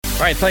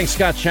All right, thanks,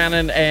 Scott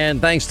Shannon,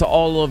 and thanks to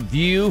all of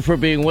you for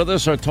being with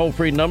us. Our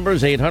toll-free number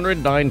is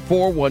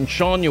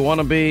 800-941-SEAN. You want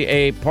to be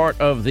a part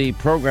of the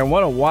program.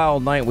 What a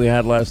wild night we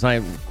had last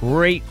night.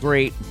 Great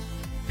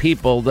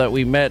people that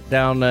we met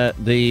down at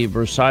the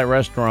Versailles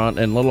restaurant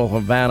in Little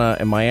Havana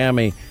in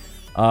Miami.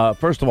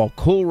 First of all,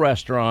 cool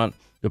restaurant.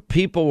 The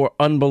people were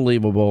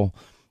unbelievable.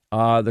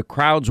 The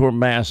crowds were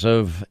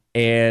massive,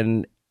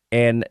 and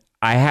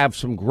I have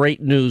some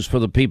great news for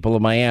the people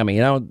of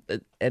Miami.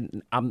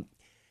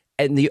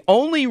 And the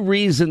only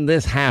reason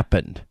this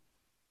happened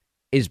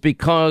is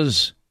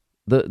because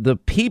the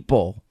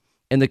people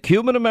in the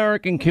Cuban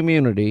American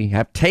community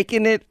have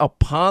taken it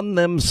upon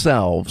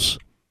themselves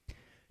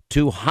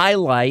to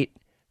highlight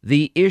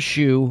the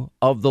issue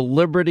of the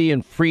liberty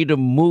and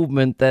freedom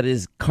movement that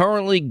is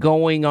currently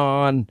going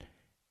on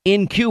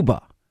in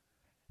Cuba.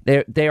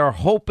 They are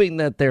hoping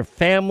that their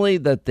family,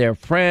 that their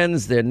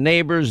friends, their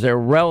neighbors, their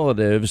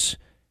relatives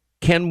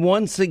can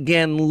once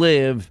again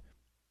live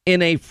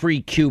in a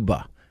free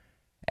Cuba.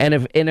 And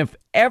if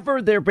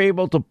ever they're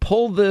able to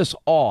pull this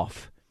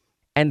off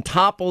and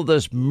topple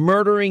this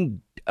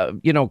murdering,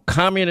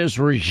 communist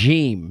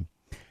regime,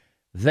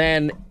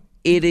 then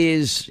it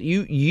is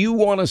you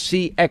want to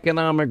see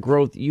economic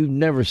growth. You've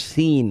never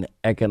seen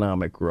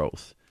economic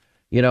growth,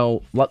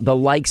 the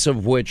likes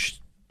of which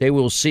they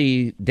will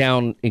see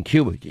down in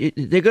Cuba.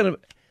 They're going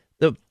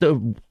to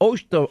the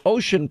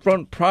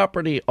oceanfront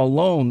property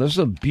alone. This is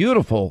a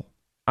beautiful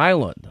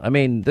island. I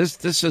mean,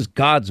 this is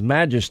God's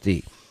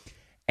majesty.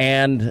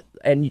 And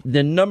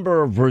the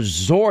number of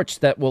resorts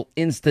that will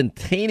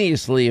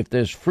instantaneously, if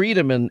there's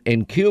freedom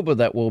in Cuba,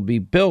 that will be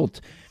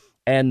built,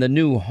 and the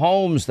new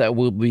homes that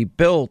will be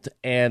built,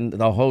 and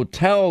the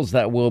hotels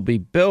that will be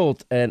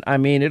built. And I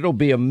mean, it'll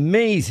be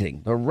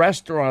amazing. The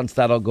restaurants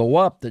that'll go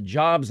up, the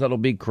jobs that'll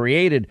be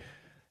created.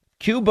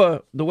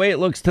 Cuba, the way it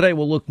looks today,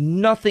 will look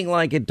nothing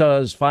like it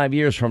does 5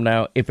 years from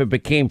now if it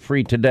became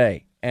free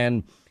today.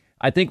 And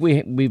I think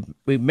we've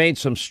made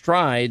some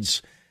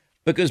strides.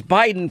 Because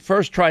Biden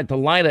first tried to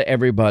lie to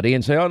everybody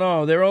and say, oh,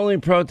 no, they're only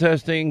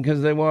protesting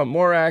because they want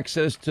more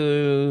access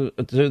to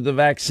the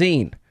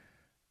vaccine.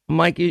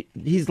 Mike,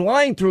 he's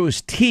lying through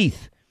his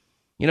teeth.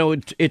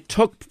 It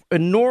took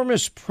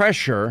enormous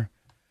pressure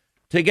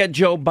to get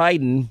Joe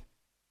Biden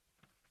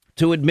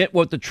to admit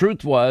what the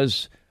truth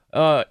was.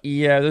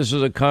 This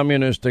is a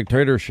communist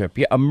dictatorship.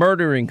 Yeah, a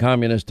murdering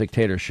communist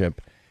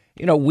dictatorship.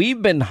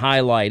 We've been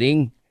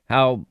highlighting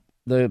how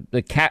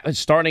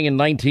starting in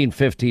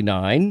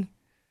 1959.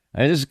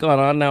 And this has gone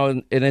on now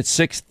in its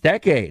sixth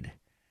decade.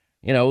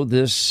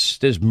 This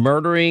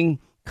murdering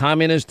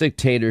communist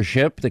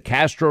dictatorship, the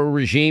Castro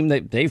regime,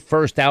 they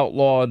first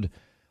outlawed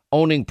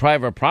owning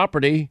private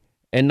property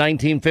in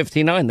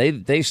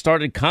 1959. They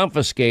started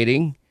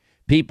confiscating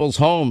people's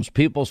homes,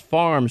 people's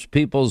farms,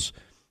 people's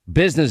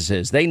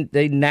businesses. They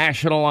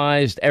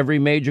nationalized every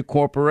major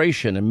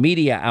corporation and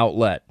media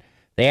outlet.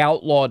 They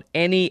outlawed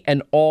any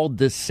and all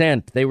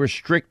dissent. They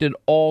restricted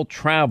all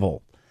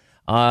travel.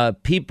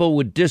 People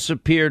would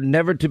disappear,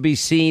 never to be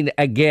seen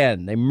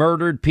again. They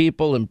murdered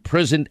people,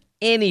 imprisoned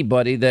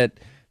anybody that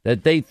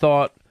they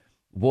thought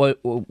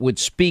would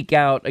speak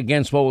out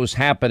against what was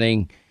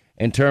happening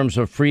in terms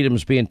of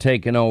freedoms being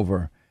taken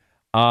over.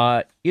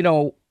 The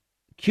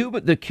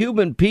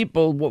Cuban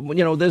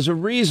people, there's a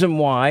reason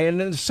why, and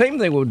the same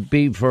thing would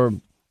be for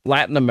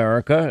Latin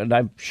America, and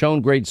I've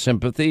shown great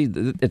sympathy.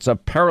 It's a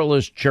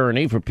perilous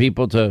journey for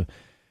people to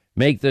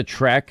make the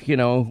trek,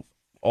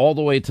 all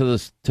the way to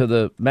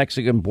the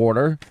Mexican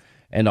border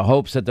in the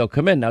hopes that they'll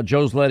come in. Now,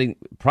 Joe's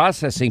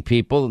processing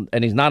people,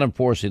 and he's not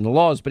enforcing the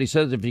laws, but he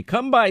says if you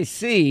come by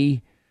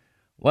sea,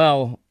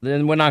 well,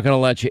 then we're not going to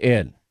let you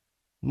in.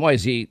 Why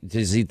does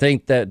he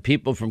think that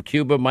people from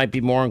Cuba might be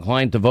more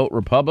inclined to vote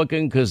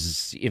Republican?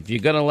 Because if you're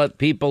going to let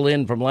people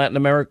in from Latin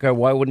America,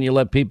 why wouldn't you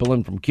let people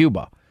in from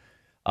Cuba?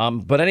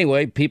 But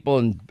anyway,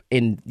 people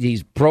in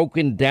these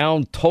broken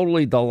down,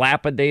 totally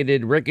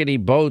dilapidated, rickety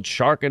boats,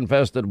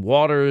 shark-infested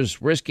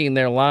waters, risking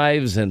their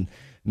lives and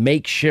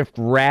makeshift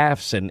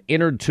rafts and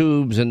inner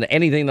tubes and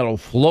anything that'll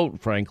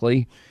float,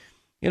 frankly.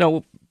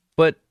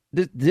 But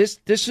this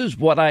is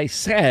what I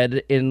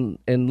said in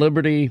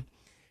Liberty,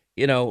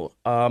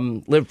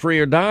 Live Free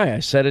or Die. I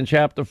said in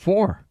Chapter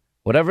 4,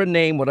 whatever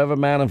name, whatever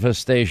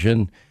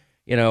manifestation,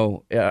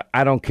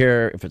 I don't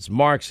care if it's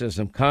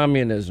Marxism,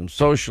 communism,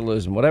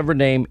 socialism, whatever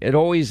name, it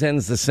always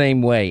ends the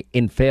same way,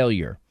 in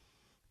failure.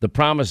 The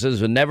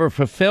promises are never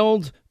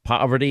fulfilled.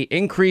 Poverty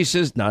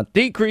increases, not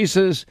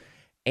decreases.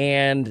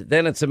 And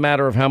then it's a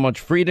matter of how much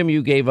freedom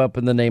you gave up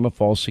in the name of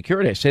false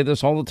security. I say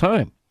this all the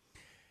time.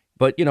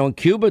 But, in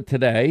Cuba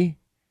today,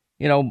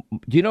 do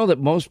you know that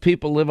most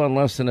people live on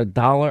less than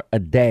 $1 a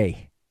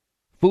day?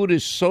 Food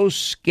is so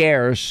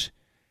scarce.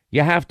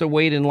 You have to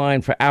wait in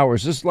line for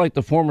hours. This is like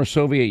the former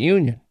Soviet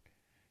Union.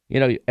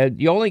 You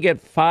only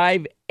get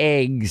 5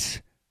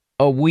 eggs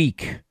a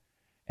week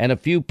and a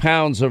few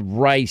pounds of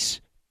rice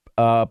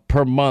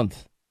per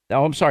month.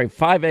 Oh, I'm sorry,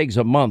 5 eggs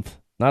a month,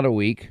 not a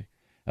week.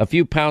 A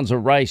few pounds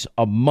of rice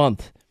a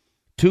month.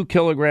 2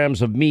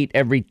 kilograms of meat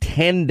every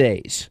 10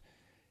 days.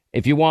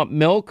 If you want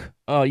milk,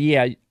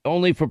 yeah,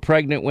 only for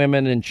pregnant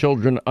women and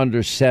children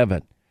under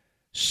 7.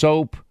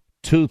 Soap,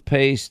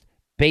 toothpaste,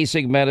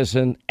 basic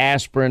medicine,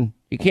 aspirin,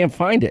 you can't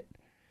find it.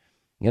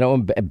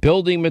 And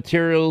building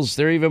materials,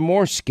 they're even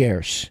more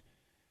scarce.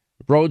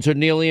 Roads are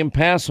nearly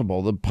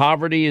impassable. The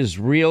poverty is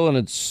real, and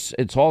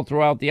it's all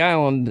throughout the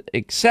island,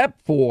 except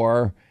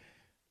for,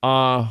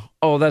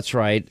 that's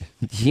right.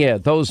 Yeah,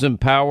 those in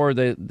power,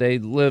 they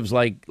live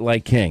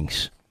like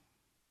kings.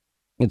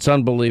 It's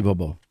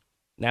unbelievable.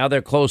 Now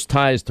they're close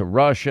ties to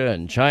Russia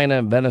and China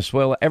and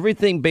Venezuela.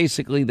 Everything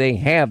basically they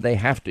have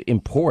to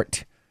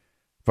import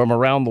from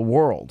around the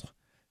world.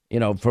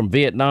 From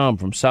Vietnam,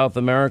 from South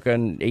America,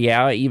 and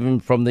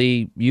even from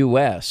the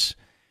U.S.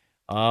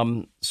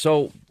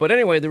 But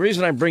anyway, the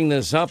reason I bring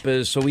this up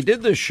is, so we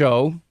did this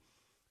show.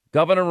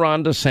 Governor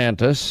Ron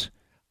DeSantis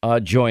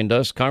joined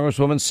us.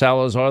 Congresswoman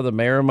Salazar, the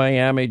mayor of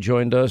Miami,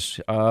 joined us.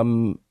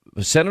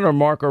 Senator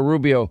Marco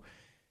Rubio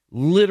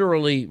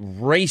literally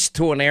raced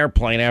to an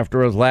airplane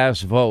after his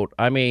last vote.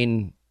 I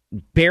mean,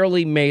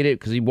 barely made it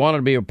because he wanted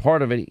to be a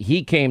part of it.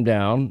 He came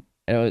down,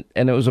 and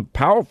it was a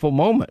powerful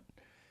moment.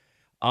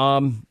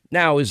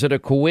 Now, is it a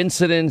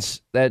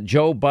coincidence that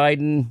Joe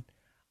Biden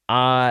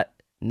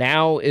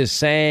now is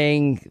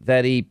saying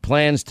that he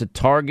plans to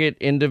target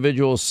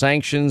individual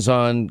sanctions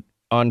on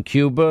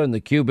Cuba and the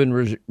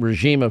Cuban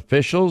regime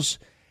officials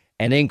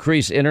and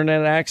increase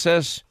internet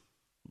access?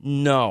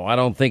 No, I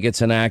don't think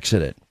it's an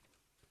accident.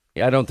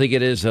 I don't think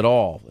it is at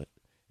all.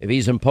 If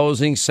he's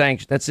imposing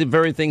sanctions, that's the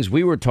very things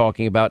we were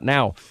talking about.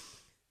 Now,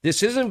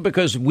 this isn't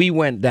because we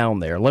went down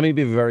there. Let me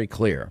be very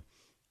clear.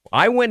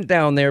 I went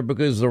down there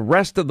because the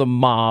rest of the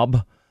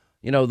mob,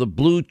 the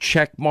blue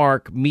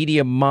checkmark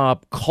media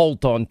mob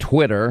cult on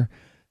Twitter,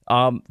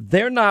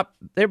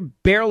 they're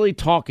barely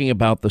talking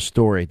about the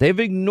story. They've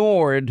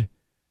ignored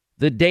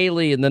the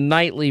daily and the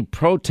nightly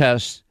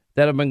protests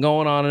that have been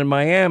going on in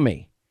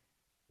Miami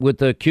with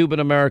the Cuban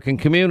American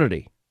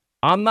community.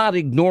 I'm not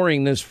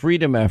ignoring this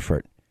freedom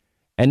effort.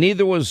 And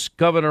neither was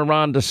Governor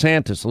Ron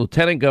DeSantis.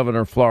 Lieutenant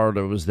Governor of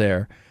Florida was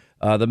there.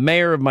 The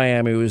mayor of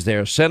Miami was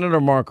there.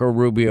 Senator Marco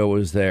Rubio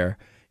was there.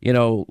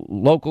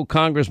 Local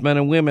congressmen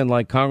and women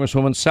like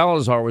Congresswoman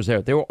Salazar was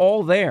there. They were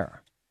all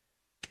there.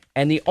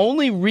 And the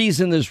only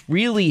reason this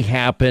really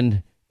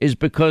happened is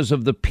because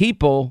of the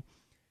people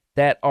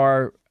that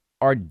are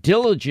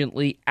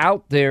diligently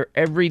out there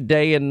every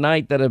day and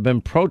night that have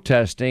been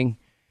protesting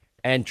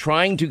and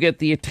trying to get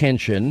the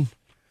attention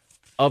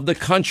of the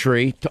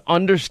country to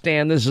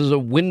understand this is a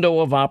window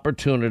of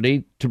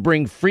opportunity to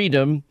bring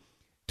freedom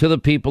to the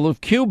people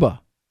of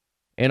Cuba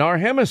in our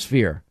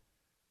hemisphere.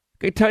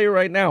 I can tell you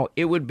right now,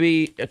 it would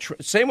be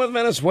same with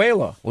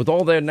Venezuela with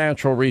all their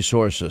natural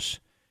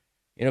resources.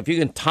 If you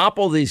can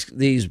topple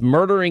these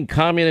murdering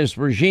communist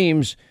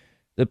regimes,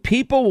 the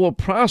people will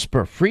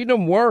prosper.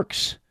 Freedom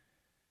works.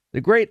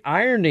 The great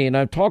irony, and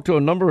I've talked to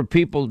a number of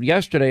people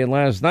yesterday and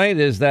last night,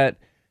 is that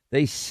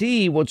they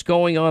see what's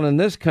going on in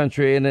this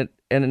country, and it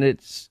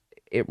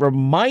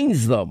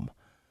reminds them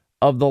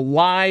of the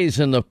lies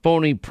and the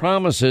phony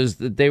promises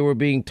that they were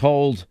being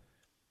told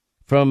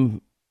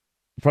from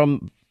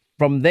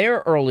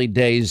their early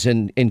days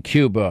in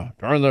Cuba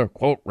during the,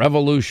 quote,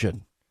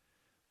 revolution.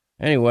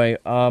 Anyway,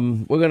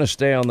 we're going to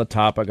stay on the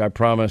topic, I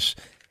promise.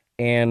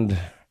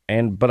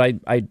 But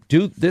I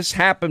do. This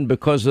happened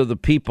because of the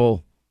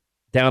people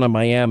down in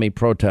Miami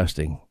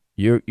protesting.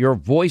 Your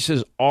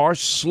voices are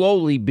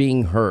slowly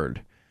being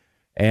heard.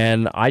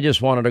 And I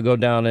just wanted to go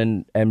down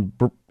and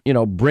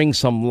bring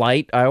some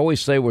light. I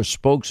always say we're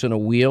spokes in a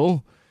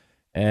wheel.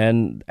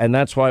 And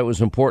that's why it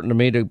was important to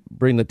me to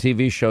bring the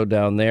TV show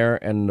down there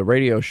and the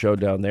radio show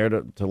down there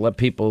to let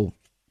people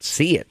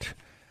see it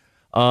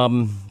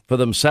for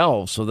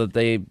themselves so that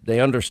they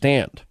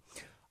understand.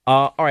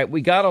 All right,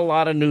 we got a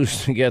lot of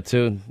news to get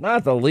to,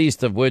 not the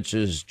least of which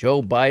is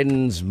Joe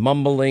Biden's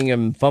mumbling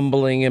and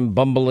fumbling and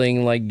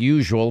bumbling like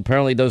usual.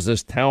 Apparently does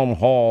this town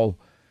hall.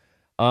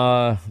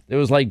 There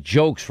was like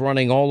jokes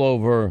running all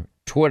over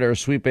Twitter.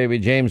 Sweet Baby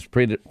James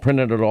printed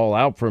it all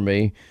out for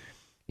me.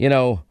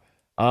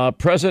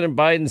 President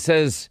Biden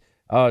says,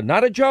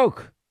 not a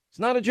joke. It's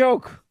not a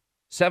joke.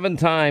 7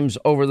 times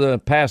over the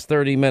past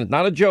 30 minutes.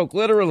 Not a joke,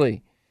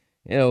 literally.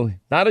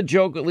 Not a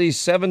joke at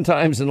least 7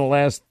 times in the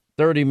last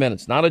 30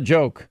 minutes. Not a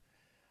joke.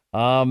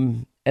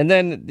 And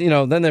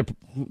then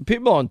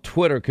people on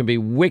Twitter can be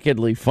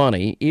wickedly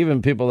funny.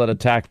 Even people that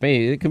attack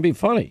me, it can be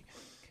funny.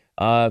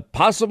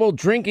 Possible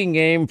drinking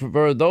game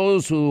for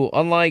those who,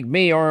 unlike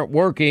me, aren't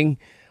working.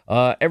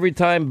 Every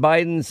time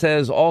Biden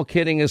says, all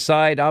kidding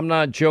aside, I'm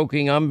not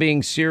joking, I'm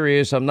being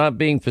serious, I'm not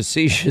being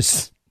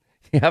facetious,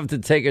 you have to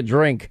take a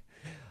drink.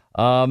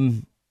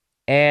 And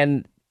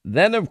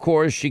then, of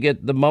course, you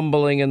get the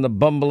mumbling and the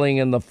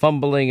bumbling and the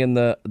fumbling and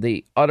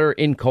the utter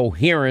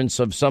incoherence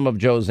of some of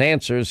Joe's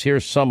answers.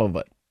 Here's some of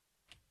it.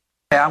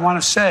 I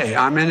want to say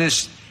I'm in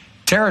his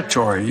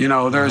territory.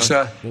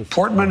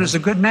 Portman is a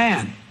good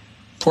man.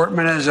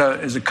 Portman is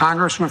a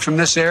congressman from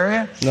this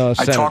area. No, a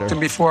senator. I talked to him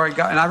before I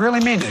got, and I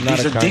really mean it.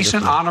 He's a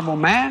decent, honorable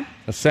man.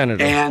 A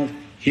senator. And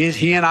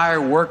he and I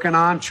are working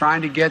on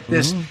trying to get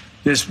this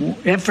this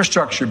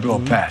infrastructure bill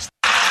passed.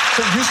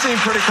 So you seem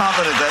pretty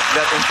confident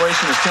that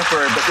inflation is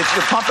temporary, but if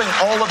you're pumping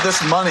all of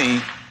this money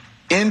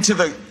into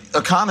the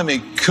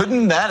economy,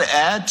 couldn't that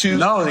add to...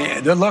 No,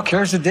 look,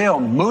 here's the deal.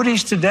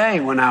 Moody's today,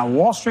 when a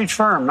Wall Street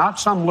firm, not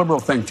some liberal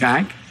think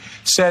tank,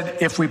 said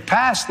if we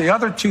pass the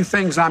other two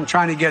things I'm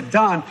trying to get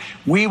done,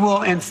 we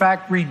will, in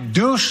fact,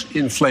 reduce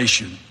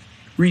inflation.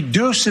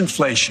 Reduce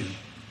inflation.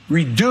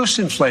 Reduce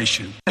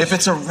inflation. If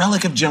it's a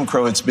relic of Jim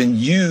Crow, it's been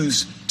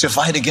used to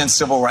fight against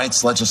civil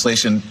rights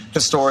legislation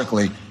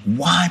historically.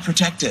 Why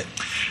protect it?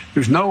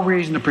 There's no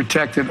reason to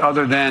protect it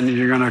other than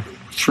you're going to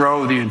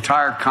throw the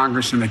entire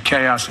Congress into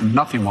chaos and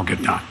nothing will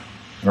get done.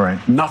 All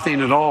right.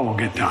 Nothing at all will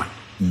get done.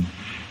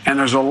 And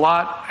there's a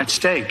lot at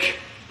stake.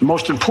 The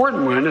most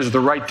important one is the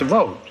right to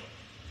vote.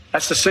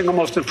 That's the single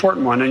most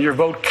important one. And your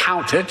vote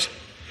counted,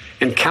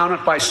 and count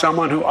it by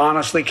someone who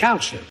honestly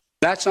counts it.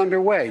 That's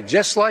underway,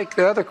 just like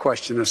the other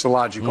question that's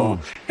illogical.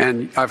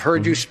 And I've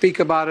heard you speak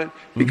about it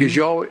because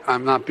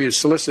I'm not being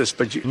solicitous,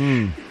 but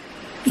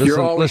you're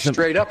always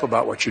straight up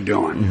about what you're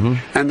doing.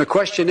 And the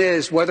question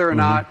is whether or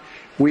not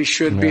we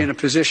should be in a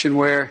position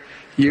where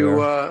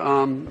you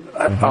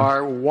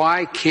are.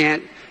 Why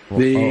can't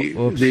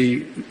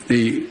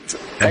the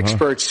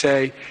experts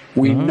say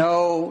we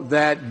know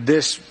that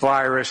this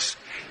virus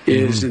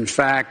is in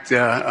fact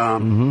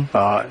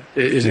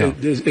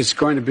it's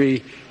going to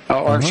be.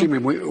 Or excuse me,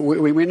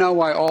 we know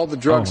why all the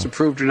drugs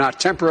approved are not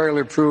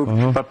temporarily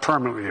approved, but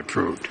permanently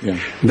approved.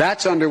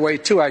 That's underway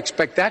too. I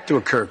expect that to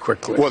occur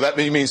quickly. Well, that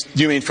means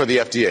you mean for the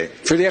FDA?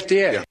 For the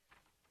FDA. Yeah.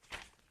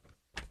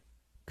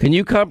 Can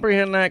you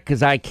comprehend that?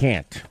 Because I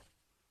can't.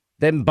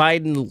 Then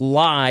Biden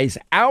lies,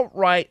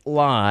 outright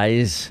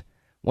lies,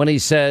 when he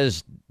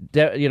says,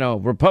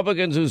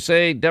 Republicans who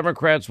say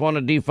Democrats want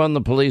to defund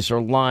the police are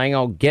lying.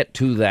 I'll get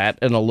to that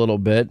in a little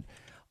bit.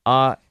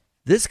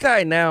 This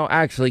guy now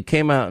actually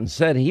came out and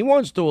said he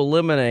wants to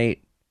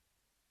eliminate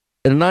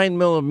a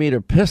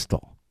 9mm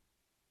pistol.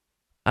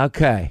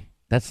 Okay,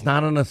 that's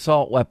not an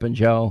assault weapon,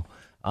 Joe,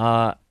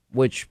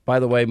 which,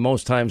 by the way,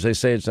 most times they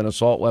say it's an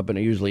assault weapon.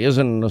 It usually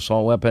isn't an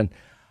assault weapon.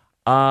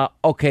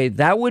 Okay,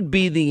 that would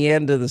be the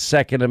end of the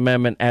Second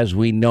Amendment as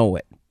we know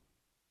it.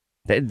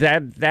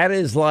 That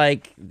is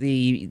like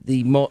the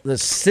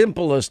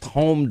simplest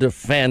home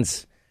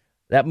defense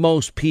that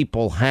most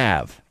people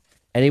have.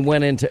 And he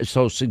went into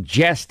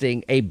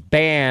suggesting a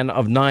ban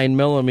of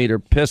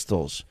 9mm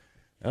pistols.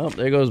 Oh,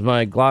 there goes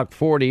my Glock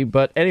 40.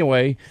 But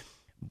anyway,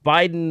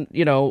 Biden,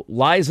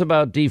 lies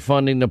about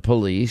defunding the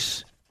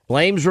police,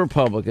 blames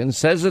Republicans,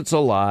 says it's a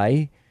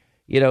lie.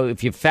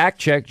 If you fact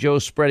check,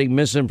 Joe's spreading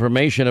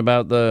misinformation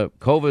about the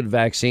COVID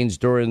vaccines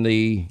during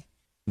the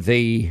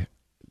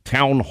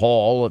town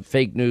hall at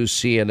Fake News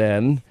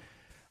CNN.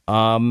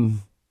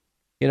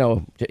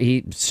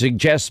 He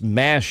suggests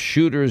mass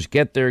shooters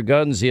get their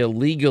guns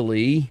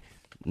illegally.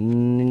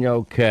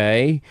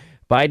 Okay.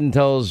 Biden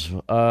tells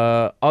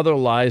other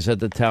lies at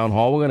the town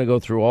hall. We're going to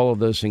go through all of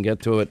this and get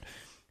to it.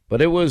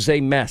 But it was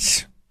a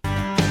mess.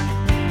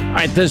 All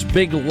right, this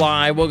big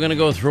lie. We're going to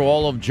go through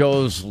all of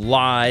Joe's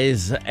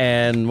lies,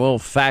 and we'll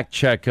fact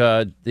check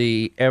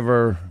the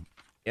ever...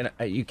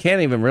 you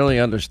can't even really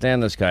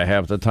understand this guy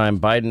half the time.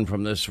 Biden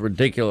from this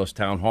ridiculous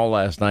town hall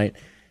last night.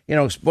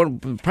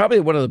 Probably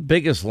one of the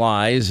biggest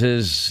lies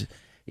is,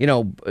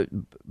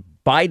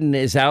 Biden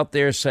is out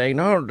there saying,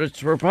 no,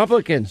 it's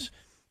Republicans.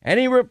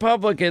 Any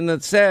Republican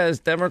that says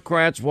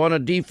Democrats want to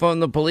defund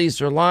the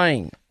police are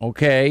lying.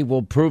 Okay,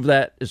 we'll prove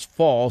that is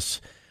false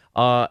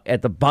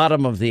at the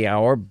bottom of the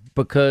hour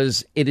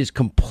because it is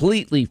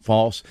completely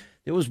false.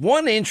 There was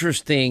one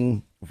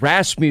interesting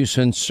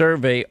Rasmussen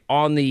survey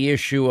on the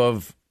issue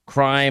of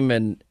crime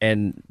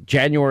and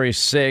January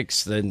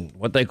 6th and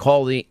what they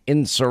call the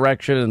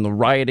insurrection and the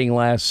rioting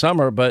last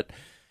summer. But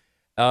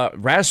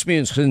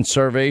Rasmussen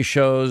survey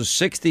shows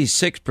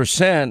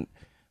 66%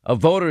 of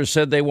voters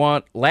said they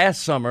want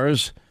last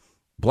summer's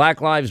Black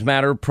Lives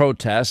Matter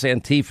protests,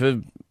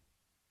 Antifa,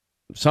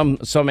 some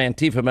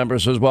Antifa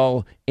members as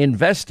well,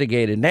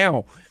 investigated.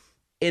 Now,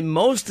 in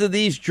most of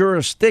these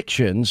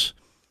jurisdictions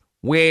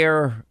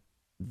where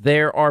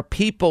there are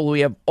people, we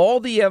have all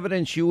the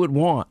evidence you would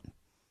want.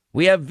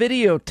 We have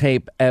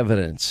videotape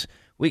evidence.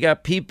 We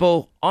got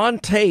people on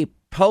tape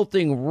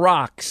pelting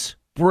rocks,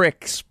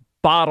 bricks,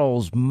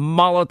 bottles,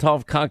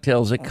 Molotov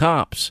cocktails at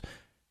cops.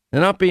 They're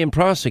not being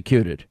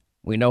prosecuted.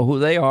 We know who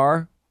they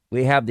are.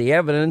 We have the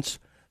evidence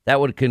that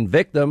would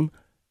convict them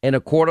in a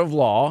court of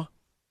law,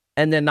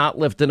 and they're not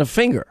lifting a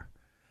finger.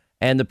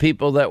 And the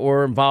people that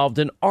were involved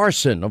in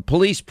arson of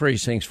police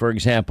precincts, for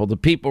example, the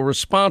people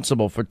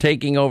responsible for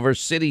taking over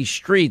city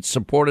streets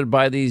supported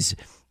by these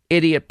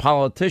idiot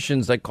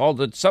politicians that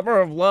called it Summer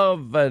of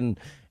Love and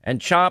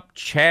Chop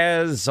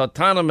Chaz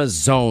autonomous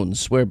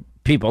zones where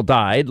people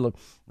died,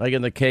 like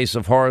in the case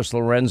of Horace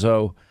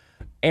Lorenzo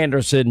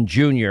Anderson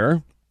Jr.,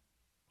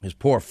 his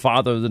poor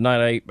father. The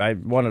night I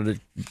wanted to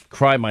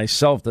cry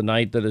myself the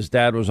night that his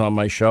dad was on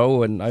my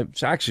show, and I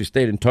actually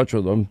stayed in touch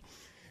with him.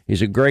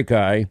 He's a great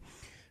guy.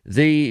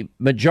 the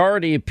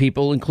majority of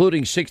people,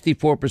 including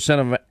 64%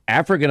 of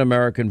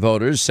African-American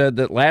voters, said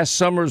that last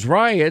summer's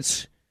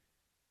riots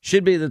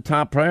should be the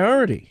top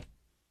priority.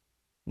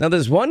 Now,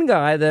 there's one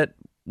guy that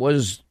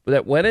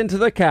went into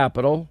the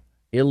Capitol,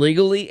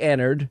 illegally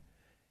entered.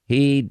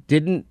 He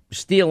didn't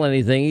steal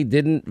anything. He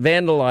didn't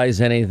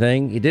vandalize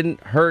anything. He didn't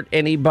hurt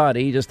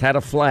anybody. He just had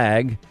a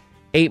flag.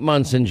 8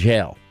 months in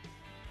jail.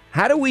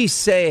 How do we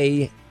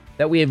say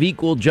that we have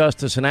equal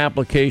justice and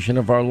application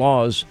of our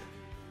laws?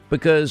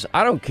 Because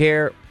I don't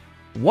care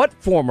what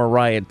form of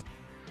riot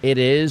it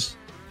is,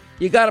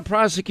 you got to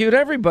prosecute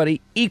everybody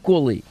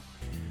equally.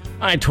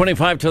 All right,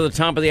 25 to the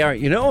top of the hour.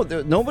 You know,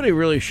 nobody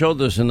really showed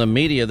this in the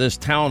media, this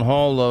town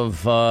hall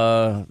of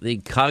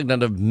the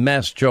cognitive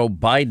mess, Joe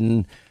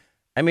Biden.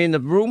 I mean, the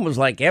room was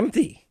like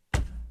empty.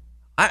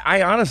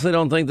 I honestly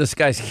don't think this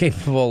guy's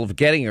capable of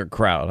getting a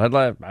crowd.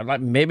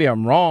 Maybe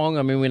I'm wrong.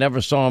 I mean, we never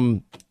saw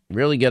him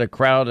really get a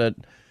crowd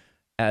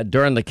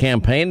during the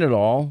campaign at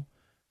all.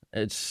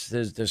 There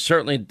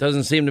certainly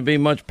doesn't seem to be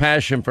much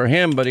passion for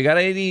him, but he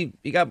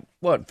got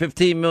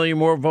 15 million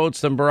more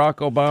votes than Barack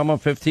Obama,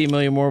 15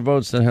 million more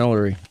votes than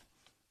Hillary.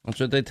 That's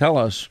what they tell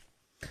us.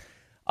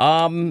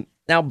 Now,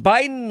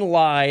 Biden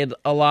lied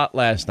a lot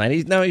last night.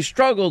 He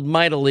struggled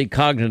mightily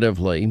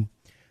cognitively,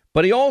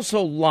 but he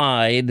also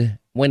lied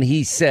when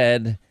he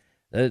said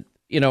that,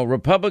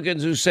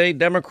 Republicans who say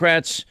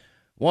Democrats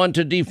want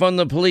to defund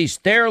the police,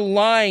 they're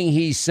lying,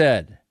 he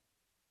said.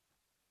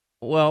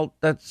 Well,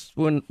 that's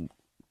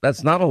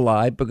not a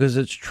lie, because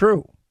it's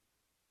true.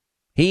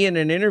 He, in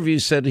an interview,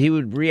 said he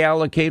would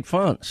reallocate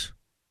funds.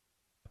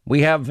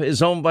 We have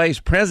his own vice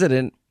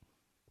president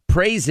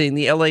praising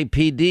the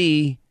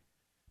LAPD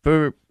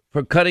for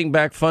cutting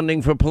back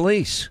funding for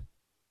police.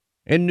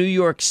 In New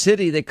York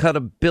City, they cut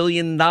 $1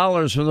 billion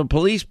from the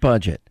police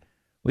budget.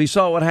 We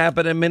saw what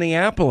happened in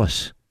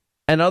Minneapolis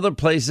and other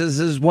places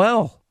as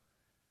well.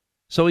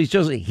 So he's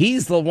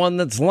the one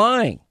that's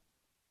lying.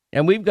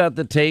 And we've got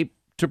the tape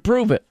to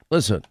prove it.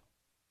 Listen.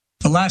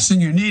 The last thing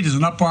you need is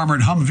an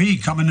up-armored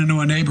Humvee coming into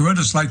a neighborhood.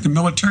 It's like the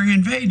military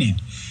invading.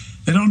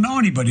 They don't know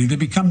anybody. They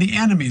become the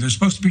enemy. They're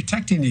supposed to be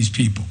protecting these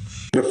people.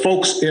 The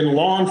folks in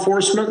law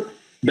enforcement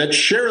that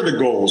share the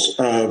goals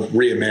of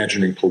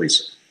reimagining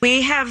policing.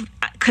 We have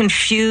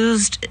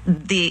confused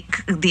the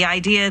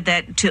idea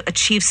that to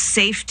achieve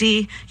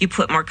safety, you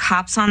put more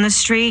cops on the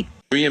street.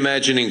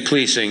 Reimagining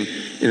policing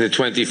in the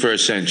 21st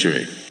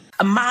century.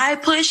 My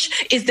push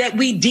is that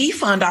we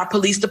defund our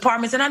police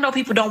departments. And I know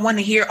people don't want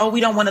to hear,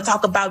 we don't want to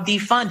talk about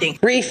defunding.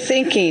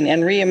 Rethinking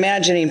and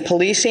reimagining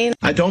policing.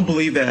 I don't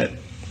believe that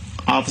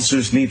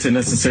officers need to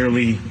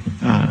necessarily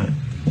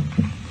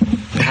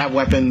have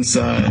weapons,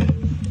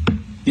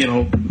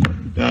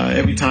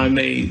 every time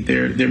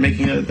they're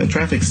making a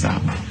traffic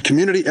stop.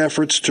 Community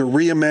efforts to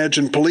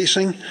reimagine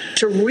policing.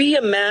 To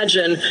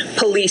reimagine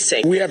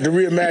policing. We have to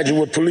reimagine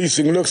what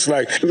policing looks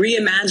like.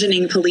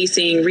 Reimagining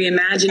policing,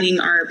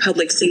 reimagining our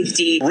public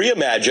safety.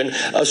 Reimagine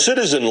a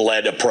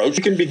citizen-led approach.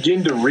 We can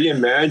begin to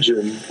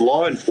reimagine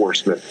law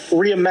enforcement.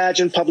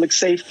 Reimagine public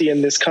safety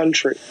in this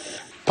country.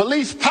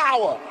 Police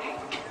power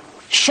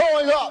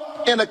showing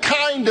up in a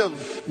kind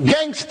of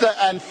gangster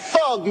and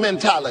thug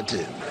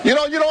mentality.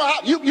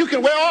 You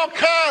can wear all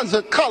kinds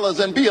of colors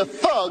and be a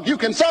thug. You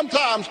can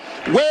sometimes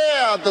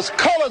wear the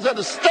colors of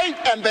the state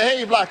and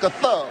behave like a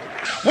thug.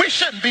 We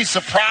shouldn't be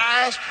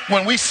surprised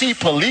when we see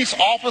police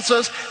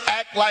officers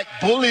act like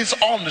bullies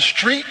on the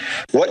street.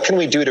 What can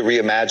we do to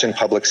reimagine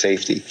public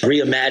safety?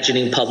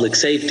 Reimagining public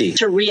safety.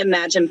 To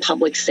reimagine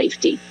public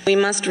safety. We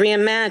must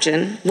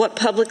reimagine what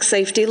public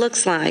safety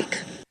looks like.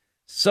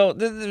 So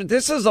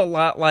this is a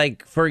lot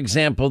like, for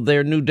example,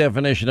 their new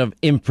definition of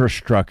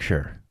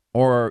infrastructure.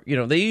 Or,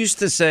 they used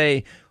to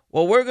say,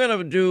 well, we're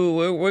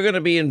going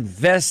to be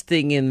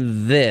investing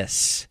in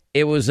this.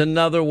 It was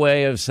another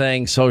way of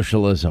saying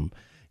socialism.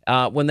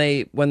 When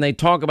they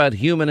talk about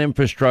human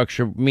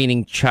infrastructure,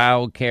 meaning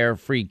child care,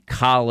 free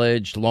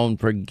college, loan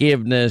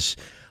forgiveness,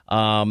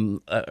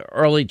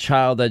 early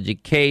child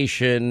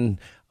education,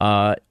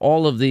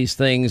 all of these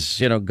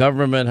things,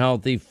 government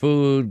healthy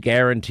food,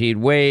 guaranteed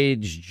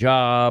wage,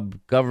 job,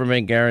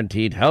 government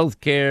guaranteed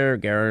health care,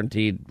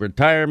 guaranteed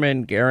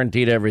retirement,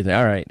 guaranteed everything.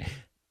 All right.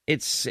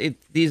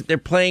 They're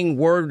playing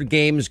word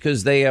games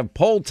because they have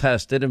poll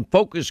tested and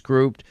focus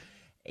grouped.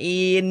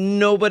 And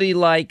nobody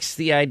likes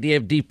the idea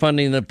of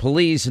defunding the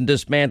police and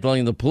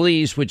dismantling the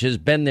police, which has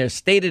been their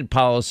stated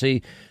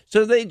policy.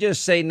 So they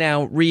just say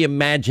now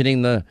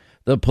reimagining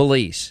the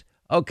police.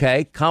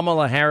 Okay,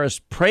 Kamala Harris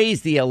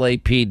praised the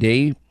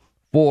LAPD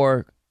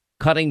for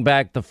cutting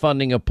back the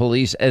funding of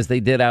police as they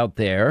did out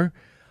there.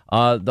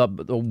 The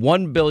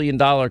 $1 billion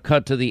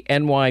cut to the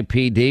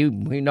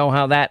NYPD, we know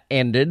how that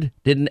ended.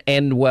 Didn't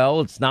end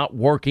well. It's not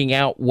working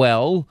out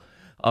well.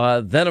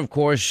 Then, of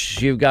course,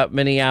 you've got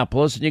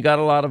Minneapolis and you got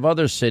a lot of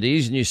other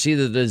cities, and you see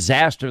the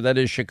disaster that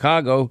is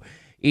Chicago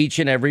each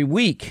and every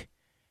week.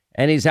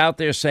 And he's out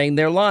there saying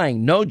they're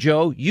lying. No,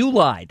 Joe, you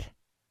lied.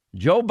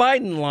 Joe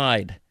Biden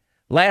lied.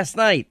 Last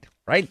night,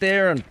 right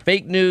there on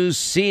fake news,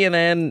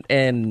 CNN,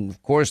 and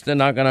of course, they're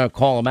not going to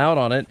call him out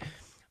on it.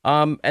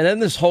 And then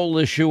this whole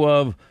issue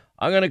of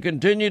I'm going to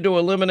continue to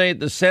eliminate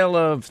the sale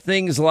of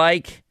things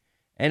like,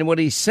 and what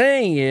he's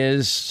saying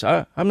is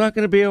I'm not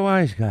going to be a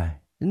wise guy.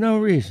 No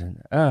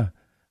reason.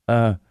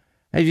 Have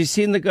you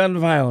seen the gun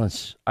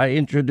violence? I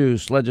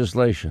introduced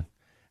legislation.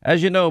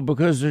 As you know,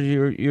 because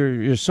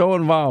you're so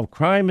involved,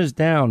 crime is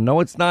down. No,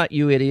 it's not,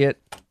 you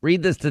idiot.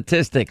 Read the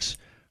statistics.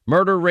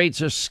 Murder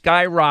rates are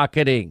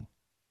skyrocketing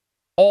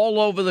all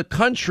over the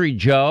country,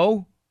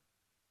 Joe.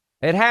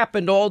 It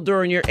happened all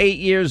during your 8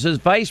 years as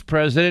vice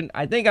president.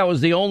 I think I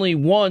was the only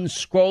one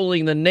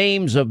scrolling the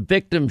names of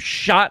victims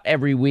shot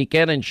every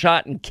weekend and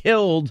shot and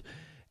killed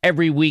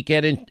every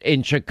weekend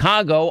in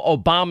Chicago,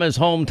 Obama's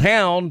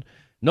hometown.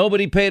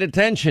 Nobody paid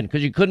attention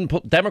because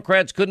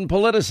Democrats couldn't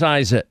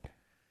politicize it.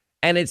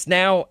 And it's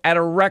now at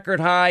a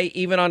record high,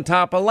 even on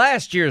top of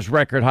last year's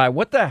record high.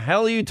 What the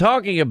hell are you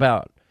talking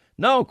about?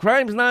 No,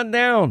 crime's not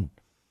down.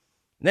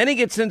 Then he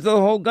gets into the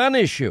whole gun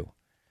issue.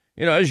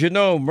 As you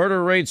know,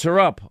 murder rates are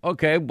up.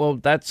 Okay, well,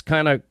 that's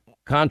kind of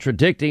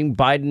contradicting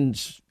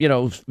Biden's,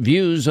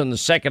 views on the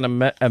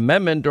Second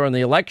Amendment during the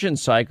election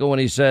cycle when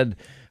he said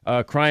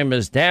crime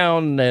is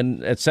down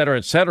and et cetera,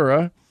 et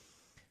cetera.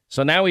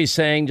 So now he's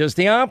saying just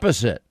the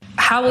opposite.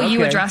 How will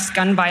you address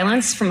gun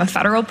violence from a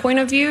federal point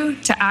of view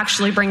to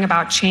actually bring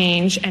about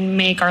change and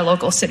make our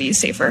local cities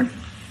safer?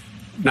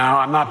 Now,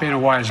 I'm not being a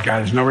wise guy.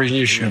 There's no reason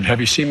you should. Have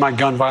you seen my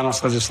gun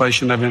violence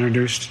legislation I've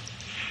introduced?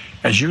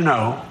 As you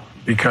know,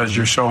 because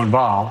you're so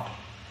involved,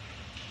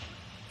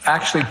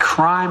 actually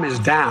crime is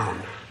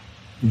down.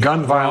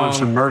 Gun violence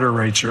and murder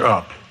rates are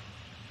up.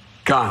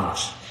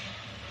 Guns.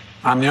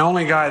 I'm the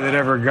only guy that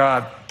ever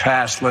got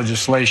passed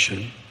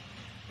legislation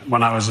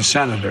when I was a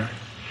senator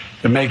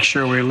to make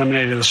sure we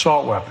eliminated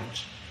assault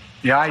weapons.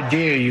 The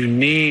idea you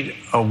need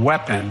a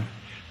weapon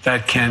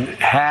that can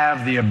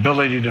have the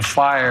ability to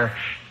fire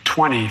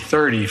 20,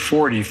 30,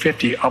 40,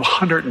 50,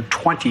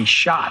 120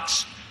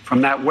 shots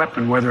from that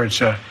weapon, whether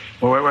it's a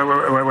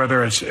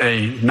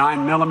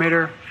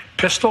 9mm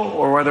pistol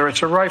or whether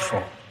it's a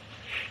rifle,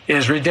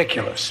 is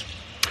ridiculous.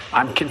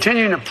 I'm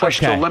continuing to push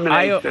to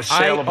eliminate the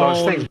sale of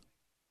those things.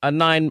 I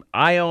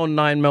own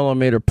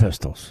 9mm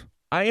pistols.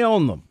 I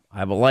own them. I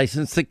have a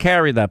license to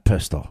carry that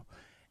pistol.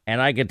 And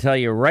I can tell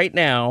you right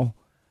now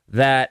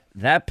that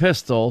that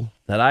pistol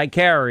that I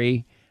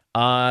carry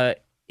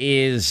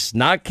is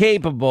not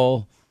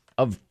capable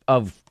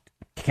of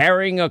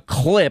carrying a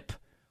clip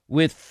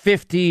with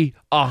 50,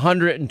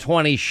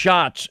 120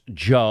 shots,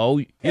 Joe.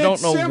 You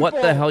don't know what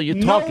the hell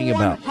you're talking about.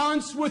 No one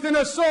hunts with an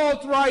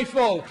assault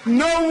rifle.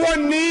 No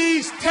one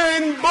needs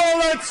 10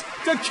 bullets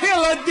to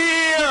kill a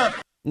deer.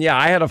 Yeah,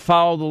 I had to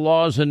follow the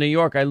laws in New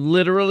York. I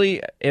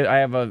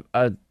have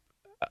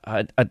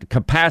a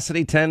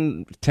capacity,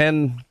 10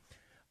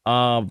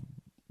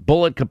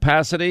 bullet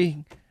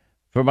capacity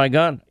for my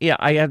gun. Yeah,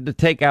 I had to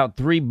take out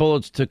 3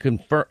 bullets to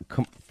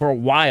for a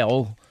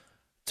while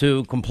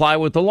to comply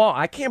with the law.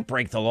 I can't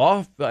break the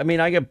law. I mean,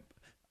 I get,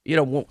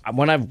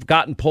 when I've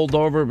gotten pulled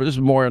over, but this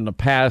is more in the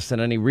past than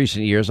any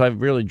recent years, I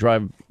really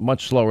drive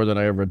much slower than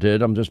I ever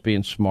did. I'm just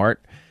being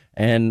smart,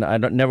 and I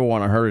never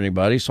want to hurt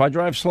anybody, so I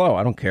drive slow.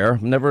 I don't care.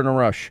 I'm never in a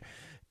rush.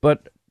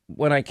 But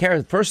when I carry,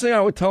 the first thing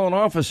I would tell an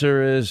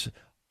officer is,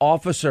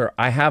 officer,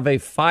 I have a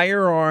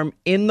firearm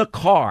in the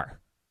car.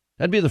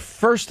 That'd be the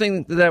first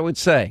thing that I would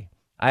say.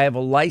 I have a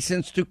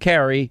license to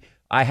carry.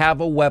 I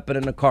have a weapon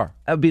in the car.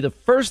 That would be the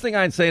first thing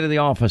I'd say to the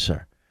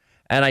officer.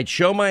 And I'd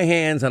show my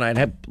hands and I'd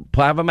have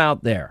them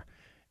out there.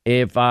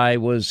 If I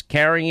was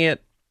carrying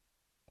it,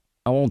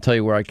 I won't tell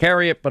you where I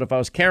carry it, but if I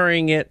was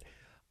carrying it,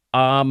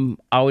 I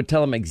would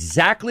tell him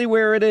exactly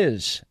where it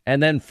is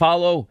and then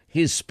follow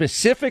his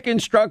specific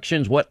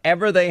instructions,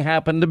 whatever they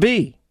happen to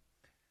be.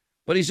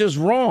 But he's just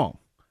wrong.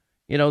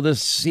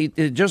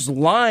 Just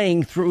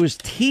lying through his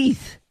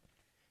teeth.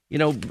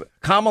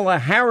 Kamala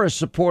Harris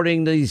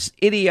supporting these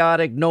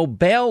idiotic no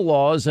bail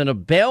laws and a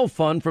bail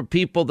fund for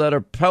people that are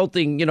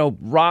pelting,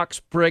 rocks,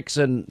 bricks,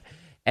 and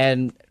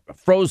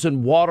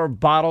frozen water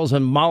bottles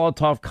and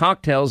Molotov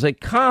cocktails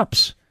at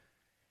cops.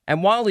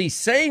 And while he's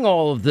saying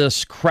all of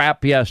this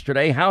crap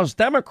yesterday, House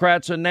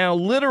Democrats are now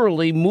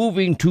literally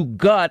moving to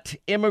gut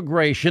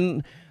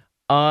immigration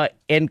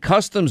and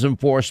customs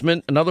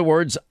enforcement. In other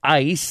words,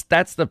 ICE.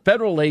 That's the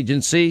federal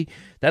agency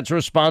that's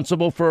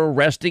responsible for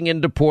arresting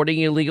and deporting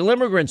illegal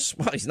immigrants.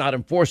 Well, he's not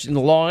enforcing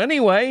the law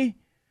anyway,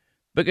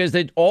 because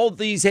all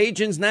these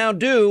agents now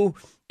do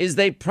is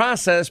they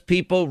process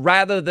people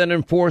rather than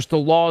enforce the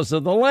laws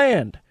of the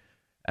land.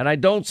 And I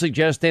don't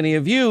suggest any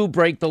of you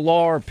break the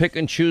law or pick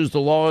and choose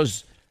the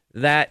laws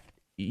that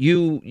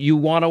you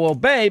want to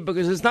obey,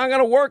 because it's not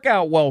going to work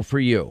out well for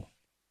you.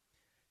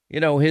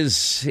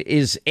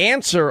 His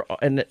answer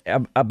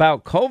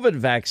about COVID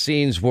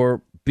vaccines were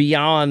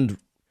beyond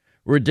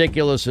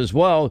ridiculous as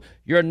well.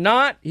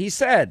 He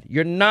said,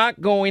 you're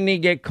not going to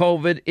get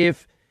COVID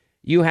if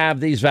you have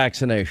these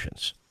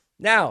vaccinations.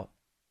 Now,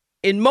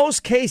 in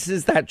most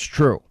cases, that's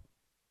true.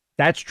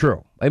 That's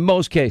true in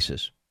most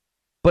cases.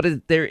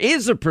 But there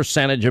is a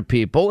percentage of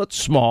people, it's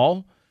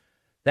small,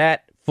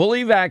 that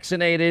fully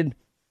vaccinated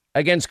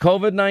against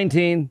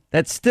COVID-19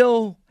 that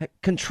still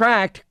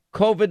contract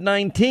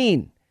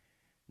COVID-19.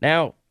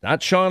 Now,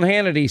 not Sean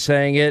Hannity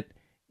saying it.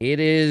 It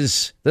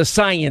is the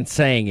science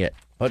saying it.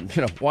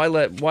 But, why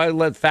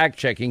let fact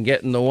checking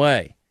get in the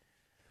way?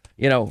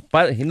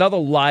 Another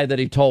lie that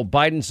he told.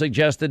 Biden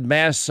suggested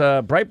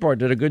Breitbart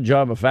did a good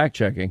job of fact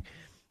checking.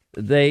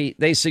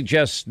 They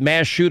suggest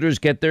mass shooters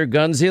get their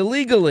guns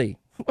illegally.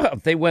 Well,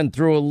 they went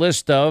through a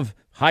list of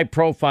high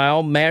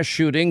profile mass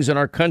shootings in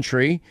our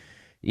country.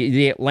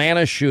 The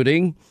Atlanta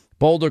shooting,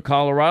 Boulder,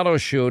 Colorado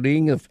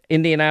shooting, the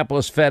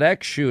Indianapolis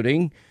FedEx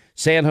shooting,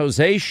 San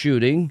Jose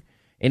shooting.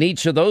 In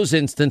each of those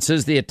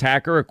instances, the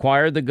attacker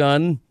acquired the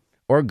gun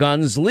or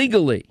guns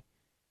legally.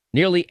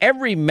 Nearly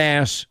every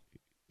mass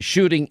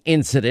shooting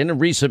incident in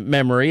recent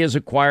memory has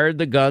acquired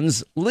the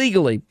guns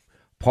legally.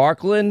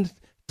 Parkland,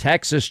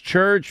 Texas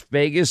church,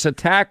 Vegas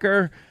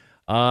attacker,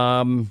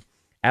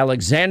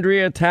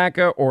 Alexandria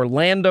attacker,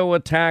 Orlando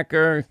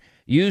attacker,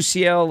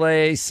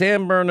 UCLA,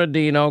 San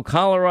Bernardino,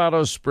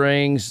 Colorado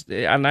Springs,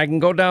 and I can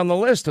go down the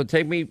list. It'll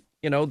take me,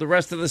 the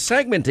rest of the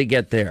segment to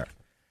get there.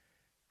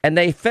 And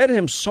they fed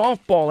him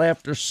softball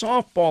after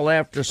softball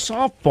after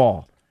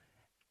softball.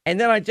 And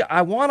then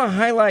I want to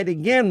highlight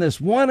again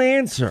this one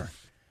answer.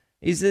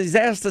 He's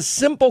asked a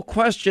simple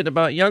question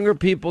about younger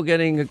people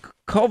getting a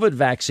COVID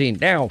vaccine.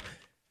 Now,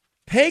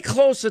 pay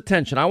close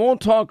attention. I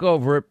won't talk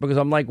over it because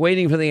I'm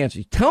waiting for the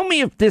answer. Tell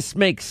me if this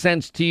makes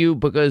sense to you,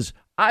 because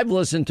I've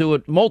listened to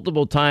it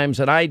multiple times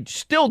and I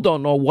still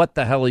don't know what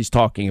the hell he's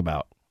talking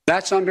about.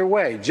 That's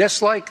underway,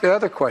 just like the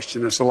other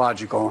question that's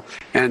illogical.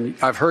 And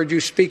I've heard you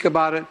speak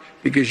about it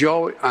because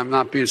I'm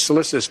not being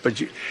solicitous,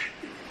 but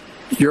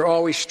you're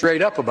always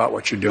straight up about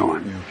what you're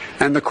doing. Yeah.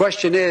 And the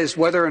question is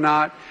whether or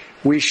not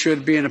we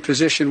should be in a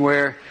position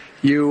where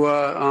you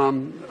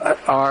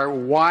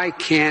why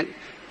can't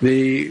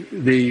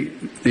the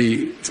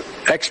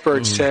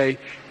experts say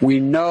we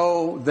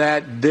know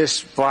that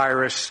this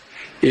virus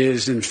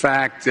is in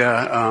fact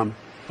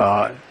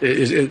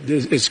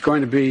it's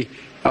going to be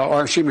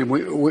or excuse me,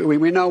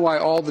 we know why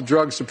all the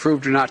drugs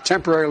approved are not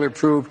temporarily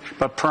approved,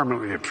 but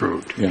permanently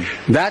approved. Yeah.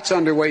 That's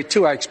underway,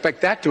 too. I expect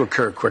that to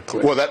occur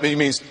quickly. Well, that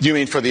means, you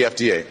mean for the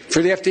FDA?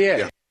 For the FDA.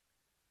 Yeah.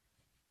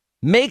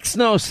 Makes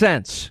no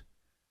sense.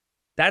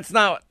 That's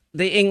not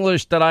the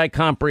English that I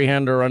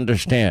comprehend or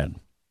understand.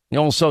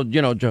 Also,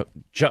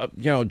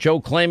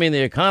 Joe claiming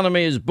the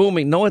economy is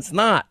booming. No, it's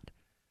not.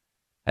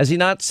 Has he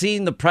not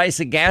seen the price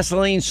of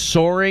gasoline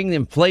soaring,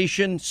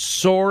 inflation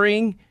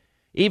soaring?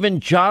 Even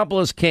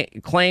jobless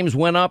claims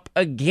went up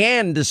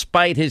again,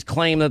 despite his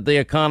claim that the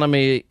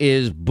economy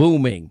is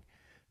booming.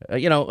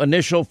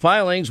 Initial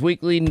filings,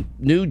 weekly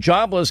new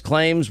jobless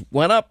claims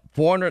went up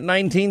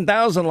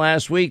 419,000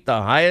 last week,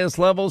 the highest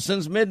level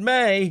since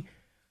mid-May.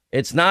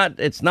 It's not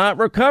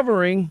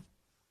recovering.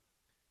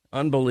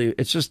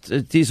 Unbelievable.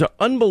 These are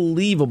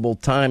unbelievable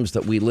times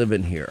that we live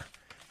in here.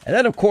 And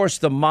then, of course,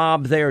 the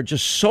mob, they are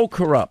just so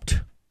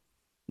corrupt.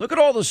 Look at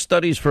all the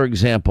studies, for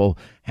example.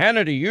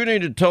 Hannity, you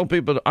need to tell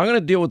people, I'm going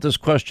to deal with this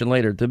question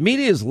later. The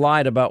media has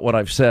lied about what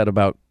I've said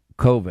about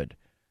COVID.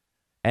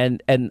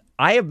 And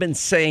I have been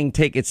saying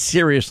take it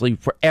seriously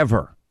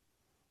forever.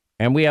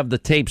 And we have the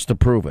tapes to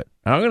prove it.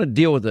 And I'm going to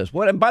deal with this.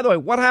 And by the way,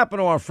 what happened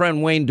to our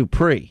friend Wayne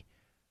Dupree?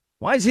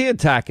 Why is he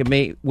attacking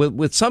me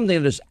with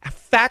something that is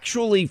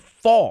factually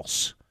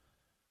false,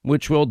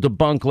 which we'll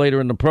debunk later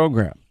in the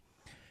program?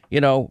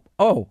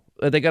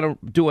 Are they going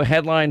to do a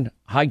headline,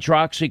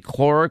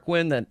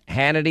 hydroxychloroquine that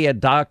Hannity had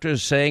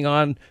doctors saying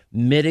on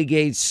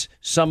mitigates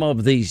some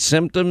of the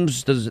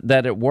symptoms,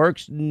 that it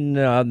works?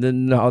 No, they're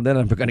not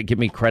going to give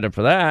me credit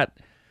for that.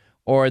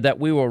 Or that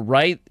we were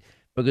right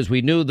because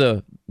we knew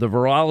the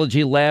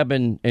virology lab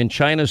in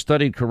China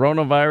studied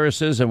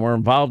coronaviruses and were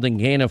involved in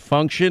gain of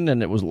function,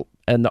 and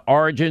the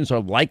origins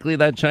are likely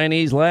that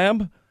Chinese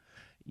lab.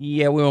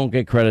 Yeah, we won't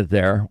get credit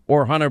there.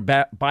 Or Hunter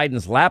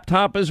Biden's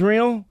laptop is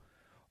real.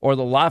 Or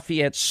the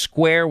Lafayette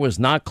Square was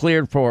not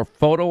cleared for a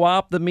photo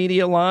op, the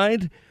media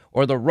lied,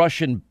 or the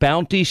Russian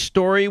bounty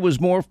story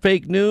was more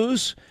fake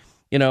news,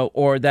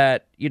 or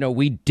that,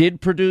 we did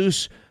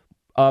produce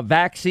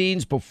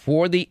vaccines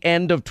before the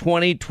end of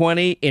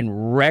 2020 in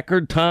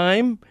record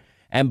time,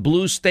 and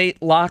blue state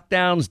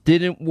lockdowns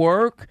didn't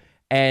work,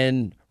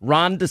 and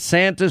Ron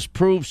DeSantis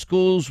proved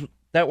schools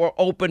that were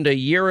opened a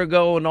year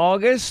ago in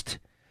August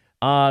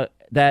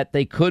that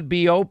they could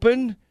be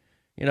open,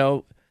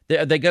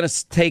 Are they going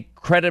to take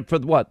credit for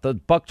what? The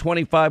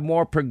 $1.25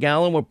 more per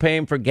gallon we're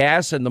paying for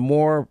gas, and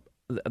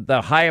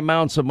the high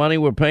amounts of money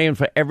we're paying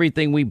for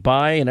everything we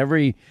buy and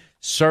every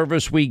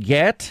service we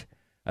get?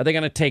 Are they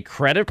going to take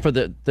credit for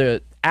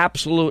the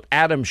absolute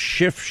Adam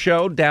Schiff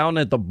show down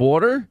at the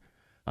border?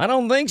 I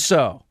don't think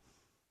so.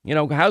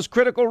 How's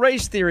critical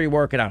race theory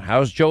working out?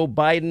 How's Joe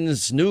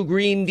Biden's new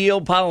Green Deal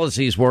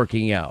policies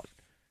working out?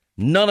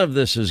 None of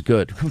this is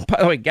good.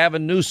 By the way,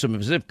 Gavin Newsom,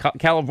 as if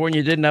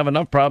California didn't have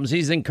enough problems,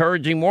 he's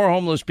encouraging more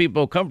homeless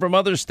people to come from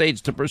other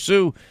states to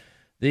pursue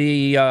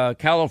the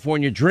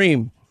California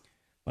dream.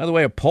 By the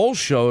way, a poll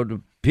showed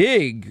a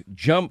big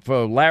jump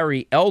for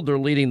Larry Elder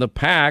leading the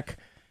pack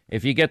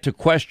if you get to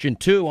question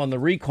 2 on the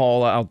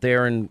recall out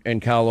there in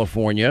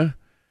California,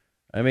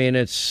 I mean,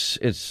 it's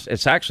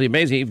actually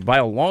amazing. By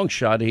a long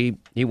shot, he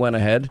went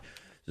ahead.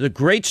 There's a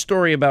great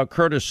story about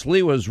Curtis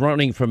Sliwa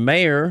running for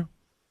mayor,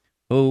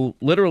 who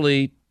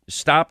literally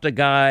stopped a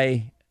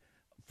guy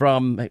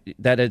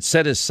that had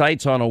set his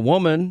sights on a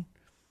woman.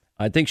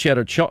 I think she had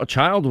a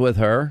child with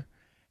her,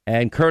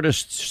 and Curtis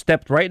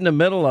stepped right in the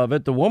middle of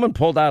it. The woman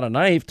pulled out a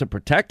knife to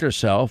protect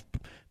herself.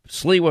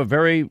 Sliwa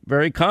very,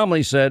 very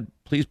calmly said,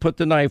 "Please put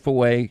the knife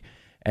away."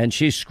 And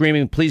she's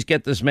screaming, "Please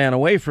get this man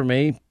away from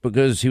me,"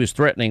 because he was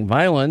threatening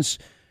violence.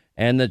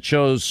 And that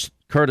shows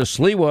Curtis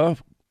Sliwa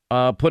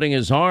putting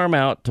his arm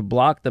out to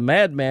block the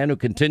madman who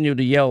continued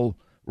to yell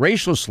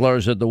racial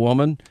slurs at the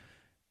woman.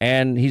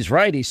 And he's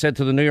right. He said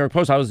to the New York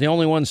Post, "I was the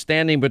only one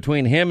standing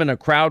between him and a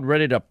crowd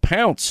ready to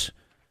pounce."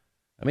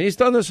 I mean, he's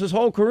done this his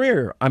whole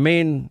career. I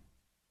mean,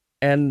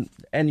 and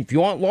if you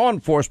want law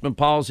enforcement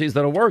policies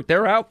that'll work,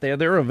 they're out there.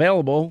 They're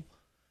available.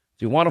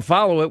 If you want to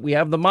follow it, we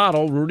have the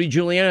model. Rudy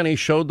Giuliani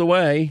showed the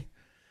way.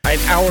 At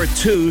hour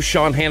 2,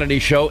 Sean Hannity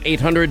Show,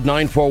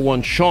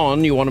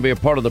 800-941-SEAN. You want to be a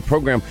part of the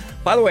program.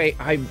 By the way,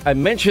 I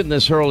mentioned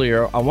this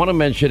earlier. I want to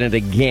mention it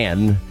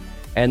again.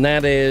 And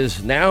that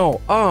is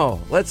now,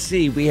 let's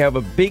see. We have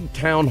a big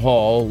town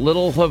hall,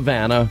 Little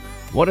Havana.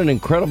 What an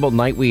incredible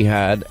night we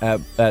had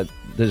at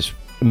this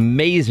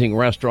amazing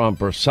restaurant,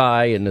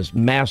 Versailles, and this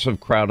massive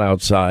crowd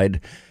outside.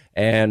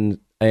 And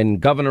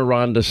Governor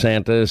Ron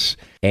DeSantis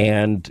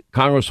and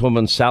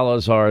Congresswoman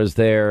Salazar is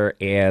there,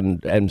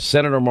 and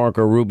Senator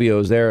Marco Rubio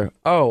is there.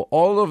 Oh,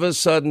 all of a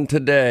sudden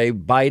today,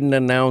 Biden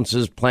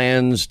announces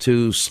plans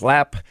to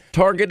slap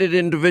targeted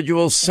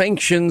individual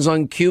sanctions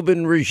on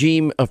Cuban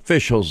regime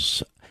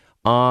officials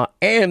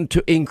and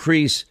to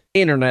increase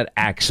internet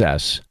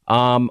access.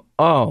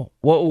 What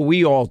were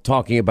we all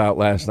talking about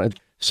last night?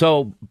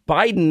 So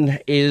Biden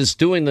is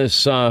doing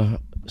this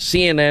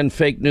CNN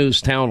fake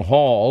news town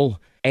hall.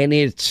 And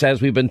it's,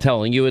 as we've been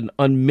telling you, an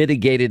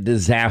unmitigated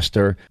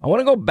disaster. I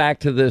want to go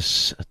back to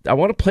this. I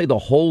want to play the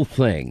whole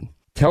thing.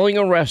 Telling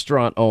a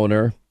restaurant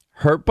owner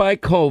hurt by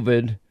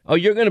COVID, "Oh,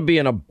 you're going to be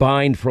in a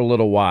bind for a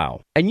little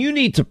while, and you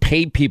need to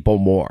pay people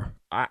more."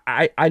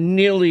 I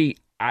nearly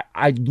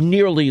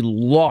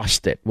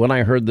lost it when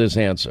I heard this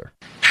answer.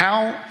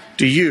 How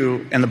do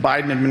you and the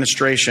Biden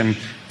administration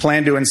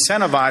plan to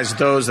incentivize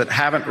those that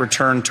haven't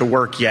returned to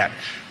work yet?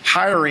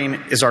 Hiring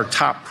is our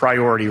top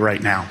priority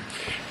right now.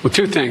 Well,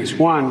 2 things.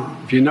 One,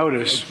 if you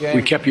notice,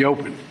 we kept you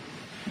open.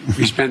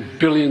 We spent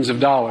billions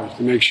of dollars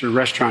to make sure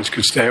restaurants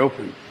could stay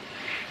open.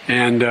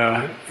 And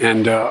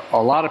a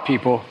lot of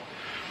people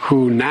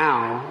who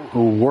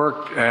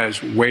work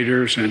as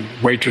waiters and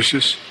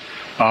waitresses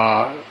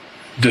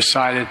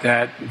decided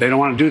that they don't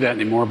want to do that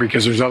anymore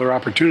because there's other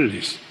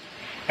opportunities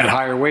at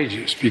higher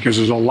wages, because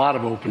there's a lot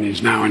of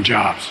openings now in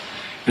jobs.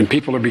 And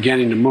people are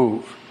beginning to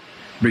move.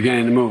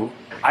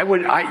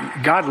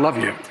 God love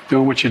you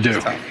doing what you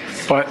do.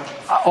 But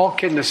all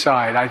kidding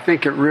aside, I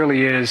think it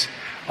really is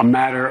a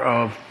matter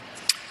of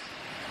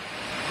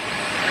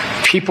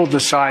people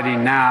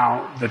deciding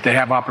now that they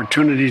have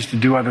opportunities to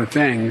do other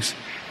things,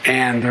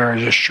 and there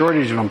is a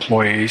shortage of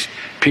employees.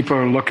 People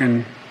are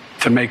looking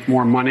to make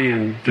more money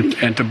and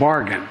to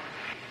bargain.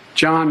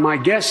 John, my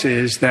guess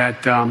is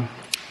that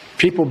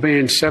people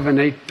being $7,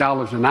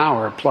 $8 an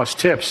hour plus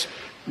tips,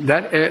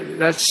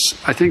 that's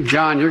I think,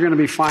 John, you're going to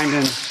be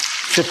finding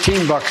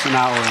 $15 an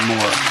hour or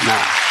more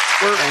now.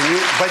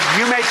 But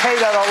you may pay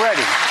that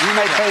already.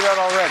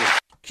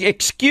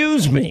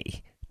 Excuse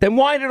me. Then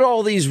why did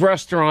all these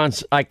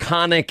restaurants,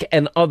 iconic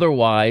and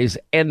otherwise,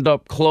 end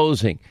up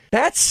closing?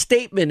 That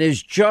statement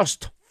is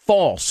just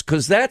false,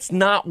 because that's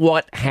not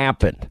what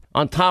happened.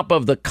 On top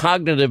of the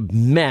cognitive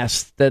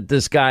mess that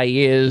this guy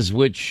is,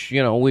 which,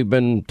 we've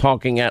been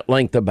talking at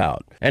length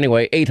about.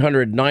 Anyway,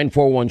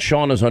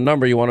 800-941-SEAN is our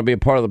number. You want to be a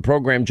part of the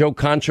program. Joe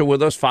Concha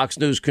with us, Fox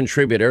News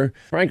contributor.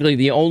 Frankly,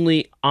 the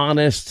only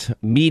honest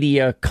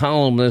media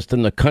columnist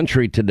in the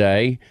country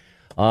today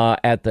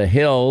at The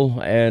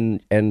Hill,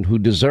 and who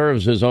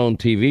deserves his own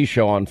TV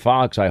show on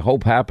Fox. I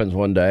hope happens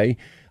one day.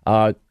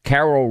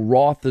 Carol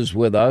Roth is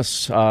with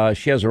us.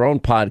 She has her own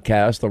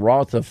podcast, The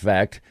Roth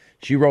Effect.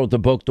 She wrote the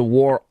book, The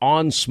War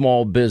on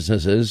Small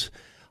Businesses,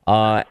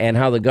 and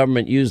how the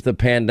government used the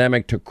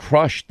pandemic to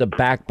crush the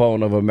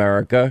backbone of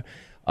America.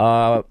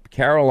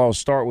 Carol, I'll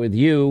start with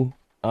you.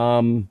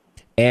 And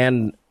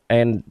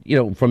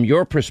from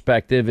your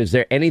perspective, is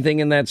there anything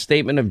in that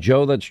statement of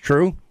Joe that's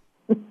true?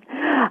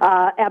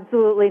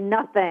 Absolutely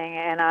nothing.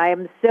 And I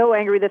am so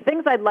angry. The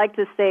things I'd like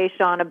to say,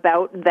 Sean,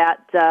 about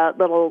that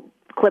little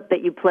clip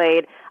that you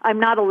played, I'm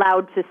not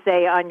allowed to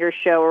say on your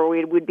show, or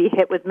we would be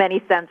hit with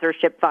many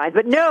censorship fines.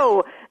 But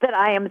know that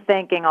I am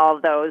thanking all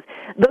of those.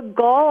 The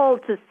gall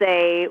to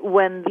say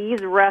when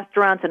these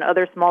restaurants and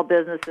other small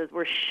businesses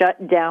were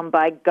shut down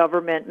by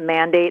government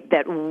mandate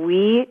that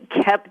we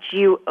kept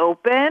you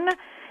open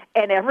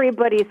and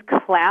everybody's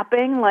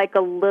clapping like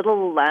a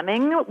little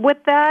lemming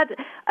with that.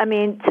 I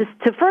mean,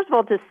 to first of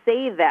all, to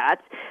say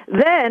that,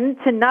 then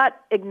to not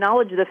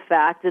acknowledge the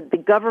fact that the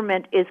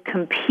government is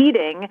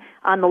competing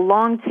on the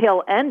long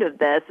tail end of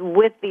this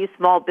with these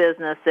small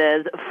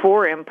businesses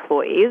for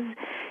employees.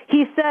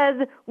 He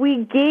says,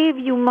 we gave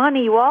you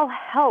money, you all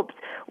helped.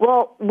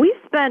 Well, we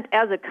spent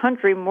as a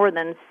country more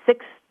than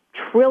 $6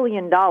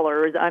 trillion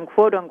on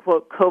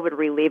quote-unquote COVID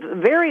relief.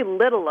 Very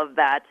little of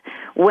that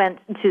went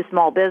to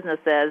small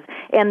businesses.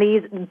 And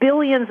these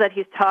billions that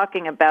he's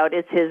talking about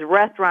is his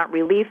restaurant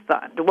relief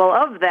fund. Well,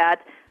 of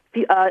that,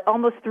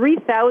 almost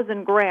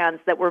 3,000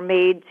 grants that were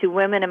made to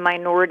women and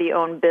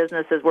minority-owned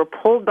businesses were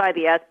pulled by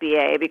the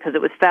SBA because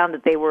it was found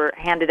that they were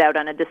handed out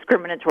on a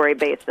discriminatory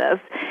basis.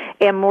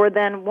 And more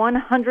than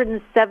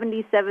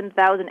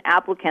 177,000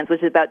 applicants,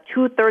 which is about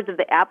two-thirds of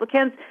the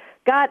applicants,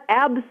 got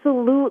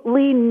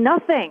absolutely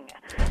nothing.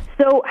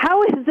 So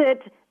how is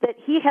it that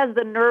he has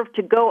the nerve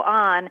to go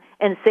on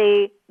and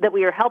say that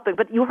we are helping?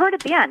 But you heard at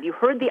the end, you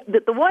heard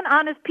the one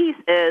honest piece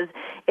is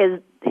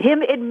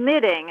him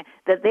admitting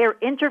that they're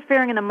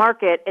interfering in the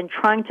market and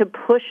trying to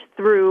push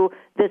through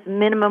this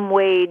minimum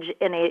wage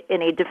in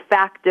a de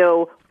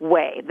facto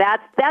way.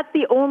 That's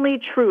the only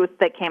truth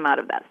that came out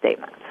of that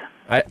statement.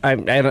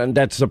 And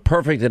that's a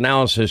perfect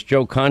analysis,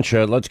 Joe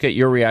Concha. Let's get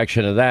your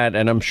reaction to that.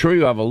 And I'm sure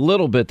you have a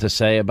little bit to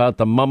say about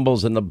the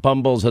mumbles and the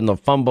bumbles and the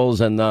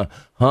fumbles and the,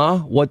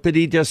 what did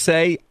he just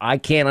say? I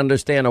can't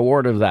understand a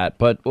word of that,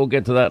 but we'll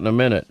get to that in a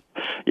minute.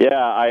 Yeah,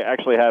 I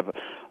actually have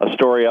a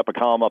story up, a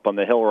column up on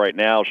the Hill right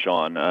now,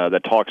 Sean,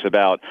 that talks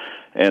about,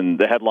 and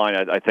the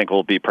headline I think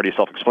will be pretty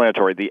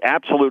self-explanatory, the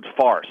absolute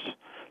farce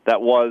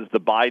that was the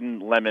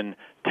Biden-Lemon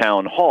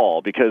town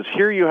hall, because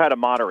here you had a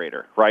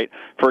moderator, right,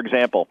 for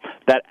example,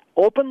 that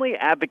openly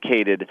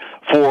advocated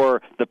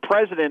for the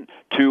president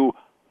to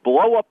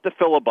blow up the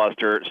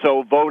filibuster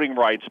so voting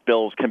rights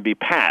bills can be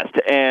passed.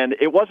 And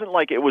it wasn't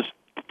like it was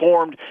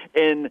formed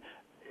in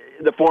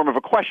the form of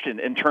a question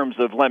in terms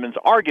of Lemon's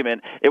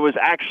argument. It was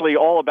actually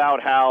all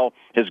about how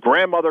his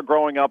grandmother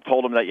growing up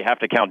told him that you have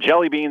to count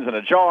jelly beans in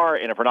a jar,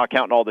 and if we're not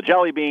counting all the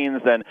jelly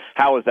beans, then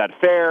how is that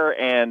fair?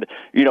 And,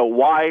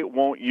 why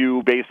won't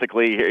you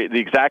basically, the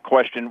exact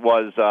question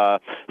was,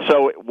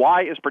 so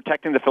why is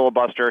protecting the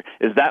filibuster,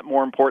 is that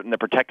more important than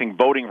protecting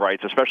voting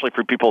rights, especially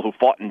for people who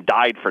fought and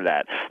died for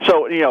that?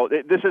 So,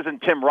 this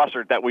isn't Tim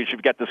Russert that we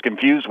should get this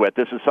confused with.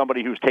 This is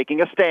somebody who's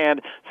taking a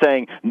stand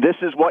saying, this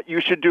is what you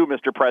should do,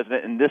 Mr.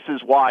 President, and this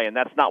is why, and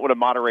that's not what a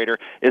moderator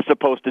is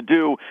supposed to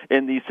do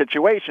in these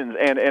situations.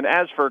 And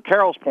as for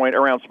Carol's point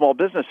around small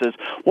businesses,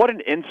 what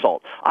an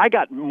insult. I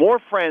got more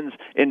friends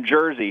in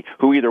Jersey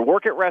who either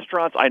work at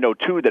restaurants, I know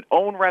two that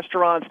own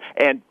restaurants,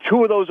 and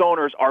two of those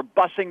owners are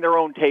bussing their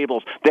own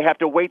tables. They have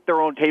to wait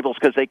their own tables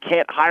because they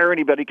can't hire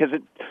anybody because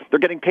they're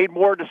getting paid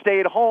more to stay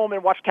at home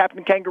and watch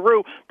Captain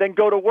Kangaroo than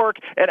go to work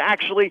and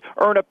actually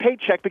earn a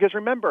paycheck. Because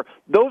remember,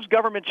 those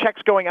government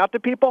checks going out to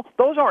people,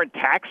 those aren't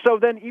taxed. So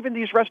then even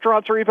these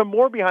restaurants are even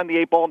more behind the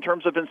eight ball in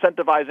terms of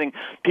incentivizing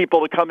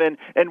people to come in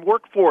and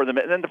work for them.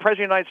 And then the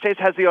President of the United States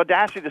has the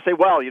audacity to say,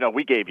 well,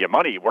 we gave you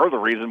money. We're the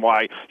reason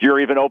why you're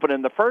even open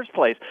in the first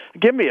place.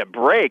 Give me a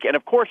break. And,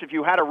 of course, if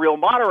you had a real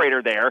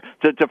moderator there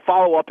to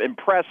follow up and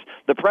press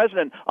the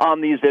president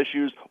on these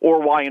issues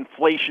or why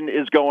inflation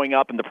is going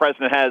up, and the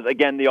president has,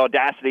 again, the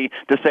audacity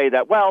to say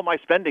that, well, my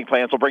spending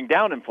plans will bring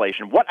down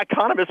inflation. What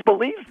economist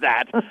believes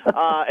that?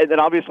 And then,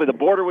 obviously, the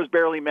border was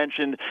barely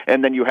mentioned,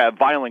 and then you have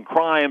violent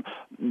crime.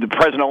 The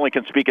president only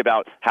can speak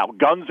about how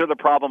guns are the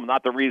problem,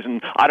 not the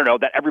reason, I don't know,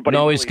 that everybody...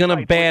 No, he's going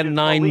to ban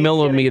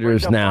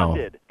 9mm now.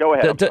 Go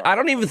ahead. I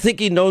don't even think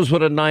he knows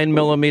what a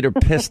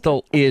 9mm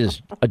pistol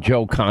is,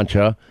 Joe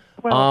Concha.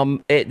 Well,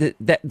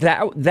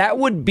 that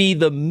would be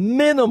the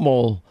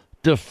minimal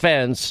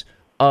defense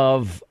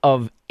of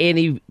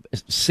any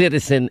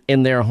citizen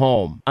in their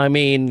home. I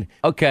mean,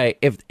 okay,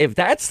 if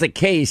that's the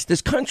case,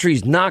 this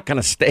country's not going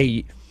to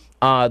stay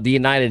the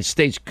United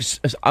States.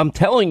 I'm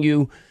telling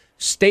you,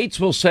 states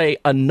will say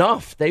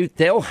enough.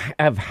 They'll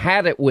have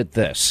had it with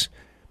this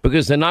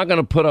because they're not going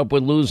to put up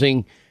with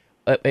losing,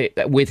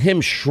 with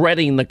him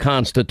shredding the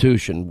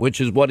Constitution,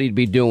 which is what he'd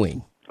be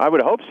doing. I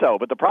would hope so.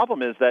 But the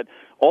problem is that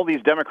all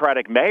these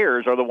Democratic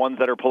mayors are the ones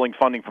that are pulling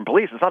funding from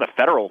police. It's not a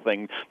federal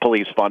thing,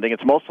 police funding.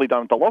 It's mostly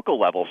done at the local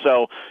level.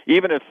 So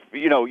even if,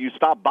 you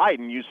stop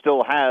Biden, you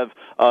still have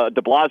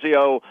de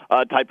Blasio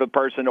type of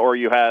person, or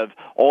you have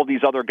all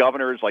these other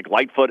governors like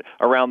Lightfoot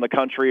around the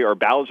country or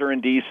Bowser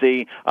in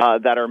D.C.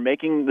 That are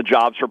making the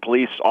jobs for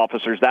police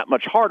officers that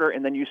much harder.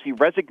 And then you see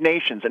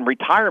resignations and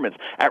retirements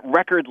at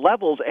record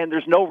levels, and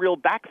there's no real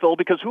backfill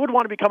because who would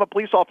want to become a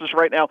police officer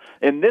right now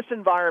in this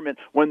environment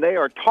when they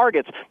are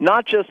targets,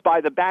 not just by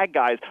the bad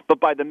guys, but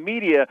by the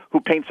media who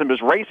paints them as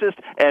racist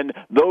and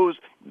those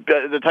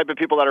the type of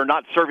people that are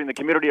not serving the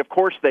community. Of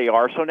course they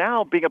are. So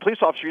now being a police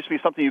officer used to be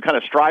something you kind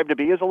of strive to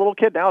be as a little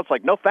kid. Now it's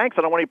like, no thanks,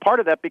 I don't want any part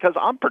of that because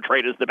I'm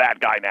portrayed as the bad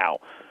guy now.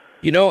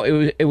 You know,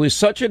 it was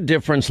such a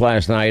difference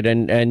last night,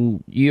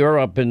 and you're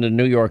up in the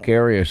New York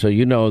area, so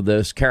you know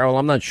this. Carol,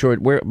 I'm not sure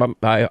where.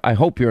 I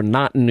hope you're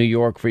not in New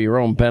York for your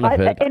own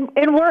benefit.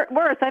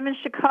 Worse, I'm in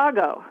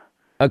Chicago.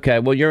 Okay,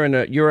 well, you're in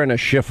a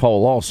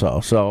shithole also,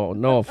 so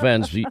no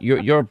offense.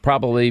 You're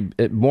probably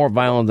more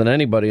violent than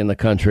anybody in the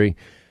country.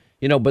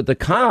 You know, but the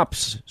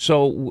cops,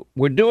 so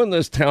we're doing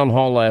this town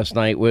hall last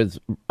night with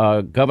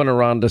Governor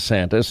Ron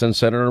DeSantis and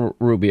Senator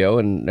Rubio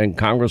and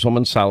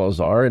Congresswoman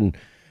Salazar.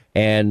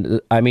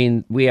 And I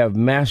mean, we have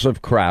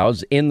massive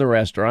crowds in the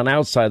restaurant,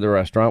 outside the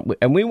restaurant.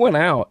 And we went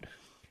out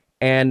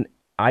and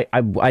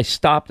I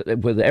stopped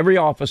with every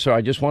officer.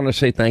 I just want to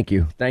say thank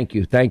you,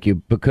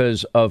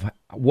 because of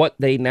what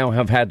they now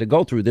have had to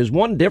go through. There's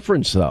one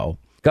difference, though.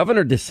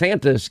 Governor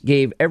DeSantis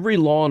gave every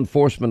law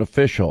enforcement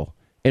official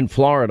in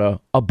Florida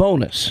a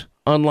bonus.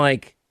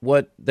 Unlike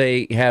what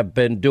they have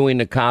been doing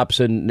to cops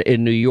in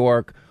New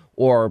York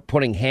or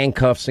putting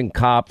handcuffs in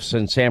cops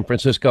in San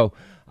Francisco.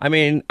 I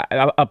mean,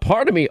 a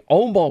part of me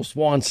almost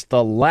wants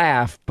to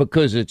laugh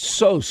because it's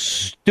so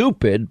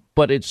stupid,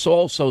 but it's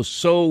also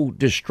so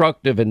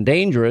destructive and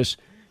dangerous.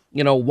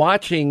 You know,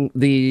 watching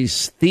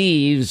these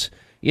thieves,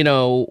 you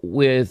know,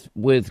 with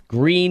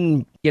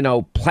green, you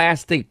know,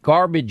 plastic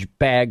garbage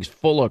bags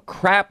full of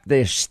crap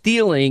they're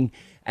stealing,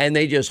 and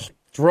they just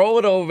throw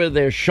it over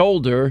their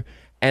shoulder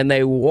and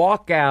they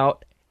walk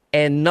out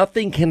and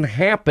nothing can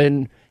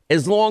happen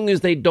as long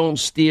as they don't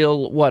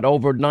steal,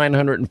 over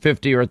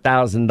 $950 or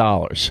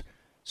 $1,000.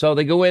 So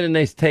they go in and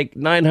they take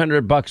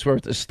 $900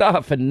 worth of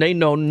stuff and they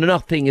know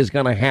nothing is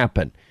going to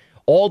happen.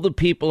 All the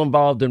people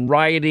involved in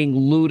rioting,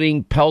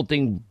 looting,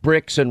 pelting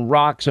bricks and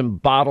rocks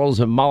and bottles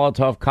and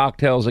Molotov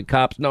cocktails at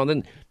cops,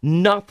 then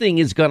nothing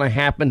is going to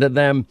happen to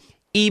them,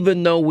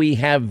 even though we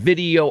have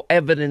video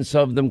evidence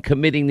of them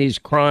committing these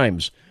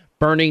crimes.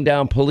 Burning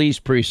down police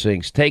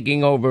precincts,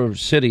 taking over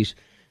cities.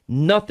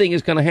 Nothing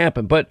is going to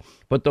happen. But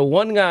the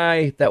one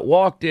guy that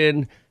walked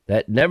in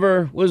that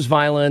never was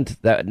violent,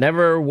 that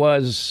never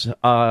was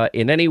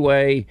in any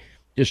way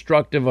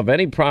destructive of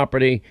any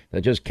property,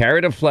 that just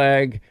carried a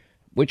flag,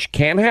 which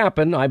can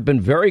happen. I've been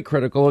very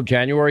critical of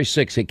January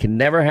 6th. It can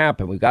never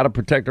happen. We've got to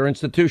protect our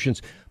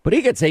institutions. But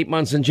he gets 8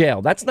 months in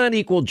jail. That's not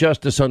equal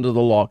justice under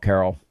the law,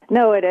 Carol.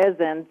 No, it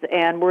isn't,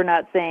 and we're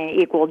not saying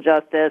equal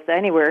justice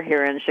anywhere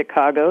here in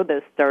Chicago.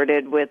 This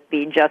started with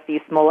the Jussie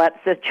Smollett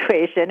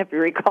situation, if you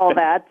recall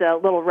that,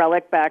 little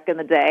relic back in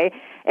the day,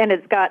 and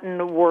it's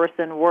gotten worse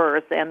and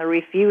worse. And the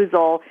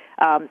refusal,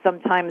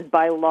 sometimes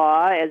by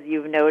law, as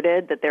you've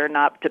noted, that they're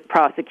not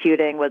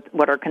prosecuting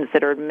what are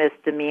considered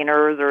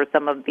misdemeanors or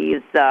some of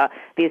these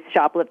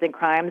shoplifting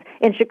crimes.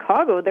 In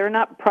Chicago, they're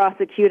not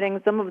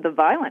prosecuting some of the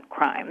violent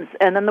crimes.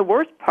 And then the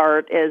worst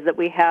part is that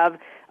we have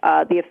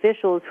the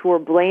officials who are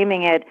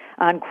blaming it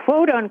on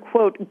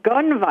quote-unquote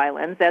gun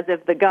violence, as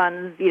if the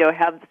guns,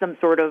 have some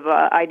sort of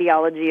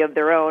ideology of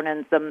their own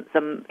and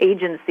some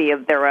agency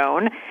of their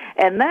own.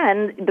 And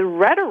then the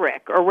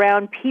rhetoric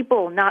around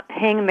people not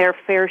paying their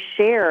fair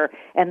share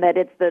and that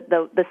it's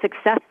the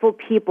successful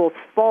people's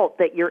fault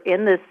that you're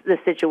in this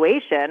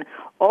situation,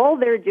 all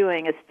they're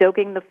doing is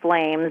stoking the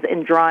flames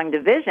and drawing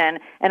division.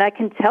 And I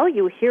can tell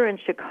you here in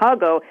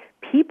Chicago,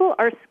 people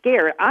are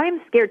scared.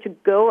 I'm scared to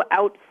go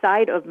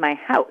outside of my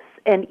house.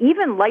 And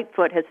even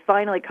Lightfoot has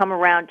finally come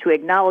around to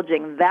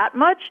acknowledging that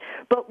much,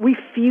 but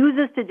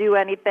refuses to do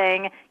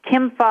anything.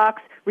 Kim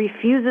Foxx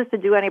refuses to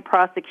do any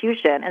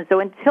prosecution. And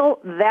so until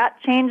that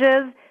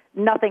changes,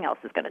 nothing else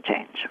is going to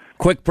change.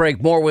 Quick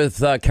break. More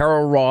with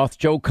Carol Roth,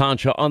 Joe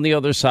Concha on the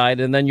other side,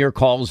 and then your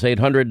calls,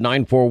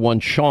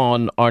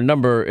 800-941-SEAN, our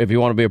number if you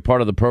want to be a part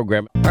of the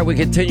program. All right, we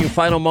continue.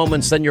 Final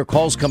moments, then your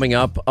calls coming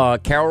up.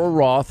 Carol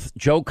Roth,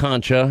 Joe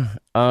Concha,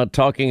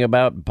 talking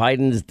about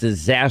Biden's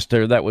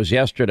disaster that was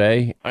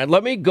yesterday. All right,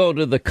 let me go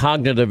to the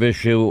cognitive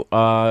issue.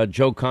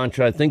 Joe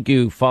Concha, I think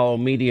you follow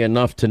media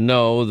enough to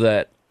know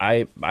that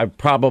I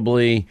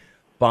probably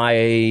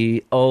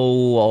I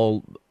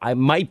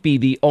might be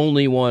the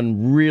only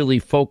one really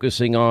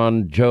focusing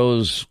on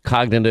Joe's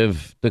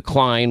cognitive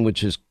decline,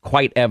 which is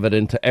quite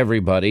evident to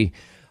everybody.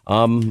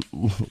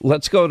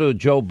 Let's go to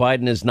Joe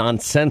Biden's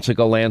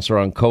nonsensical answer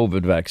on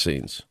COVID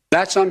vaccines.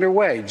 That's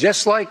underway,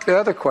 just like the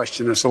other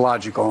question is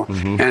illogical.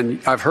 Mm-hmm.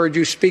 And I've heard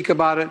you speak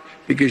about it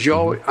because you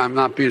always, I'm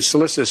not being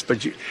solicitous,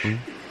 but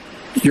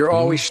you're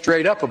always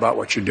straight up about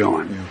what you're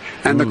doing. Yeah.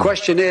 And the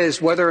question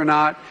is whether or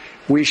not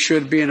we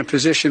should be in a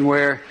position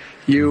where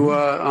you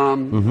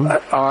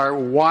are.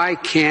 Why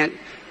can't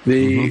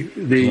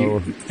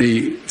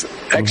the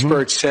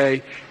experts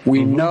say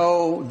we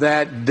know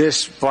that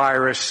this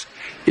virus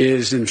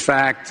is in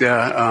fact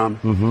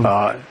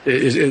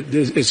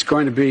it's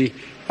going to be,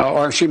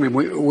 or excuse me,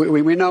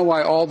 we know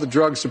why all the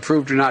drugs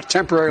approved are not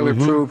temporarily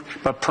approved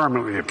but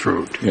permanently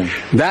approved. Yeah.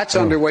 That's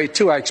underway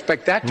too. I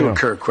expect that to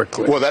occur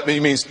quickly. Well, that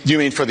means you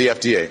mean for the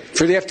FDA?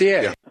 For the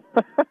FDA. Yeah.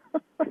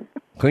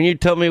 Can you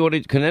tell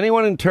me can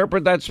anyone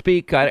interpret that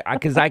speak?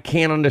 Because I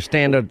can't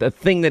understand the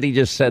thing that he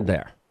just said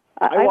there.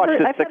 I watched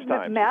it 6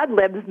 times. Mad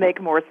Libs make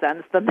more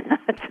sense than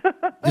that.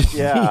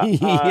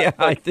 Yeah,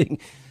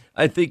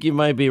 I think you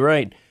might be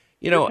right.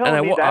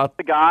 That's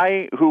the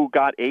guy who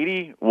got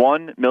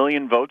 81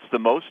 million votes, the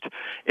most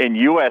in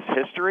U.S.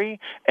 history,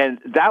 and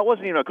that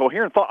wasn't even a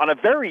coherent thought on a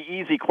very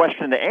easy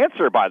question to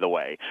answer, by the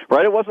way,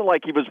 right? It wasn't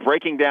like he was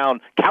breaking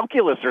down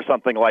calculus or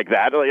something like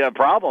that. A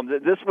problem.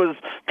 This was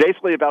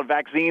basically about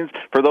vaccines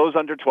for those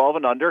under 12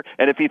 and under,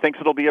 and if he thinks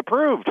it'll be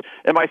approved.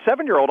 And my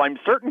 7-year-old, I'm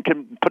certain,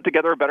 can put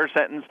together a better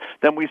sentence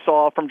than we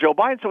saw from Joe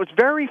Biden. So it's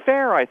very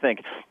fair, I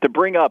think, to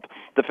bring up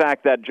the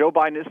fact that Joe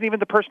Biden isn't even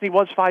the person he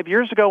was 5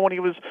 years ago when he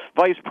was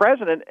vice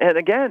president. And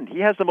again, he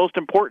has the most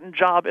important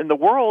job in the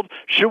world.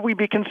 Should we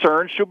be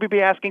concerned? Should we be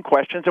asking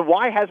questions? And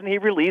why hasn't he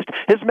released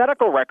his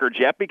medical records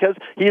yet? Because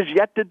he has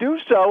yet to do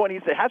so, and he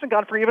hasn't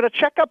gone for even a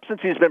checkup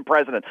since he's been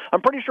president.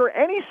 I'm pretty sure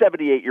any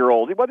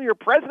 78-year-old, whether you're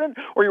president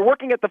or you're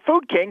working at the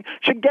Food King,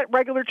 should get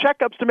regular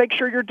checkups to make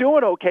sure you're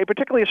doing okay,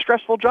 particularly a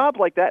stressful job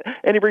like that.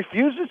 And he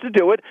refuses to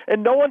do it,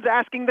 and no one's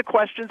asking the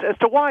questions as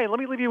to why. And let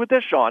me leave you with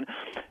this, Sean.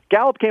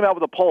 Gallup came out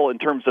with a poll in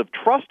terms of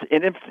trust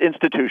in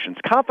institutions,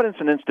 confidence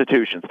in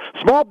institutions,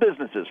 small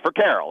businesses for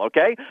Carol,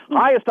 okay?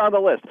 Highest on the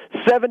list,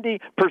 70%.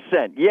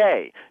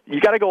 Yay.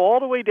 You got to go all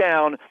the way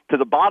down to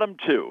the bottom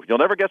two. You'll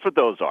never guess what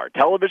those are.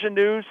 Television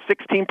news,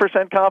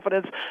 16%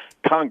 confidence.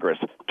 Congress,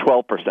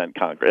 12%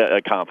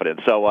 confidence.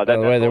 So by the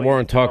way, they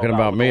weren't talking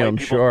about me, I'm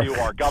sure.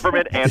 Our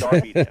government and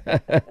our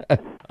media.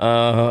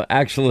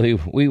 Actually,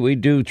 we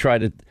do try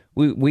to...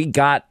 We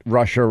got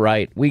Russia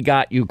right. We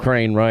got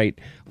Ukraine right.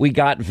 We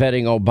got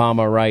vetting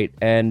Obama right.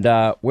 And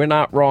we're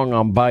not wrong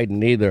on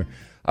Biden either.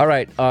 All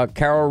right.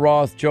 Carol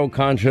Roth, Joe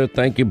Concha,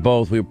 thank you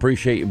both. We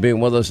appreciate you being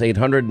with us.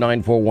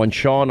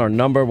 800-941-SEAN, our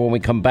number. When we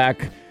come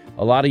back,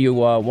 a lot of you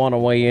want to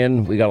weigh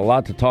in. We got a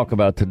lot to talk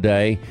about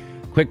today.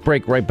 Quick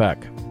break, right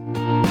back.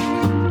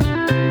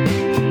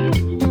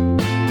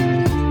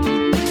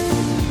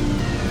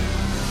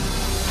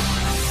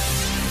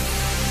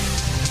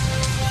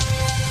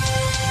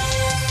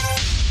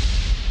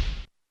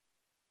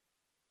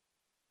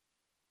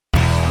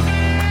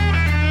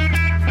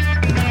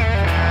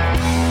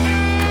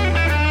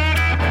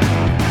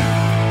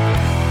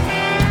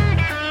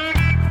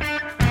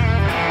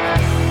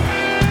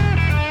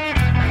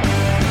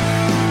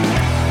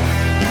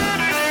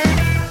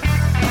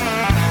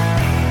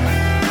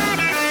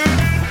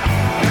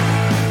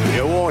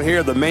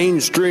 The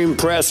mainstream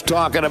press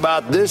talking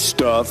about this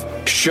stuff.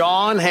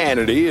 Sean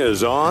Hannity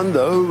is on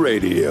the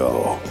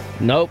radio.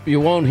 Nope, you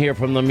won't hear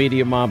from the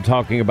media mob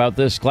talking about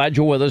this. Glad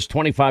you're with us.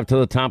 25 to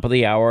the top of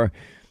the hour.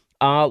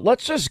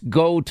 Let's just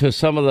go to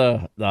some of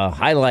the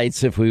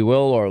highlights, if we will,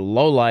 or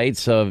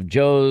lowlights of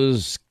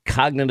Joe's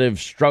cognitive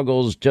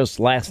struggles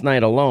just last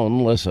night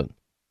alone. Listen.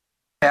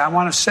 I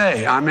want to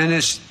say I'm in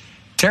his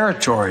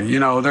territory. You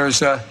know,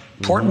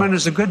 Portman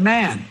is a good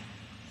man.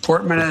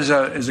 Portman is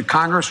a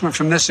congressman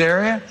from this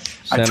area.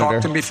 Senator. I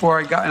talked to him before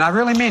I got, and I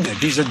really mean it.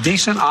 He's a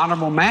decent,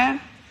 honorable man.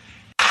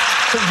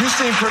 So you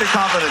seem pretty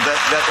confident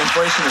that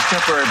inflation is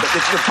temporary, but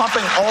if you're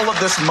pumping all of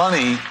this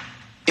money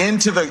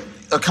into the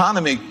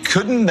economy,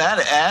 couldn't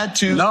that add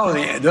to... No,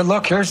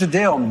 look, here's the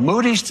deal.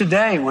 Moody's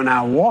today, when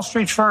a Wall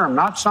Street firm,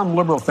 not some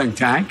liberal think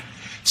tank,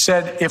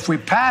 said if we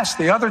pass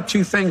the other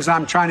two things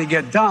I'm trying to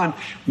get done,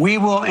 we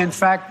will, in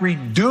fact,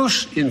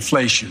 reduce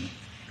inflation.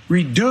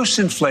 Reduce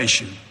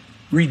inflation.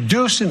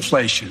 Reduce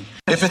inflation.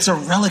 If it's a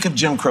relic of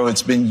Jim Crow,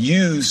 it's been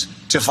used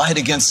to fight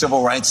against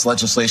civil rights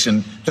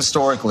legislation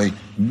historically.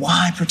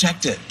 Why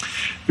protect it?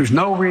 There's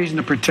no reason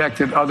to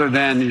protect it other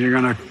than you're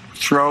going to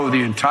throw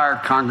the entire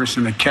Congress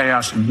into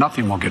chaos and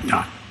nothing will get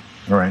done.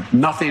 All right.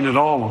 Nothing at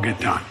all will get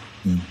done.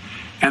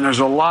 And there's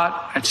a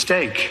lot at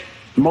stake.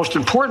 The most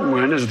important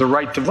one is the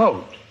right to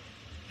vote.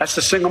 That's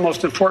the single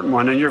most important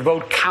one. And your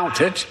vote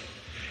counted,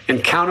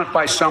 and count it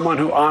by someone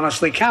who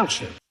honestly counts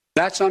it.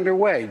 That's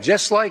underway,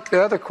 just like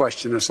the other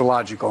question that's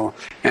illogical.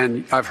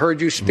 And I've heard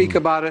you speak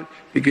about it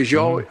because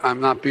I'm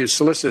not being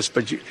solicitous,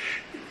 but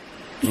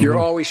you're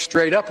always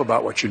straight up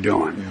about what you're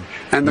doing.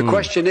 And the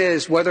question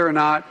is whether or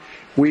not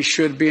we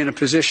should be in a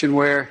position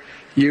where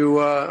you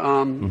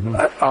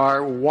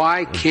are.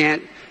 Why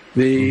can't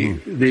the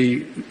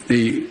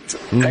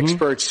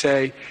experts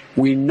say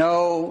we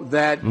know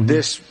that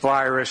this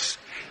virus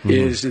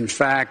is in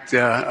fact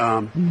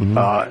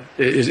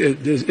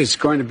it's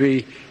going to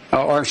be.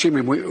 Or excuse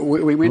me,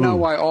 we know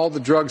why all the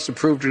drugs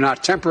approved are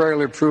not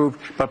temporarily approved,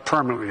 but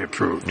permanently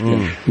approved.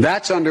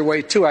 That's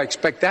underway, too. I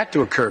expect that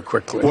to occur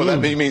quickly. Well, that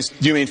means,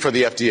 you mean for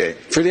the FDA?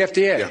 For the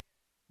FDA.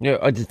 Yeah.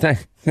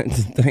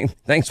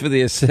 Thanks for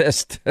the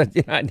assist.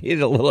 I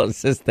needed a little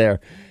assist there.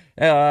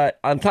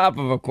 On top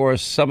of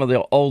course, some of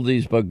the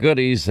oldies but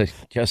goodies,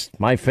 just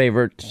my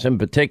favorites in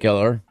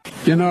particular.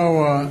 You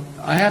know,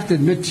 I have to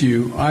admit to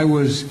you, I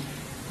was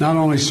not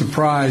only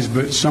surprised,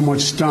 but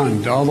somewhat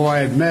stunned. Although I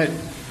had met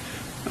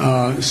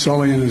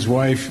Sully and his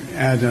wife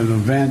at an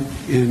event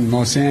in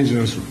Los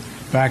Angeles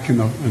back in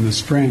the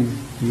spring,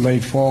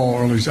 late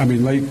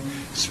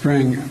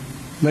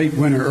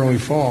winter, early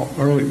fall,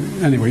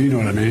 anyway, you know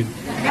what I mean.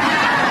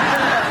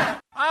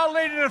 I'll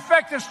lead an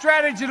effective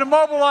strategy to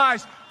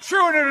mobilize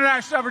true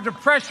international effort to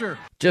pressure.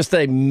 Just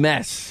a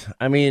mess.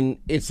 I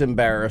mean, it's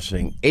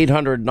embarrassing.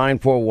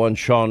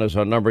 800-941-SEAN is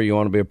our number. You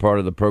want to be a part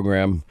of the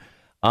program.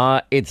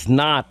 It's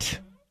not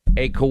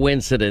a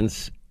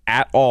coincidence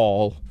at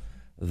all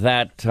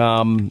that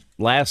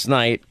last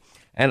night,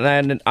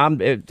 and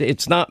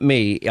it's not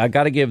me. I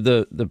got to give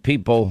the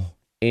people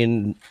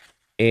in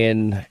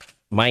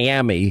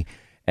Miami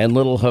and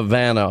Little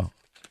Havana,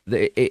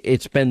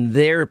 it's been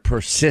their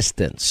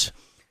persistence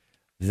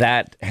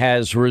that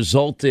has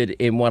resulted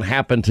in what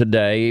happened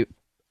today,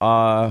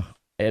 and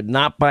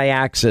not by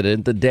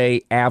accident, the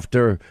day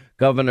after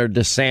Governor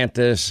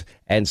DeSantis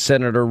and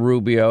Senator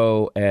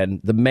Rubio and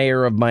the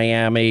mayor of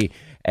Miami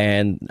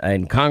and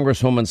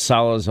Congresswoman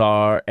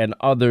Salazar and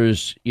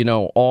others,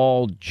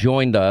 all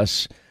joined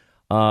us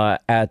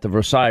at the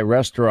Versailles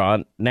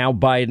restaurant. Now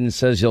Biden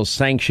says he'll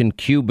sanction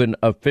Cuban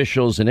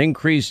officials and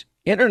increase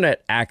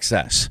internet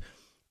access.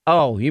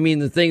 Oh, you mean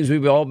the things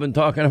we've all been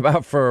talking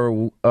about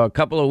for a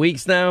couple of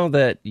weeks now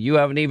that you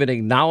haven't even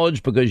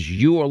acknowledged because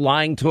you are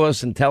lying to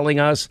us and telling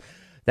us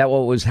that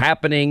what was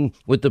happening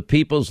with the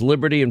People's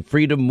Liberty and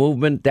Freedom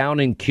Movement down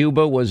in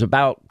Cuba was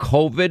about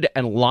COVID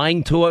and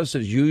lying to us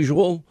as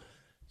usual?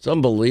 It's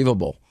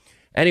unbelievable.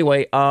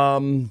 Anyway,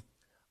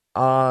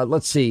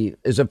 let's see.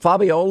 Is it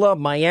Fabiola?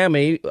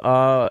 Miami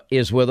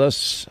is with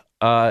us.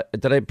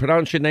 Did I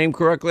pronounce your name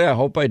correctly? I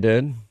hope I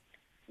did.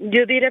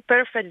 You did it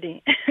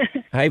perfectly.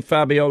 Hi,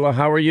 Fabiola.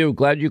 How are you?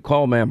 Glad you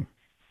called, ma'am.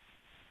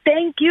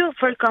 Thank you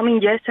for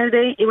coming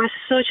yesterday. It was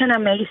such an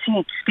amazing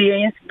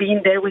experience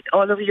being there with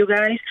all of you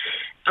guys.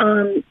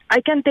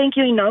 I can't thank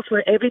you enough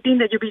for everything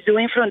that you've been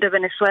doing from the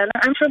Venezuela.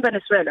 I'm from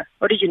Venezuela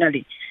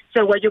originally.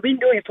 So what you've been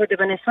doing for the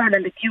Venezuelan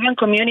and the Cuban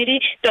community,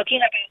 talking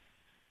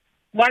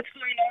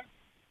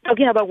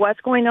about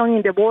what's going on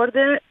in the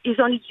border, is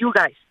only you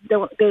guys,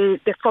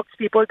 the Fox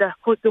people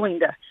who's doing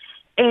that.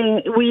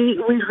 And we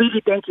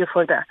really thank you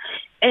for that.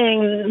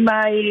 And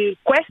my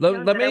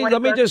question...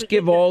 Let me just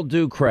give all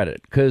due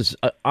credit, because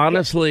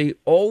honestly,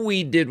 all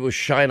we did was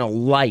shine a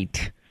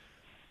light.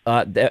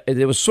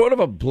 There was sort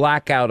of a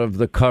blackout of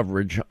the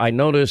coverage. I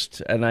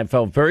noticed, and I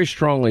felt very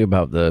strongly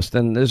about this,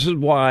 and this is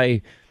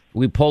why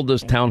we pulled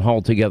this town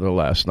hall together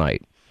last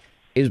night,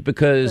 is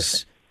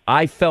because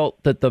I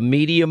felt that the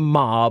media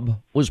mob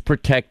was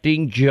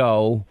protecting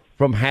Joe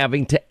from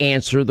having to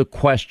answer the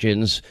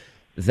questions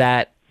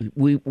that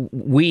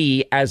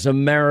we as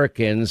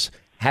Americans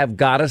have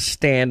got to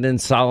stand in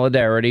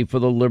solidarity for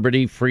the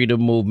liberty, freedom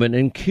movement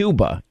in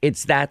Cuba.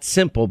 It's that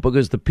simple,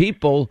 because the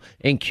people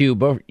in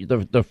Cuba,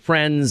 the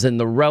friends and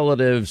the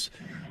relatives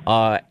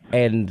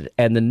and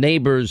the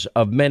neighbors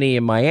of many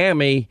in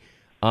Miami,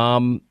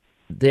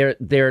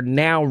 they're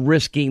now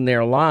risking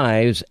their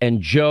lives,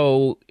 and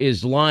Joe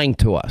is lying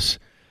to us.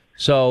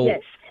 So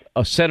yes.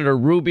 Senator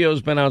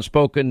Rubio's been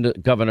outspoken,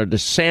 Governor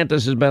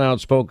DeSantis has been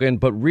outspoken,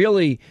 but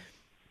really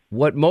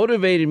what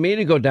motivated me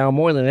to go down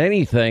more than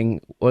anything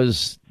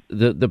was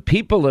the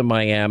people in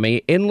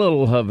Miami, in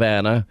Little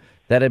Havana,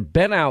 that had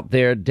been out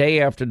there day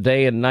after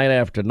day and night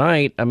after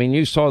night. I mean,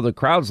 you saw the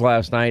crowds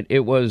last night.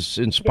 It was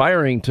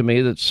inspiring to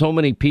me that so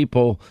many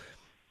people,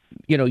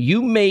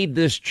 you made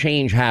this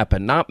change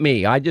happen, not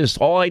me.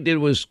 All I did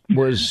was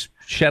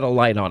shed a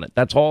light on it.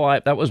 That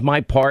was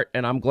my part,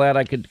 and I'm glad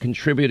I could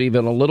contribute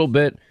even a little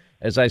bit.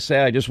 As I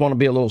say, I just want to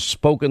be a little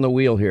spoke in the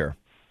wheel here.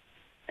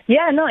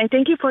 Yeah, no, and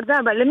thank you for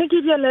that. But let me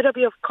give you a little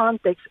bit of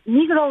context.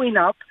 Me growing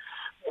up,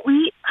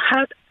 we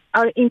had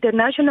our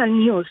international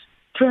news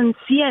from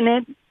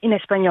CNN in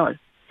Espanol.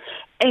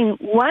 And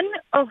one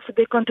of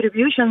the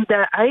contributions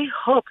that I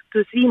hope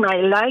to see my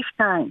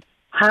lifetime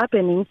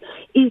happening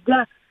is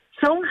that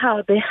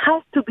somehow there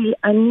has to be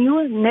a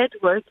new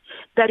network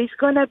that is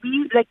going to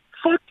be like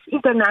Fox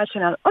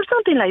International or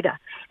something like that.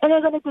 And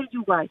I'm going to tell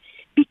you why.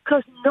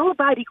 Because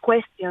nobody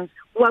questions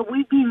what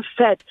we've been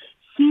fed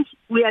since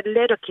we are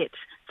little kids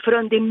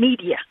from the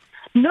media.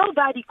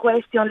 Nobody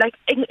questioned, like,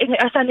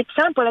 as an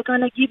example, I'm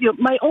going to give you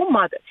my own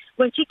mother.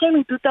 When she came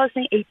in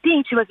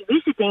 2018, she was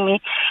visiting me,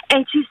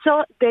 and she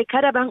saw the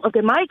caravan of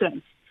the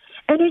migrants.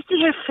 And I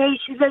see her face.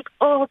 She's like,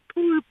 oh,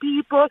 poor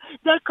people.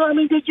 They're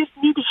coming. They just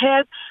need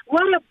help.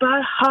 What a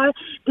bad heart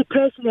the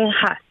president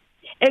has.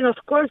 And, of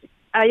course,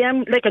 I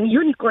am like a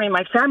unicorn in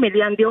my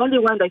family. I'm the only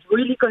one that's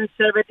really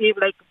conservative,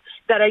 like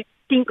that I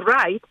think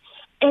right.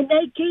 And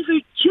I gave her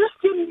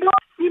just the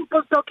most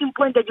simple talking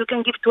point that you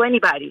can give to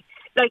anybody.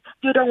 Like,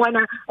 you don't want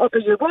to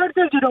open your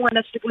border, you don't want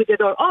to sleep with the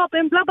door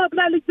open, blah, blah,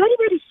 blah. Like, very,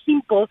 very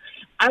simple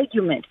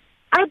argument.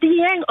 At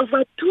the end of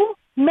a 2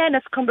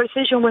 minutes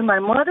conversation with my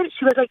mother,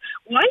 she was like,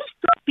 why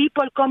stop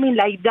people coming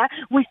like that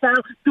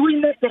without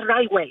doing it the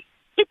right way?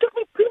 It took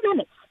me 3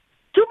 minutes.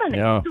 2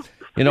 minutes.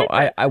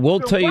 Yeah. I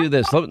will tell you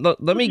this.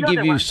 Let me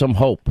give you some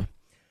hope.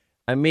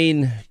 I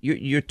mean,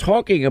 you're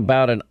talking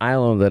about an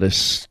island that is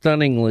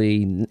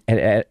stunningly,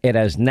 it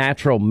has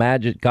natural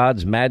magic,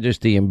 God's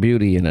majesty and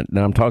beauty in it. And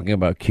I'm talking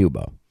about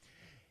Cuba.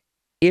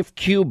 If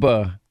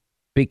Cuba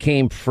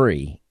became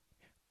free,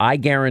 I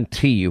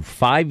guarantee you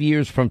 5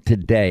 years from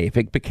today, if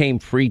it became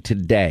free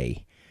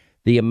today,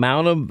 the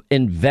amount of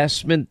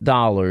investment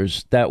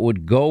dollars that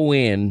would go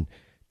in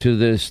to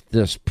this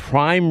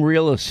prime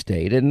real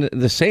estate. And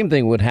the same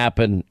thing would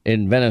happen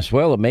in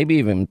Venezuela, maybe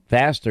even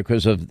faster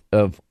because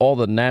of all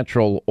the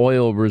natural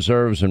oil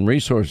reserves and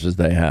resources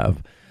they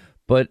have.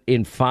 But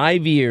in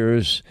 5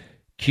 years,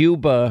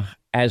 Cuba,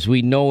 as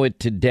we know it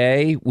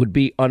today, would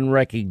be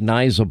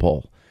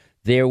unrecognizable.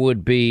 There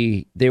would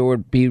be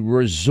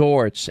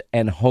resorts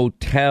and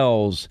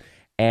hotels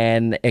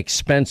and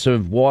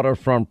expensive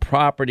waterfront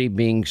property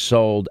being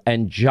sold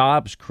and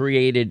jobs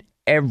created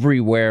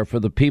everywhere for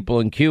the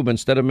people in Cuba.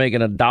 Instead of making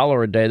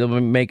 $1 a day, they'll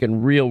be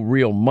making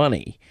real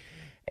money.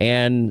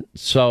 And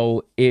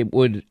so it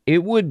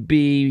would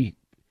be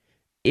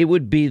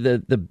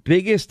the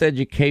biggest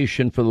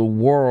education for the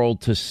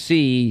world to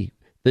see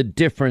the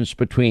difference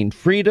between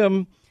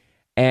freedom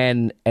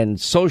and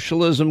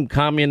socialism,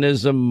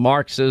 communism,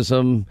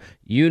 Marxism,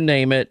 you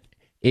name it.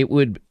 It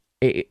would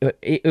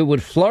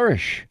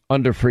flourish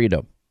under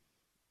freedom,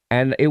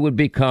 and it would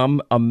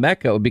become a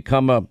mecca. It would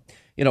become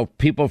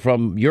people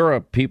from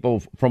Europe,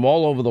 people from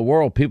all over the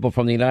world, people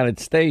from the United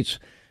States,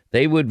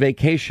 they would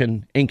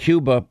vacation in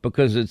Cuba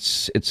because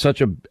it's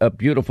such a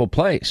beautiful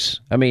place.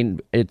 I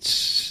mean,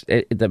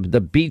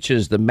 the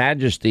beaches, the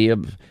majesty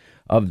of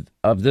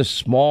this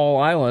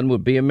small island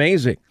would be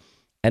amazing,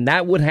 and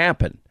that would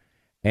happen,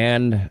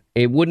 and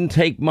it wouldn't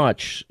take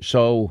much.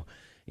 So,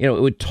 it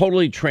would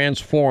totally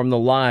transform the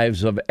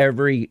lives of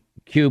every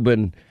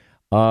Cuban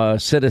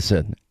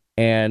citizen.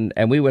 And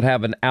we would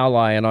have an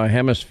ally in our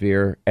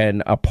hemisphere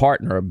and a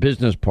partner, a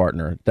business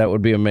partner. That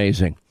would be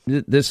amazing.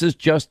 This is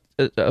just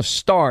a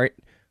start,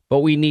 but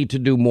we need to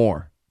do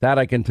more. That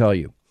I can tell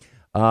you.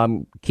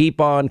 Keep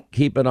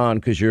it on,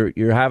 because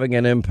you're having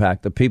an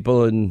impact. The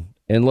people in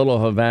Little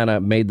Havana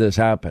made this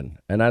happen,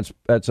 and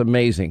that's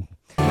amazing.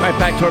 All right,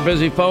 back to our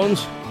busy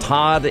phones.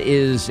 Todd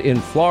is in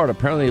Florida.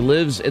 Apparently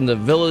lives in the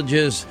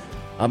Villages,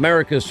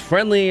 America's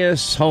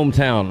friendliest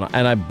hometown,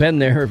 and I've been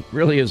there. It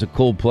really is a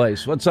cool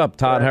place. What's up,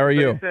 Todd? How are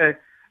you?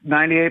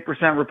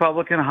 98%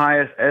 Republican,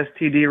 highest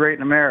STD rate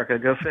in America.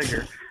 Go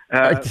figure.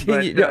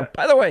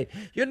 By the way,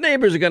 your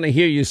neighbors are going to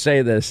hear you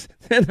say this.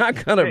 They're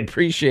not going to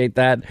appreciate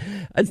that.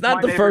 It's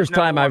not the first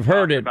time I've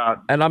heard it,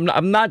 and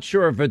I'm not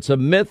sure if it's a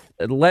myth,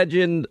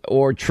 legend,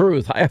 or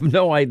truth. I have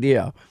no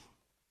idea.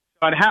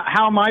 But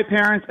how my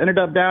parents ended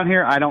up down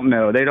here, I don't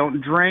know. They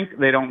don't drink,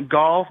 they don't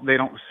golf, they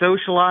don't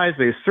socialize,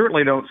 they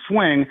certainly don't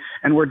swing,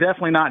 and we're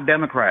definitely not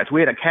Democrats. We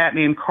had a cat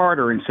named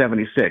Carter in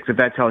 '76, if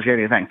that tells you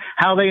anything.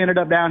 How they ended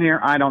up down here,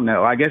 I don't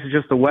know. I guess it's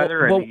just the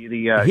weather and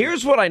the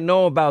here's what I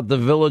know about the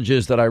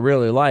Villages that I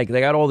really like.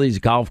 They got all these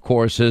golf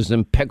courses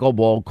and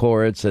pickleball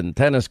courts and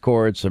tennis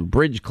courts and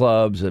bridge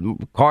clubs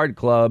and card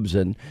clubs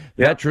and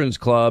veterans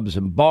clubs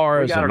and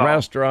bars and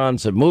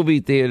restaurants and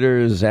movie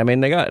theaters. I mean,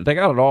 they got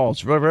it all.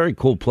 It's a very, very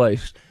cool place.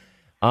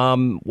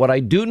 What I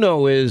do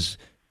know is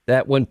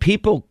that when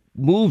people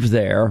move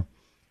there,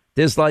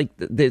 there's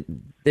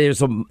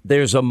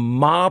a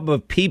mob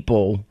of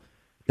people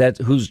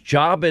whose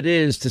job it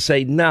is to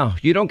say, no,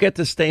 you don't get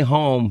to stay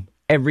home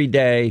every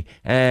day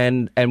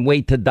and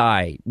wait to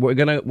die. We're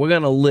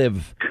gonna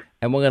live,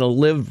 and we're gonna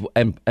live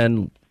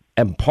and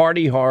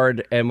party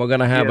hard, and we're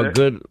gonna have a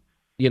good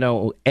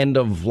end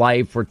of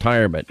life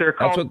retirement. They're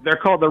called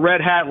the Red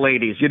Hat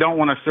Ladies. You don't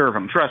want to serve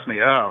them. Trust me.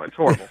 Oh, it's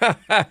horrible.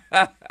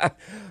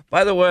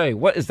 By the way,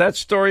 what is that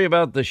story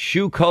about the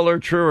shoe color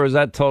true, or is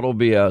that total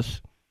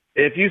BS?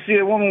 If you see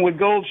a woman with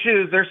gold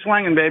shoes, they're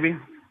swinging, baby.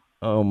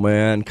 Oh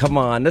man, come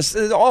on! This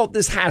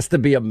has to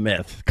be a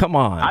myth. Come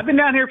on! I've been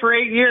down here for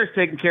 8 years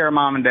taking care of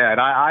mom and dad.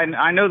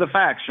 I know the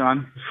facts,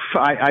 Sean.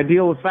 I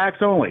deal with facts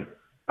only.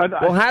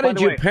 Well, how did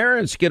your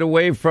parents get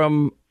away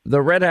from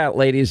the Red Hat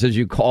Ladies, as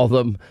you call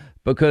them?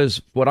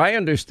 Because what I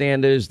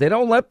understand is they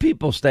don't let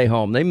people stay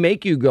home. They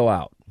make you go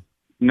out.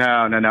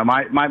 No.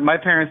 My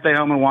parents stay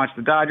home and watch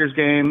the Dodgers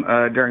game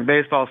during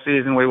baseball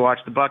season. We watch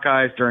the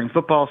Buckeyes during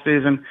football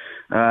season.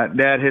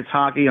 Dad hits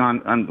hockey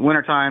on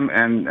wintertime,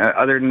 and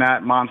other than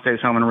that, Mom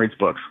stays home and reads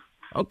books.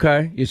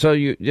 Okay, so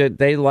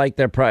they like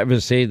their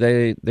privacy.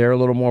 They're a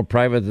little more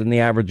private than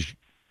the average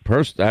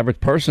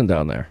person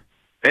down there.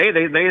 Hey,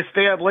 they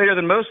stay up later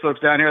than most folks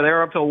down here. They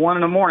were up till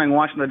 1 a.m.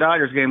 watching the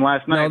Dodgers game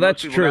last night. No,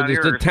 that's true. There's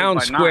the town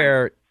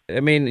square. 9. I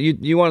mean,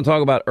 you want to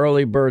talk about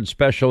early bird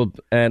special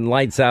and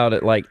lights out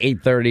at like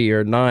 8:30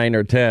 or 9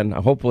 or 10.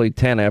 Hopefully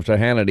 10 after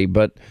Hannity.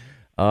 But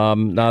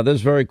no, there's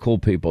very cool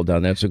people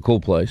down there. It's a cool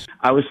place.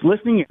 I was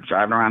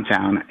driving around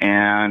town,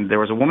 and there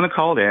was a woman that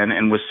called in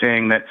and was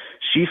saying that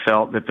she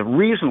felt that the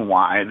reason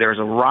why there's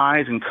a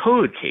rise in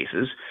COVID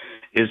cases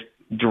is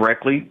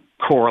directly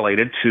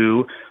correlated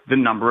to the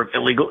number of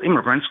illegal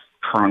immigrants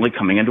currently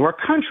coming into our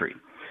country.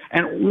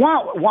 And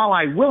while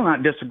I will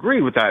not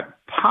disagree with that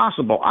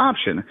possible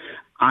option,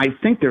 I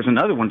think there's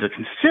another one to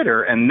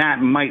consider, and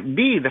that might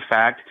be the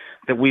fact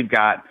that we've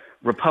got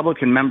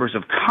Republican members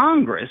of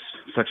Congress,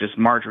 such as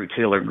Marjorie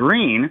Taylor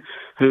Greene,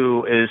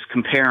 who is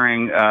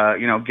comparing,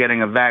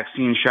 getting a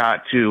vaccine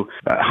shot to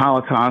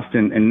Holocaust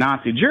in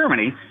Nazi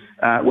Germany,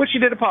 which she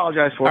did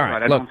apologize for. All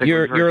right, look,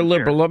 you're a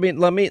liberal. Let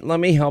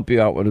me help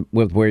you out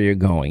with where you're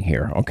going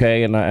here,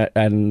 okay?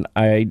 And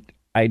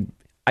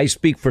I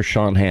speak for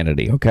Sean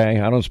Hannity, okay?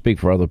 I don't speak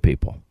for other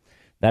people.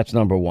 That's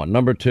number one.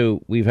 Number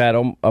two, we've had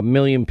 1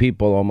 million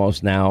people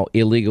almost now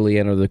illegally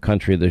enter the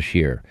country this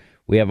year.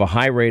 We have a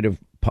high rate of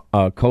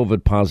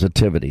COVID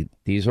positivity.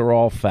 These are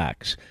all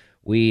facts.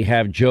 We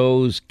have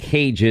Joe's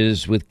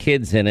cages with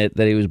kids in it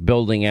that he was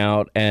building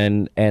out,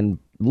 and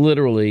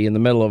literally in the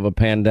middle of a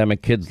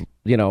pandemic, kids,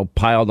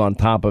 piled on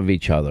top of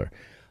each other.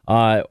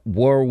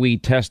 Were we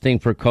testing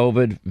for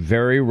COVID?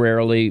 Very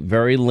rarely,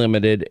 very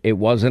limited. It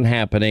wasn't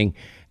happening.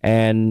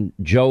 And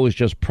Joe is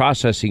just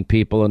processing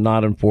people and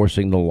not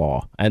enforcing the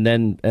law, and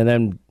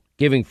then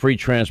giving free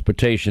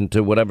transportation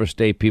to whatever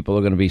state people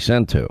are going to be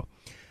sent to.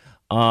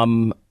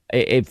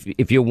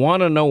 If you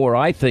want to know where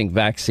I think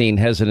vaccine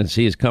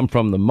hesitancy has come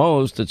from the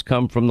most, it's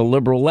come from the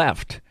liberal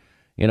left.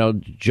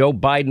 Joe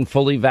Biden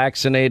fully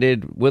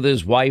vaccinated, with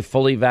his wife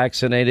fully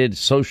vaccinated,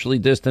 socially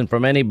distant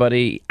from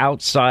anybody,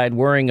 outside,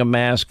 wearing a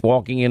mask,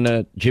 walking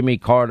into Jimmy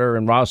Carter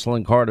and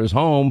Rosalind Carter's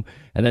home,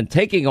 and then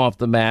taking off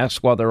the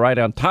mask while they're right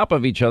on top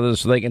of each other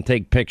so they can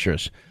take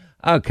pictures.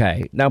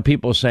 Okay, now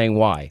people are saying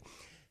why.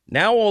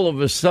 Now all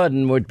of a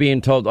sudden we're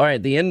being told, all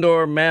right, the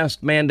indoor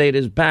mask mandate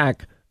is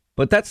back.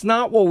 But that's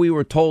not what we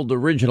were told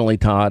originally,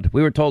 Todd.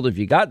 We were told if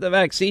you got the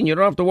vaccine, you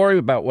don't have to worry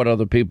about what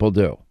other people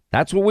do.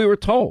 That's what we were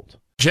told.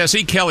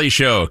 Jesse Kelly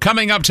Show,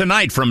 coming up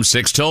tonight from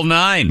 6 till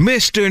 9.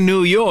 Mr.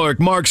 New York,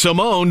 Mark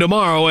Simone,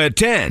 tomorrow at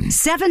 10.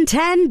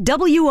 710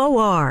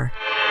 WOR.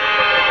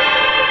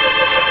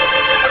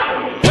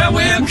 Well,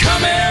 we're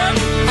coming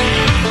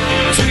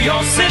to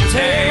your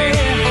city.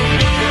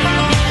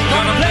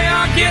 Gonna play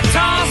our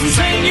guitars and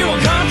sing you a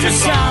country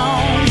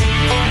song.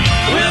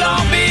 We'll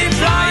all be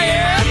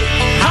flying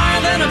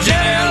higher than a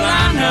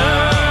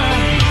jetliner.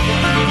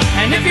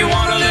 And if you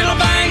want a little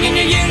bang in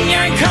your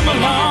yin-yang, come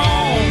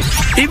along.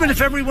 Even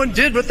if everyone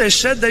did what they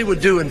said they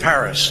would do in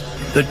Paris,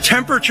 the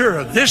temperature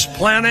of this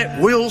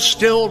planet will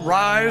still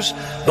rise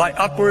by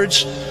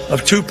upwards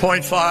of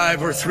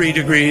 2.5 or 3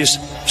 degrees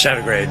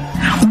centigrade.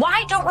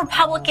 Why don't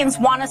Republicans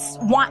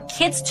want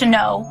kids to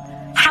know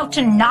how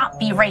to not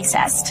be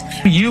racist?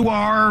 You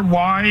are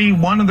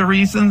one of the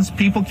reasons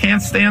people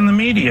can't stand the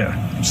media.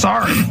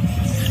 Sorry.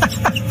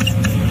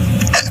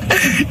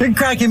 You're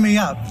cracking me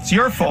up. It's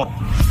your fault.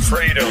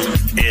 Freedom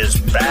is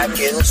back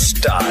in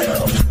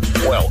style.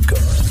 Welcome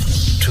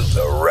to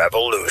the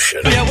revolution.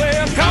 Yeah,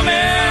 we're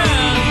coming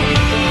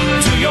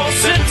to your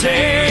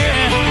city.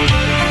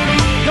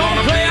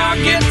 Gonna play our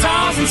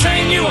guitars and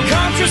sing you a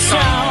country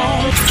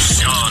song.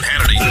 Sean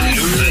Hannity.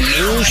 The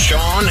new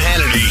Sean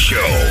Hannity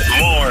Show.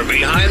 More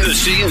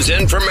behind-the-scenes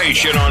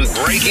information on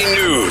breaking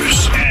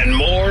news and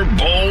more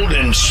bold,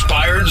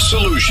 inspired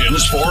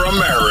solutions for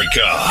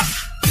America.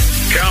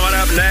 Coming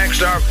up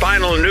next, our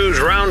final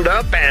news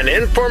roundup and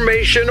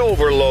information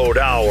overload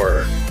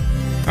hour.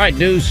 All right,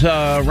 news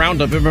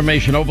roundup,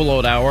 information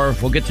overload hour.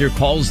 We'll get to your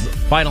calls,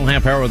 final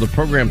half hour of the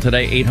program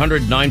today,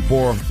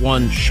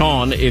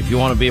 800-941-SEAN, if you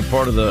want to be a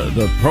part of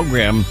the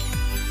program.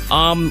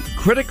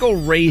 Critical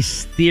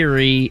race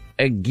theory,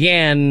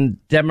 again,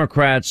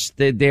 Democrats,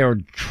 they are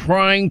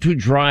trying to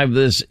drive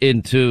this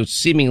into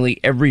seemingly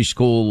every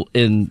school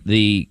in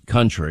the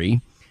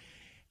country.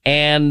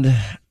 And,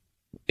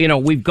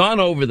 we've gone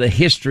over the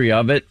history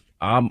of it.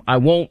 I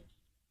won't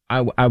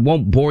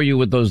bore you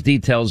with those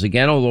details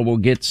again, although we'll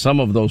get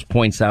some of those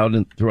points out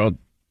throughout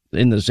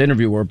in this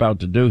interview we're about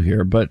to do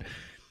here. But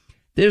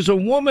there's a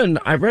woman,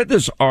 I read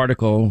this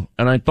article,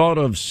 and I thought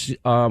of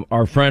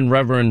our friend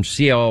Reverend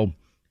C.L.,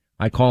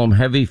 I call him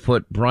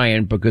Heavyfoot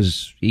Bryant,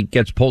 because he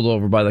gets pulled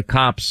over by the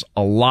cops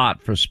a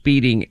lot for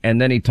speeding,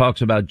 and then he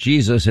talks about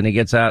Jesus, and he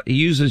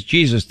uses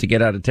Jesus to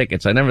get out of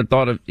tickets. I never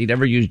thought he'd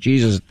ever use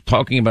Jesus,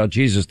 talking about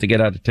Jesus to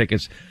get out of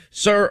tickets.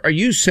 Sir, are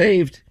you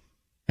saved?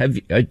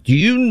 Do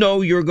you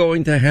know you're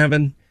going to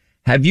heaven?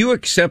 Have you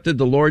accepted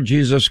the Lord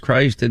Jesus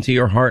Christ into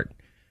your heart?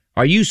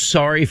 Are you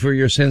sorry for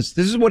your sins?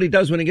 This is what he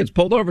does when he gets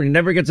pulled over. He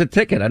never gets a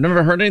ticket. I've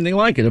never heard anything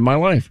like it in my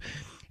life.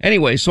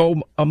 Anyway,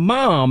 so a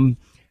mom,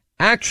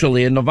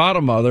 actually a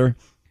Nevada mother,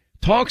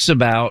 talks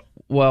about,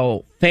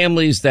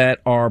 families that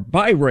are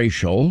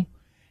biracial,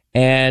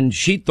 and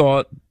she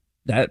thought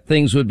that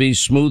things would be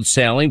smooth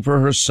sailing for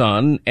her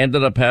son,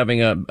 ended up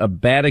having a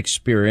bad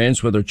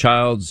experience with her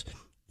child's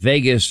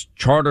Vegas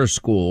charter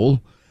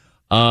school,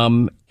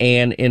 and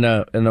in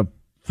a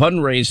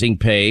fundraising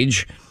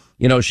page,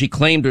 she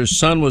claimed her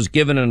son was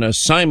given an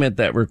assignment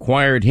that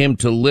required him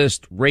to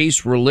list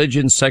race,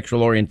 religion,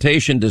 sexual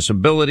orientation,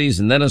 disabilities,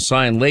 and then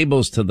assign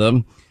labels to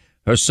them.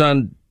 Her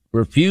son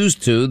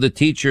refused to. The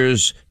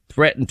teachers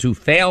threatened to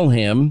fail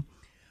him,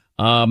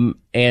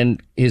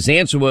 and his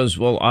answer was,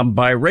 I'm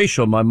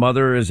biracial. My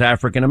mother is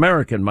African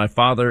American. My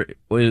father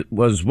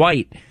was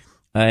white.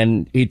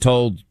 And he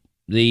told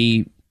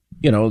the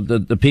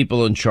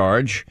people in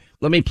charge.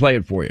 Let me play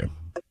it for you.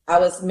 I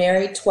was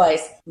married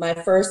twice. My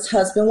first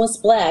husband was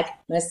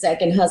black. My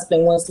second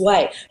husband was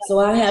white. So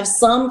I have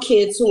some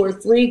kids who are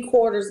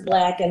 3/4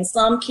 black and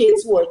some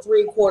kids who are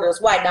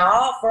 3/4 white.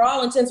 Now, for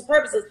all intents and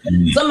purposes,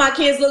 some of my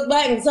kids look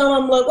black and some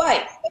of them look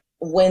white.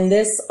 When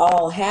this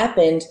all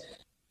happened,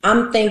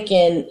 I'm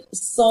thinking,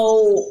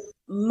 so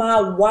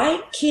my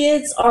white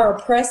kids are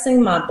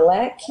oppressing my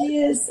black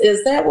kids?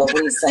 Is that what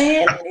we're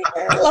saying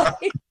here? Like,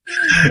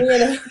 you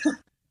know.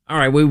 All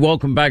right, we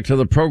welcome back to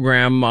the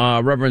program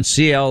Reverend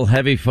C.L.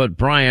 Heavyfoot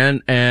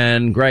Bryant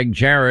and Greg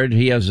Jarrett.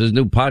 He has his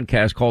new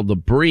podcast called The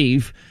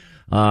Brief,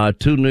 2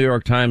 New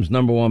York Times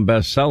 #1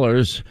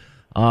 bestsellers.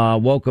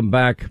 Welcome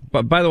back.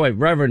 But by the way,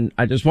 Reverend,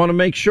 I just want to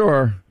make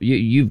sure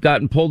you've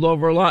gotten pulled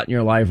over a lot in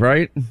your life,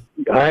 right?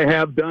 I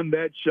have done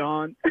that,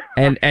 Sean.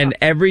 And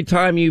every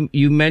time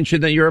you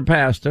mention that you're a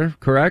pastor,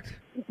 correct?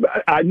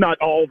 Not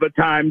all the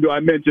time do I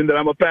mention that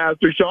I'm a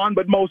pastor, Sean,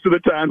 but most of the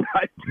time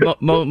I do.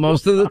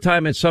 Most of the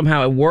time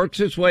it works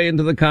its way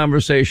into the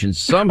conversation.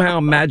 Somehow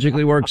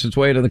magically works its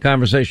way into the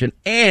conversation.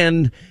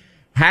 And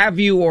have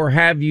you or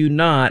have you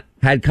not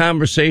had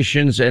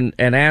conversations and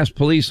asked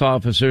police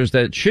officers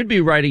that should be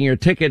writing your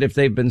ticket if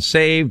they've been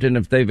saved and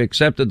if they've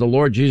accepted the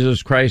Lord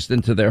Jesus Christ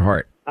into their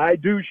heart? I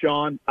do,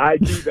 Sean. I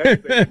do.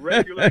 That's a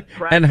regular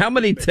practice. And how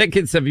many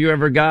tickets have you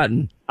ever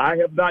gotten? I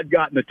have not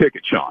gotten a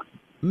ticket, Sean.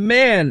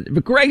 Man,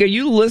 but Greg, are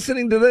you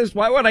listening to this?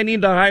 Why would I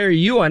need to hire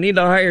you? I need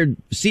to hire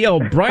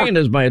C.L. Bryant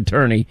as my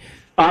attorney.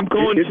 I'm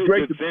going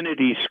to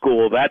divinity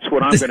school. That's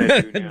what I'm going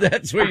to do now.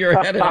 That's where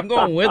you're headed. I'm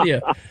going with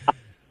you.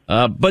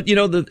 But you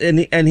know,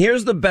 and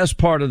here's the best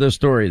part of the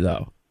story,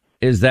 though,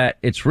 is that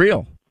it's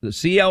real. The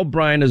C.L.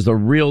 Bryant is the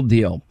real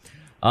deal.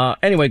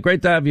 Anyway,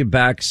 great to have you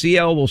back.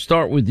 C.L., we'll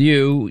start with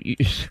you.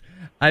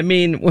 I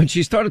mean, when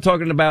she started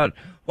talking about,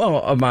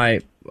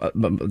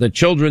 the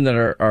children that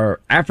are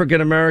African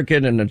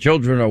American and the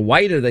children are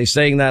white, are they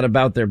saying that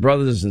about their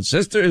brothers and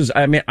sisters?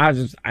 I mean,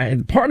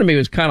 part of me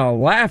was kind of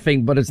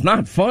laughing, but it's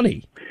not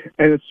funny.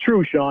 And it's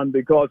true, Sean,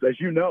 because as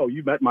you know,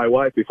 you met my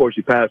wife before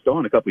she passed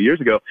on a couple of years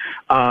ago,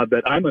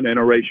 that I'm an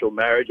interracial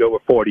marriage over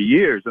 40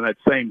 years. And that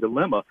same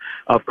dilemma,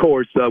 of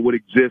course, would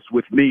exist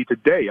with me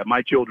today.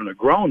 My children are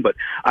grown, but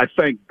I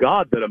thank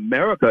God that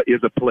America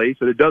is a place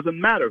that it doesn't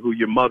matter who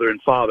your mother and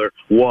father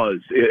was.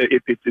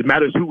 It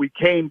matters who we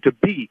came to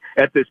be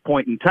at this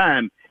point in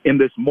time in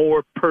this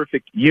more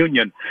perfect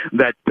union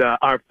that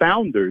our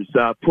founders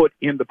put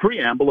in the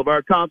preamble of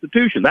our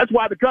Constitution. That's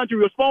why the country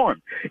was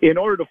formed, in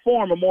order to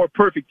form a more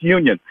perfect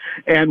union.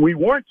 And we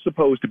weren't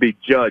supposed to be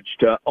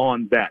judged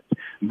on that.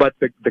 But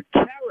the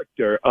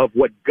character of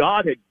what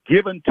God had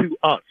given to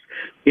us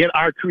in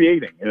our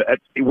creating,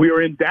 we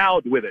are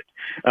endowed with it,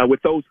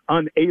 with those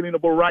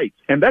unalienable rights.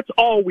 And that's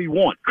all we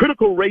want.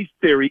 Critical race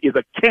theory is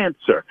a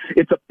cancer.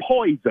 It's a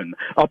poison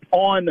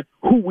upon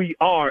who we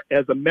are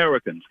as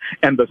Americans.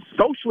 And the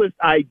socialist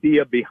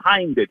idea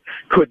behind it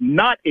could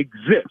not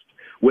exist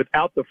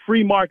without the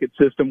free market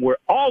system where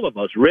all of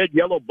us, red,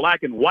 yellow,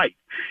 black, and white,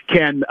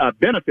 can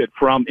benefit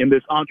from in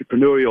this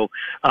entrepreneurial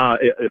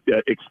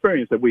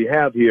experience that we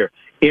have here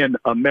in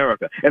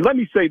America. And let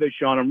me say this,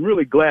 Sean, I'm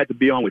really glad to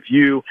be on with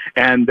you.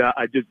 And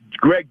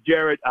Greg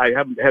Jarrett, I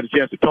haven't had a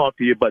chance to talk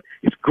to you, but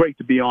it's great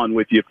to be on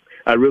with you.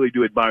 I really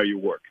do admire your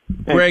work.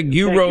 Greg,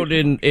 you wrote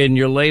in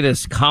your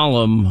latest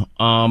column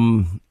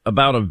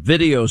about a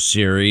video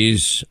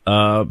series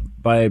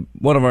by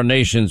one of our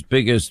nation's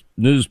biggest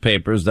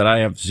newspapers that I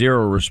have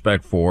zero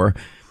respect for.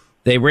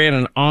 They ran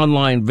an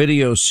online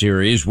video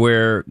series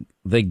where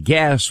the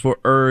guests were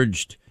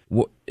urged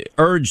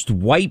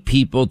white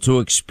people to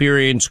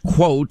experience,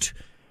 quote,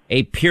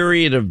 a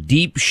period of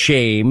deep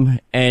shame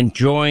and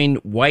join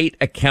white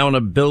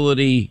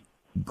accountability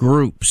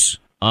groups.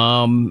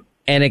 And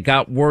it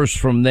got worse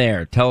from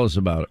there. Tell us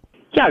about it.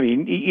 Yeah, I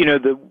mean, you know,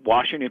 the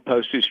Washington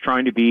Post is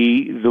trying to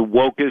be the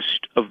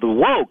wokest of the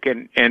woke.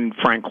 And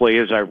frankly,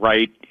 as I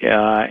write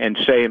and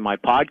say in my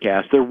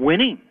podcast, they're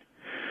winning.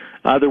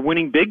 They're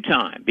winning big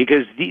time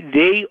because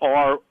they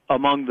are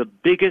among the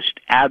biggest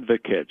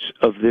advocates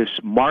of this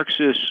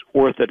Marxist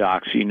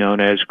orthodoxy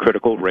known as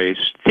critical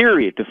race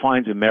theory. It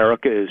defines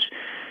America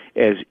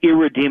as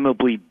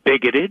irredeemably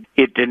bigoted.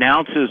 It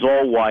denounces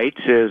all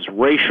whites as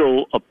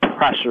racial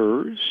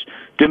oppressors,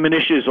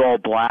 diminishes all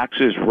blacks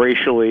as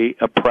racially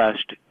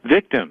oppressed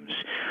victims.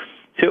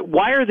 So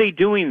why are they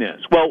doing this?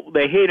 Well,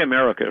 they hate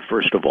America,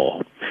 first of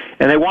all,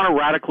 and they want to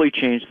radically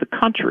change the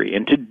country.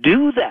 And to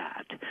do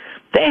that,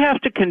 they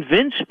have to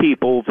convince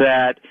people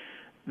that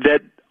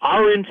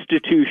our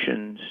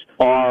institutions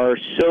are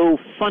so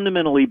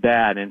fundamentally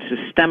bad and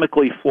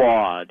systemically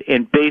flawed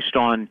and based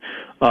on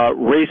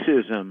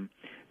racism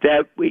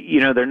that,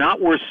 you know, they're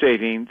not worth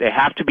saving, they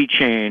have to be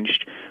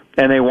changed,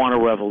 and they want a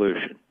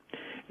revolution.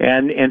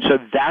 And so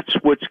that's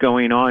what's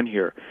going on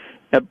here.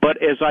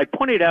 But as I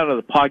pointed out on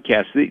the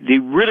podcast, the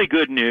really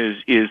good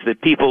news is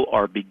that people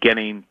are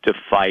beginning to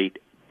fight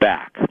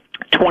back.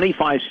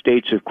 25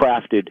 states have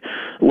crafted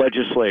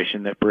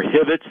legislation that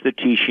prohibits the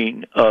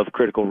teaching of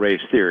critical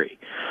race theory.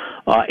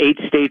 8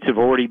 states have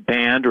already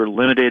banned or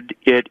limited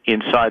it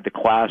inside the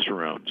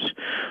classrooms.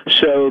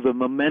 So the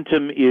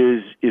momentum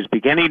is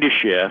beginning to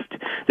shift.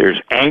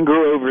 There's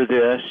anger over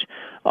this.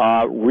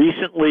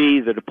 Recently,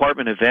 the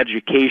Department of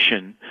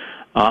Education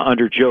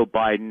under Joe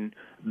Biden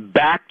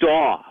backed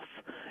off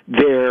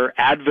their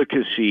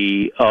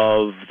advocacy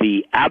of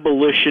the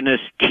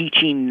abolitionist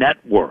teaching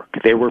network.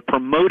 They were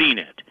promoting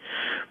it.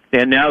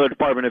 And now the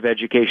Department of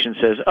Education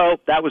says, oh,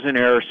 that was an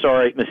error.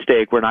 Sorry,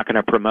 mistake. We're not going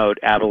to promote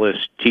Adalis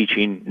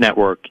Teaching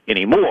Network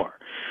anymore.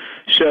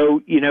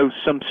 So,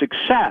 some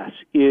success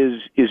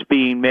is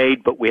being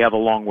made, but we have a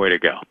long way to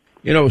go.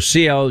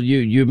 CL,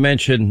 you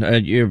mentioned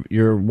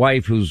your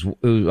wife,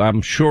 who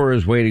I'm sure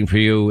is waiting for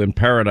you in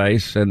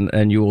paradise,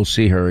 and you will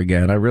see her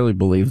again. I really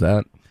believe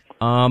that.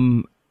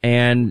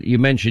 And you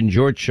mentioned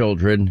your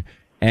children,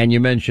 and you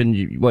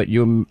mentioned what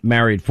you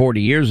married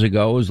 40 years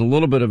ago. It was a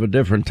little bit of a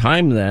different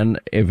time then.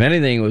 If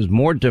anything, it was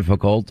more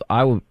difficult,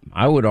 I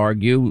would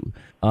argue,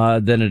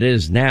 than it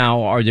is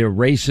now. Are there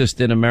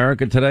racists in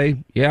America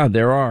today? Yeah,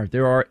 there are.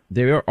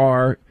 There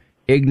are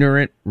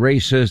ignorant,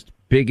 racist,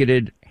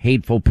 bigoted,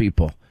 hateful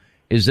people.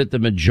 Is it the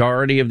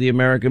majority of the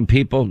American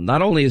people?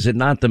 Not only is it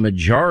not the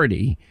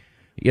majority,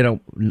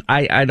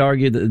 I'd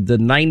argue that the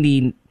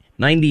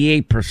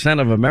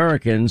 98% of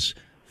Americans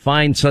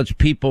find such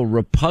people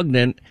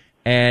repugnant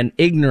and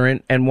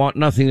ignorant and want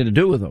nothing to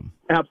do with them.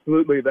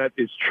 Absolutely, that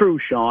is true,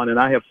 Sean. And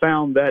I have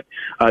found that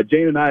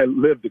Jane and I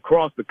lived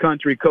across the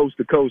country, coast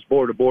to coast,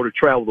 border to border,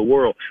 travel the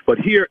world. But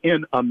here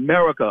in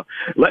America,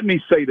 let me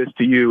say this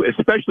to you,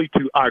 especially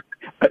to our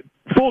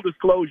full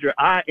disclosure,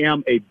 I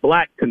am a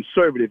black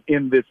conservative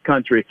in this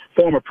country,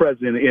 former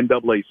president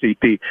of the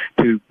NAACP.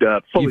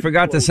 You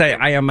forgot to say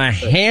I am a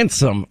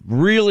handsome,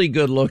 really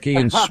good looking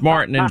and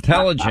smart and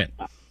intelligent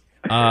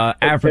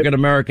African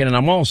American, and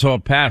I'm also a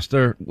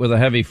pastor with a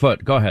heavy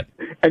foot. Go ahead.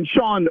 And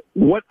Sean,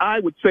 what I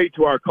would say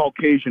to our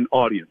Caucasian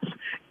audience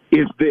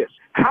is this: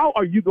 how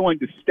are you going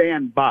to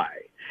stand by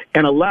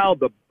and allow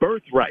the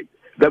birthright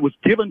that was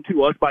given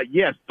to us by,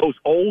 yes, those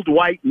old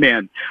white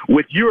men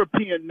with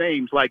European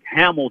names like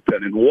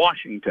Hamilton and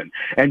Washington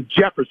and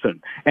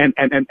Jefferson and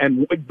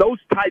those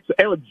types of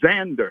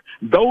Alexander,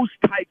 those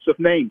types of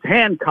names,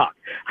 Hancock?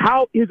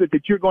 How is it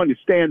that you're going to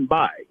stand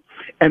by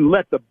and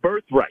let the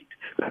birthright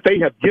that they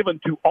have given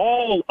to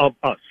all of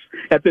us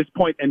at this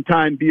point in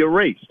time be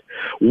erased?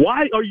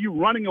 Why are you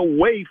running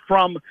away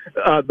from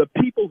the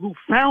people who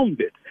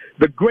founded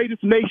the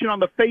greatest nation on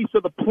the face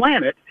of the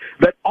planet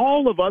that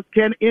all of us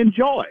can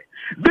enjoy?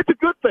 That's a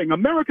good thing.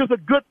 America's a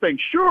good thing.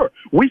 Sure,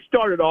 we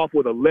started off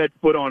with a lead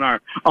foot on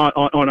our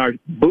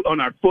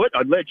foot,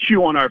 a lead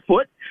shoe on our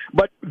foot,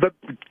 but the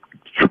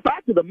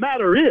fact of the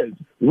matter is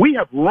we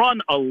have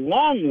run a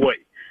long way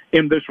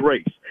in this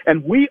race.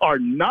 And we are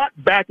not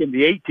back in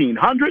the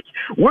 1800s.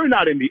 We're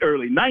not in the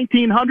early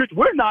 1900s.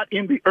 We're not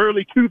in the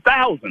early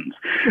 2000s.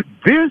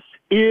 This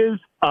is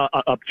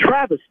a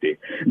travesty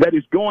that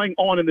is going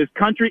on in this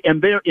country,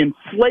 and they're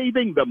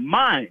enslaving the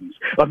minds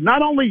of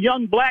not only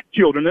young black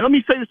children. And let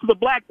me say this to the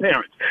black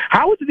parents.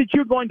 How is it that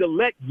you're going to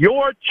let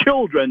your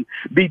children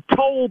be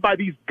told by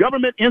these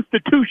government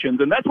institutions,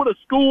 and that's what a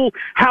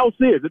schoolhouse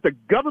is. It's a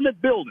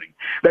government building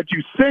that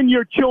you send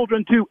your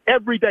children to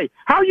every day.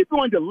 How are you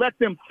going to let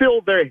them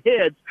fill their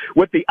heads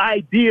with the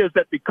ideas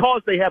that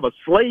because they have a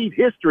slave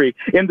history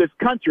in this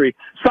country,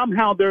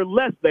 somehow they're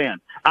less than?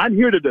 I'm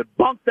here to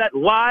debunk that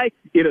lie.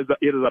 It is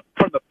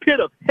from the pit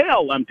of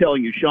hell, I'm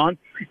telling you, Sean,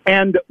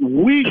 and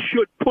we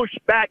should push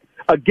back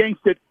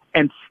against it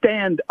and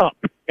stand up.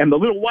 And the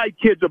little white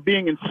kids are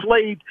being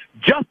enslaved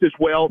just as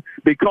well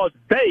because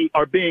they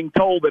are being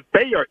told that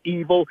they are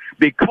evil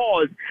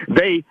because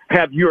they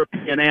have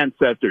European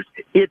ancestors.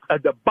 It's a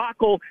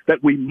debacle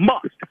that we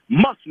must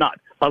not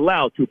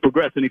allow to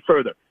progress any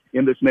further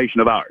in this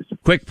nation of ours.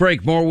 Quick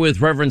break, more with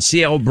Reverend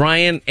C.L.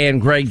 Bryant and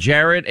Greg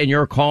Jarrett and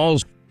your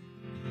calls.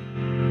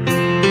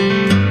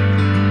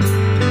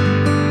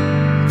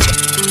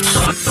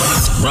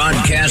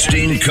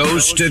 Broadcasting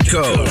coast to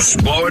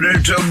coast, border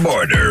to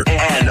border,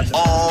 and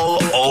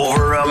all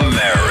over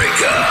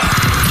America.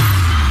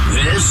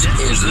 This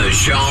is the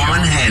Sean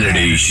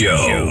Hannity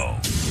Show.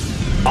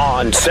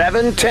 On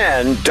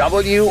 710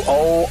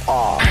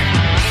 WOR.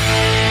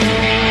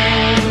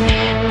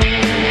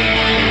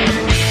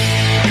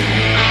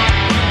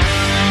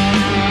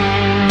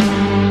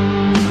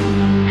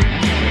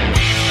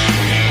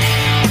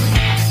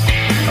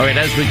 All right,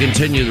 as we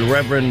continue, the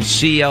Reverend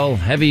C.L.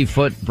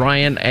 Heavyfoot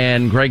Bryant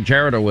and Greg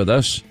Jarrett are with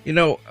us. You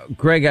know,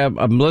 Greg,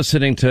 I'm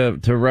listening to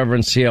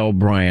Reverend C.L.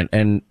 Bryant,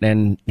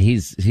 and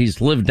he's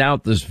lived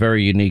out this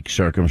very unique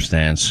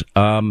circumstance.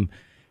 You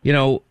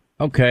know,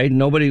 okay,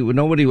 nobody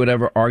would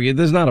ever argue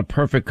there's not a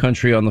perfect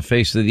country on the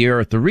face of the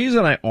earth. The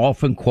reason I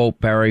often quote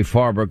Barry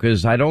Farber,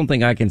 because I don't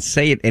think I can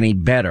say it any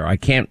better. I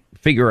can't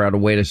figure out a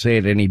way to say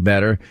it any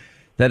better.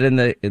 That in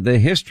the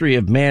history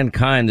of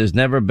mankind, there's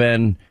never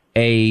been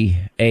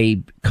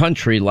a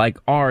country like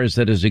ours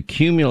that has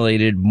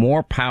accumulated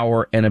more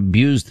power and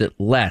abused it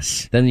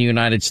less than the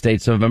United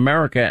States of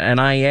America. And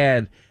I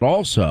add,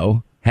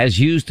 also has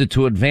used it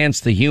to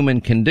advance the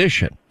human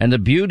condition. And the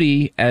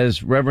beauty,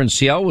 as Reverend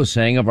C.L. was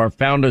saying, of our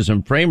founders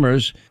and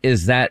framers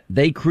is that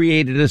they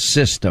created a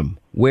system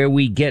where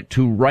we get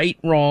to right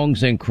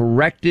wrongs and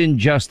correct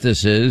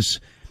injustices.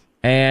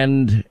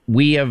 And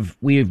we have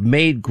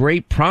made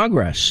great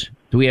progress.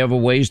 Do we have a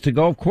ways to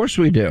go? Of course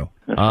we do.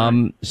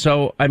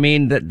 So, I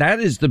mean,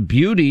 that is the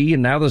beauty.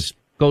 And now this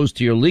goes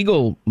to your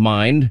legal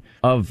mind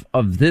of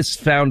this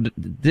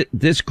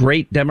this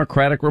great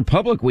democratic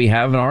republic we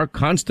have in our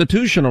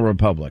constitutional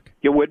republic.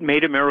 Yeah, what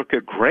made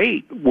America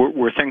great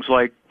were things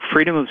like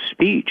freedom of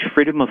speech,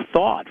 freedom of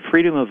thought,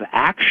 freedom of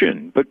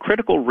action. But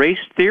critical race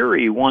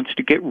theory wants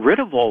to get rid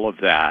of all of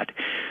that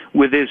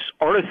with this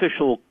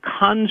artificial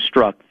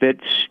construct that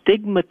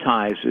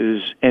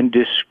stigmatizes and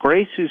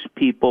disgraces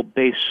people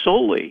based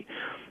solely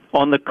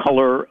on the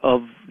color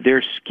of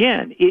their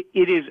skin.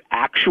 It is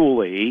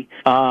actually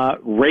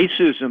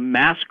racism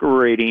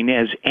masquerading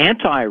as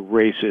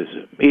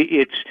anti-racism.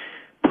 It's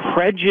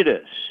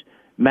prejudice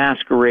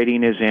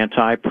masquerading as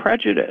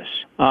anti-prejudice.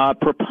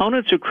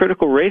 Proponents of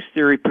critical race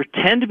theory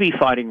pretend to be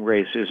fighting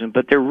racism,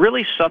 but they're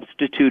really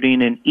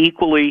substituting an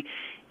equally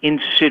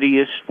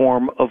insidious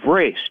form of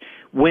race.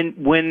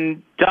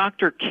 When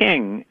Dr.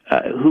 King,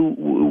 who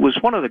was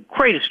one of the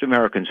greatest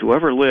Americans who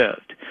ever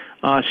lived,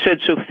 said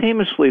so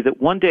famously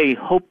that one day he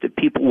hoped that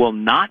people will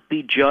not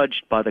be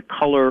judged by the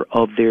color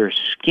of their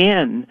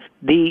skin,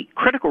 the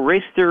critical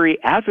race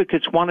theory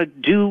advocates want to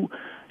do,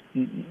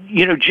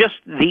 just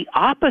the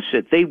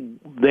opposite. They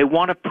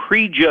want to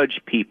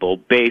prejudge people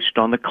based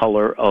on the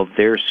color of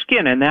their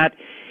skin, and that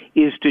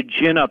is to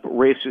gin up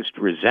racist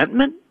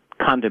resentment,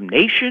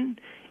 condemnation,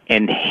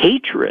 and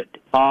hatred.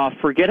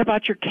 Forget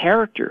about your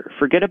character.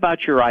 Forget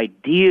about your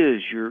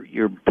ideas,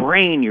 your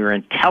brain, your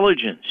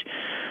intelligence,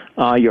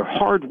 your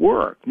hard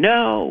work.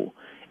 No,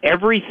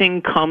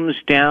 everything comes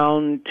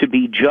down to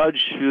be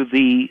judged through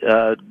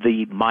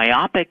the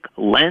myopic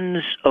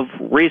lens of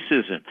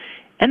racism,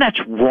 and that's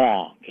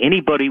wrong.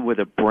 Anybody with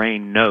a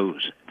brain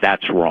knows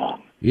that's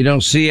wrong.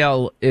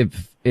 CL,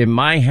 if in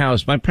my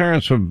house, my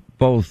parents were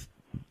both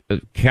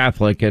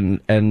Catholic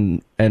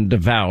and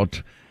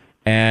devout,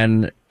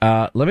 and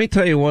let me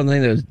tell you one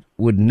thing that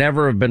would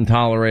never have been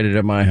tolerated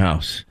in my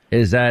house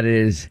is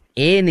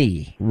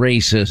any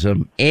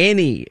racism,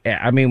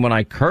 when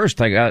I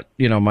cursed, I got,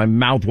 my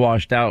mouth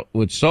washed out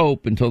with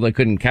soap until they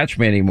couldn't catch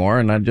me anymore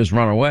and I'd just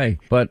run away.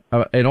 But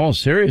in all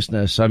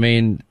seriousness,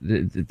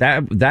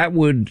 that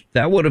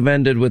would have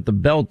ended with the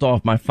belt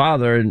off my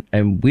father.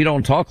 And we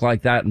don't talk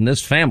like that in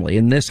this family,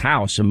 in this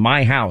house, in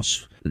my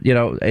house.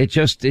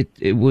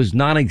 It was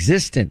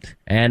non-existent,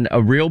 and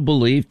a real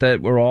belief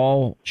that we're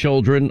all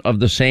children of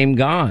the same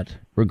God,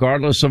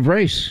 regardless of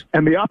race.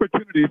 And the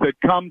opportunities that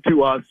come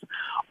to us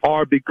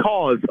are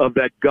because of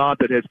that God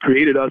that has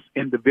created us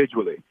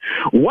individually.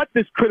 What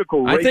this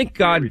critical race... I think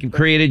God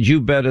created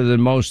you better than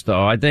most,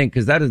 though. I think,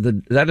 because that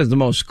is the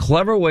most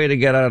clever way to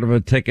get out of a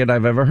ticket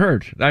I've ever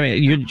heard. I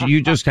mean,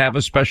 you just have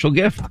a special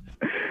gift.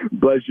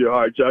 Bless your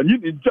heart, John.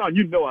 John,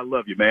 you know I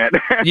love you, man.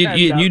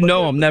 You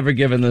know I'm never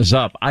giving this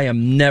up. I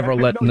am never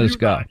letting this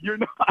go. You're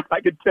not.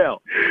 I can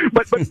tell.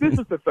 But this is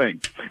the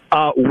thing.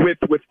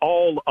 With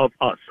all of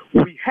us,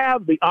 we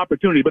have the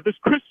opportunity. But this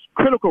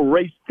critical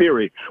race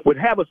theory would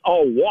have us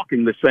all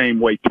walking the same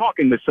way,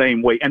 talking the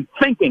same way, and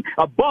thinking.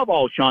 Above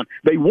all, Sean,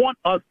 they want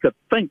us to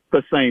think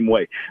the same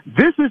way.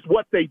 This is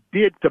what they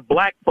did to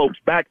black folks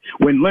back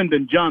when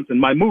Lyndon Johnson,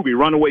 my movie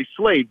Runaway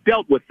Slave,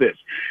 dealt with this.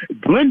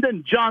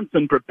 Lyndon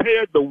Johnson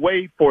prepared the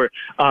way for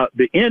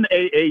the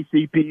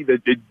NAACP,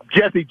 the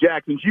Jesse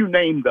Jacksons, you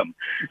name them,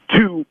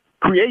 to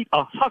create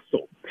a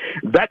hustle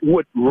that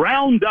would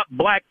round up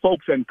black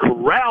folks and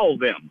corral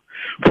them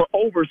for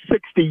over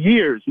 60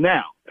 years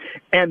now.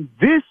 And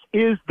this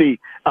is the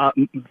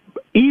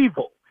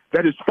evil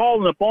that has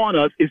fallen upon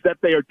us, is that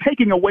they are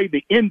taking away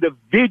the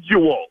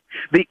individual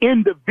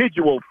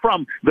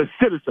from the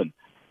citizen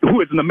who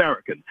is an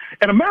American.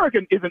 An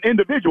American is an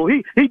individual.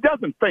 He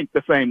doesn't think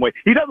the same way.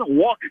 He doesn't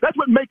walk. That's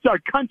what makes our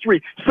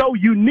country so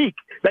unique,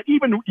 that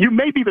even you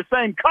may be the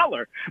same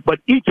color, but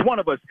each one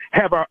of us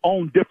have our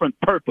own different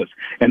purpose.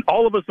 And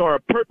all of us are a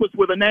purpose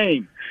with a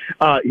name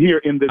here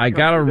in this country.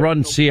 Got to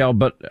run, CL,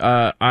 but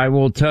I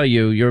will tell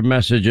you, your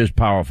message is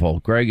powerful.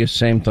 Greg is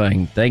same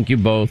thing. Thank you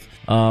both.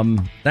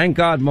 Thank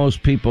God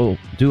most people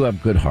do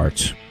have good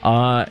hearts.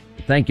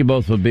 Thank you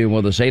both for being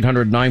with us.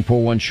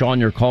 800-941-SEAN.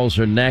 Your calls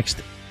are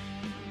next.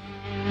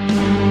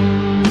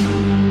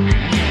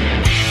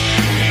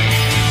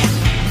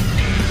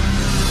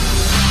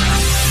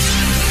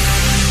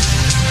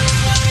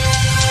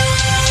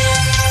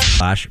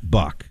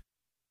 Buck.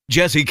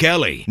 Jesse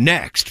Kelly,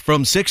 next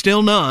from 6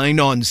 till 9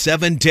 on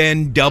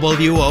 710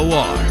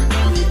 WOR.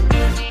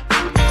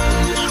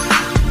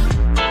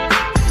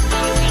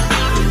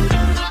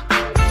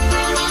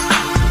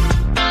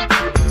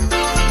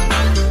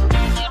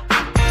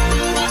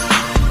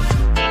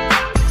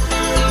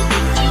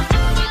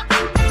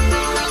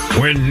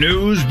 When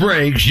news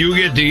breaks, you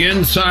get the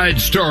inside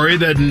story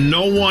that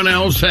no one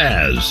else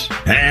has.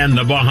 And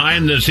the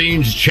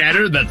behind-the-scenes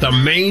chatter that the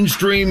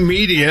mainstream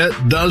media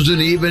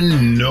doesn't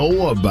even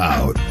know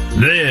about.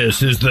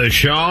 This is the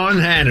Sean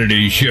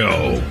Hannity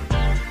Show.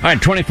 All right,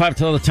 25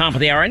 till the top of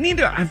the hour.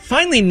 I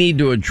finally need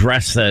to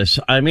address this.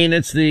 I mean,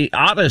 it's the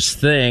oddest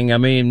thing. I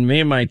mean,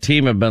 me and my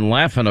team have been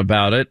laughing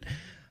about it.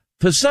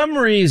 For some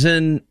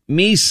reason,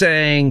 me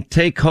saying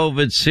take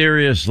COVID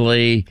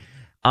seriously,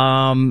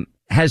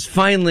 has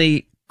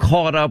finally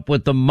caught up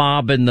with the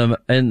mob in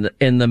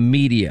the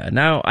media.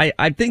 Now,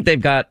 I think they've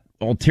got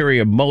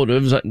ulterior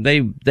motives.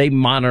 They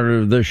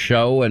monitor the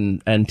show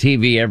and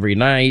TV every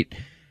night.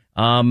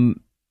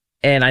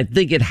 And I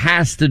think it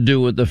has to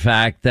do with the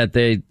fact that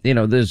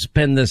there's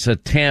been this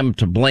attempt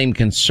to blame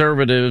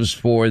conservatives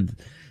for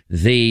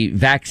the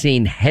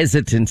vaccine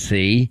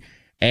hesitancy.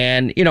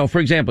 And, for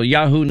example,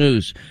 Yahoo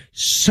News,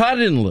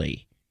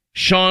 suddenly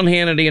Sean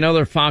Hannity and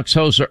other Fox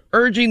hosts are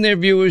urging their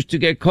viewers to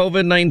get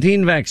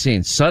COVID-19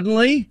 vaccines.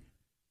 Suddenly?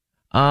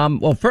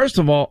 Well, first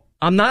of all,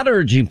 I'm not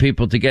urging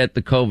people to get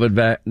the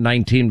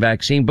COVID-19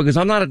 vaccine because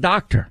I'm not a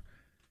doctor.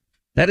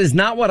 That is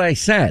not what I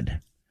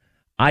said.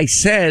 I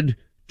said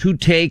to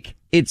take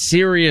it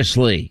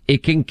seriously.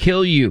 It can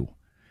kill you.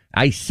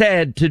 I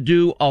said to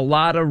do a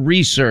lot of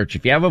research.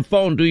 If you have a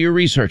phone, do your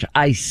research.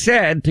 I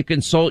said to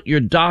consult your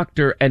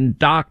doctor and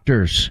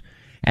doctors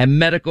and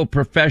medical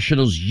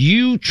professionals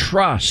you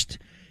trust.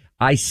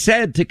 I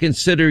said to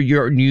consider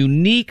your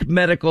unique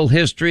medical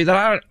history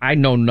that I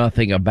know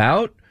nothing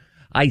about.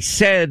 I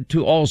said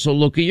to also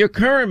look at your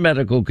current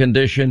medical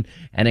condition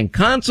and in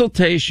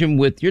consultation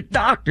with your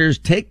doctors,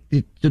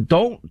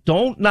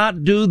 don't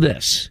not do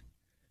this.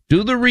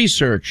 Do the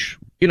research.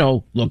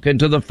 Look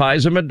into the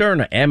Pfizer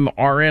Moderna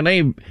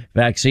mRNA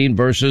vaccine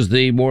versus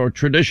the more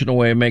traditional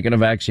way of making a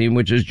vaccine,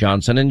 which is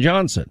Johnson &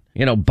 Johnson.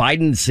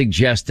 Biden's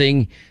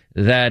suggesting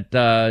that,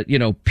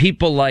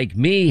 people like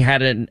me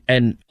had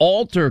an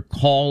altar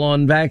call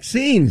on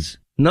vaccines.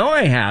 No,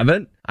 I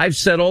haven't. I've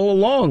said all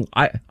along.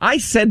 I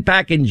said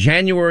back in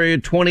January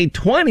of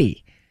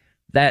 2020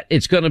 that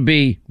it's going to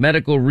be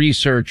medical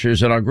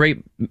researchers and our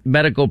great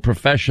medical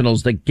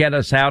professionals that get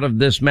us out of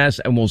this mess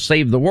and will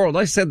save the world.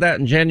 I said that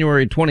in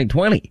January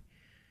 2020.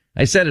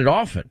 I said it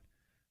often.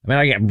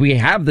 We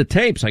have the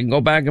tapes. I can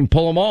go back and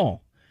pull them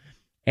all.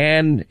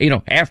 And,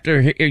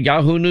 after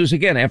Yahoo News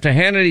again, after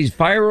Hannity's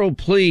viral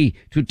plea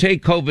to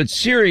take COVID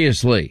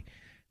seriously,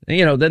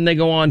 then they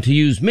go on to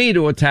use me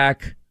to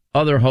attack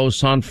other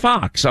hosts on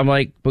Fox. I'm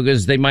like,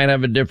 because they might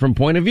have a different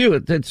point of view.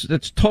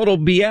 It's total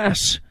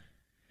BS.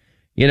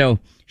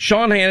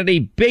 Sean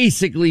Hannity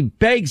basically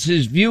begs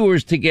his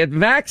viewers to get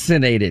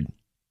vaccinated.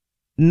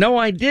 No,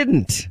 I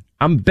didn't.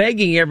 I'm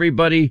begging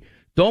everybody,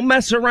 don't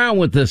mess around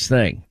with this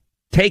thing.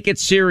 Take it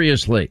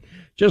seriously.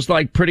 Just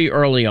like pretty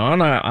early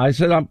on, I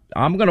said,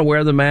 I'm going to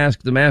wear the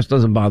mask. The mask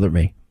doesn't bother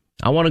me.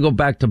 I want to go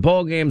back to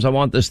ball games. I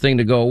want this thing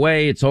to go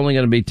away. It's only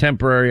going to be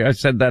temporary. I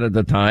said that at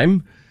the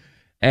time.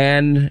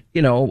 And, do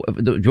you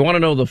want to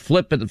know the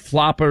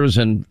floppers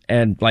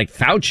and like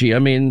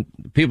Fauci?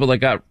 People that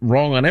got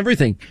wrong on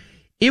everything.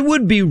 It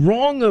would be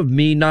wrong of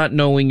me not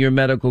knowing your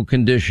medical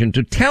condition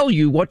to tell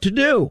you what to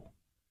do.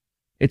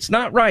 It's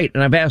not right.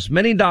 And I've asked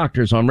many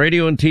doctors on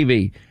radio and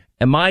TV,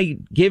 am I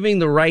giving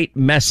the right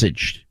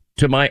message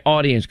to my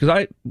audience?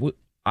 Because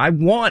I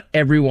want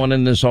everyone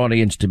in this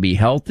audience to be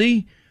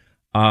healthy.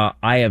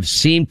 I have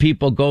seen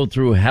people go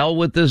through hell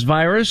with this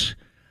virus.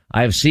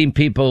 I have seen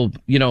people,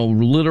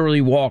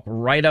 literally walk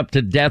right up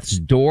to death's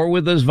door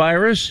with this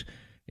virus.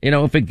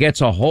 If it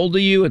gets a hold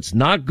of you, it's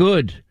not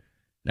good.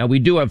 Now, we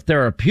do have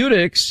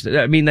therapeutics.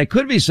 They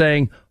could be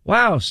saying,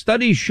 wow,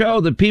 studies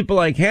show that people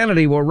like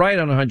Hannity were right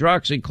on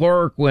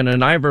hydroxychloroquine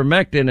and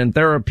ivermectin and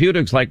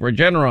therapeutics like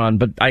Regeneron,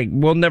 but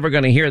we're never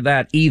going to hear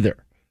that either.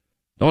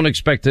 Don't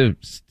expect to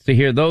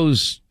hear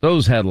those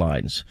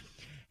headlines.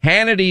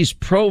 Hannity's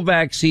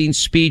pro-vaccine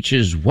speech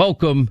is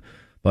welcome,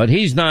 but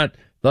he's not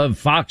the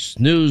Fox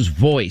News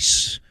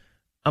voice.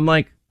 I'm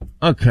like,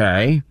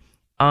 okay.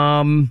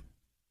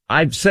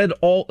 I've said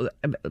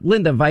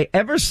Linda, have I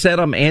ever said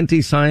I'm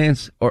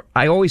anti-science? Or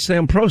I always say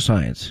I'm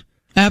pro-science.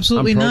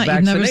 Absolutely not.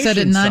 You've never said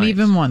it, not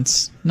even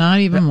once.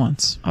 Not even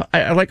once.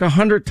 I like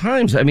 100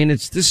 times.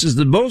 This is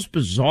the most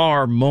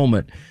bizarre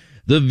moment.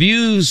 The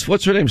View's,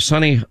 what's her name?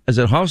 Sunny, is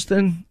it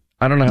Hostin?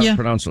 I don't know how to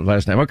pronounce the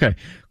last name. Okay.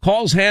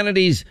 Calls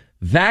Hannity's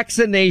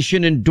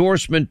vaccination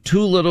endorsement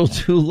too little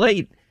too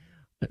late.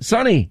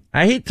 Sonny,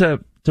 I hate to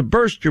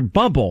burst your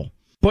bubble,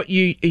 but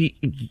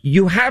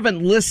you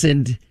haven't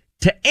listened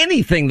to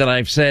anything that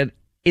I've said.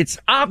 It's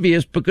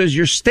obvious because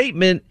your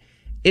statement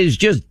is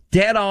just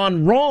dead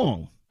on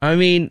wrong. I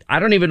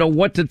don't even know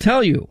what to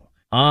tell you.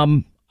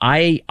 I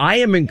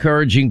am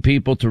encouraging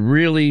people to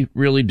really,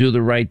 really do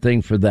the right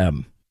thing for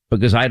them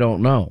because I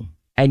don't know.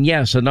 And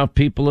yes, enough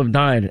people have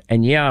died.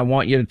 And yeah, I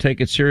want you to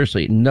take it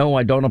seriously. No,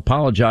 I don't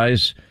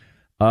apologize.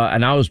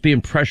 And I was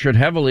being pressured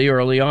heavily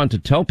early on to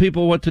tell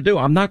people what to do.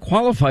 I'm not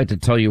qualified to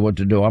tell you what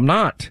to do. I'm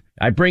not.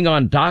 I bring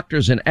on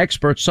doctors and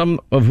experts, some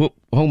of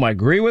whom I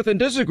agree with and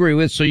disagree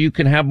with, so you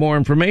can have more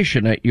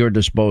information at your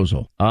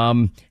disposal.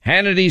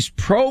 Hannity's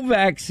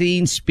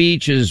pro-vaccine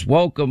speech is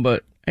welcome,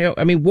 but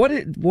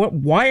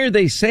why are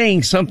they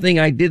saying something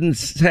I didn't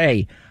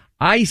say?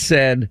 I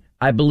said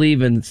I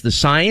believe in the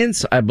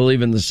science. I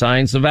believe in the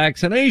science of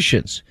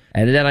vaccinations.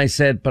 And then I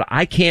said, but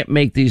I can't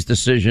make these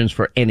decisions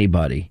for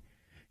anybody.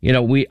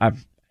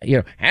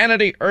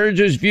 Hannity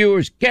urges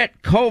viewers,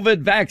 get COVID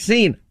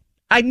vaccine.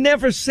 I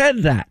never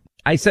said that.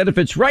 I said if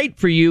it's right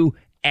for you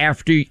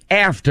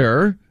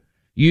after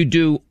you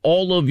do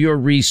all of your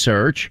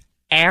research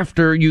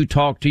after you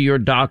talk to your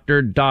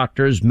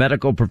doctors,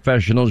 medical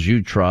professionals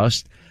you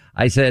trust.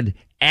 I said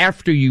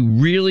after you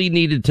really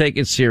need to take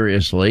it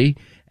seriously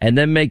and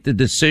then make the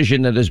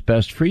decision that is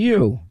best for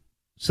you.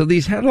 So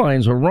these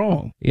headlines are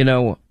wrong.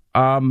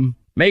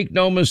 Make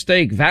no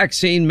mistake,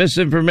 vaccine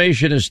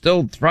misinformation is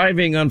still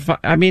thriving on.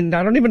 I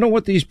don't even know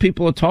what these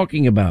people are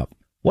talking about.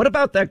 What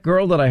about that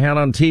girl that I had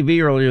on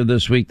TV earlier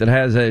this week that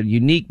has a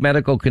unique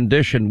medical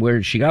condition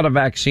where she got a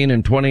vaccine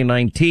in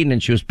 2019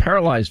 and she was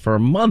paralyzed for a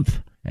month?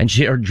 And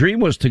her dream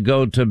was to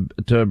go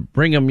to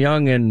Brigham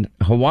Young in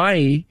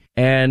Hawaii,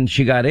 and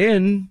she got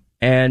in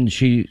and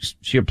she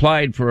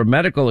applied for a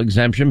medical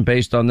exemption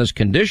based on this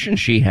condition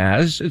she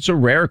has. It's a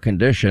rare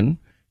condition.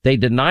 They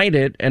denied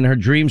it, and her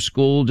dream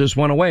school just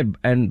went away.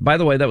 And by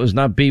the way, that was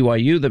not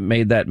BYU that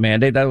made that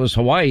mandate. That was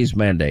Hawaii's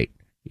mandate.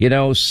 And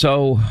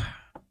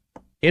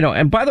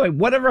by the way,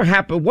 whatever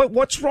happened,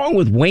 what's wrong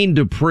with Wayne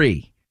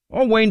Dupree?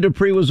 Oh, Wayne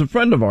Dupree was a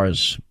friend of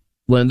ours,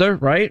 Linda,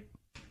 right?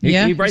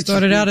 He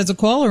started out as a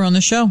caller on the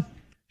show.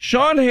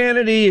 Sean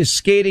Hannity is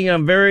skating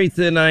on very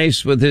thin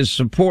ice with his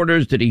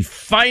supporters. Did he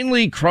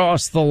finally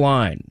cross the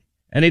line?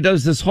 And he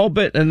does this whole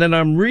bit, and then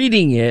I'm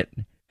reading it,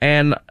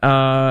 and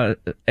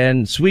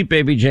Sweet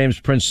Baby James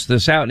prints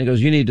this out, and he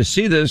goes, "You need to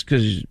see this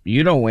because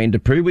you know Wayne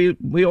Dupree.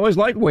 We always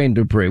liked Wayne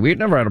Dupree. We've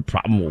never had a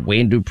problem with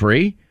Wayne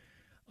Dupree.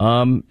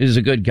 Is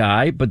a good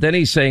guy." But then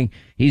he's saying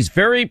he's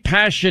very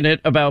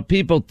passionate about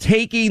people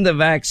taking the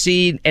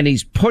vaccine, and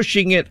he's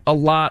pushing it a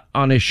lot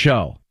on his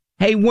show.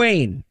 Hey,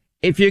 Wayne,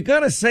 if you're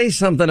going to say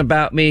something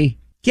about me,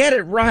 get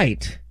it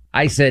right.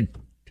 I said,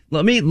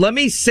 let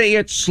me say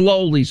it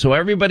slowly so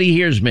everybody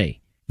hears me.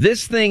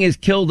 This thing has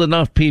killed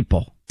enough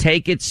people.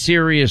 Take it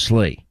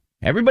seriously.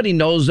 Everybody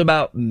knows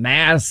about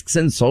masks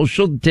and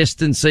social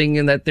distancing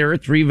and that there are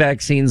 3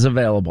 vaccines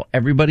available.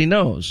 Everybody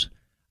knows.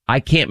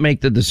 I can't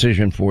make the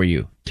decision for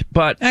you.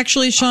 But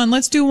actually, Sean,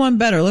 let's do one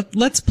better.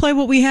 Let's play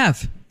what we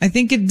have. I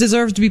think it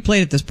deserves to be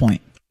played at this point.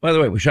 By the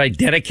way, should I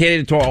dedicate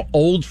it to our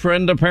old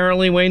friend,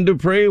 apparently, Wayne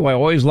Dupree, who I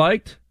always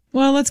liked?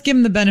 Well, let's give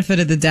him the benefit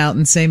of the doubt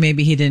and say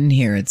maybe he didn't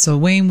hear it. So,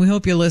 Wayne, we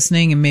hope you're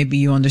listening and maybe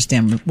you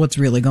understand what's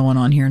really going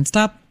on here and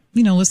stop,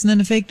 listening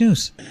to fake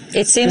news.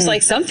 It seems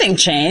like something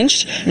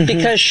changed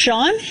because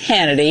Sean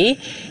Hannity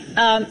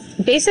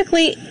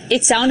basically,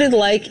 it sounded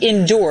like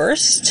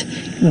endorsed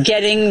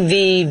getting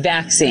the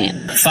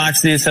vaccine.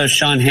 Fox News host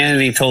Sean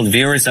Hannity told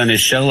viewers on his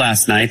show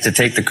last night to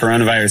take the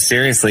coronavirus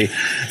seriously.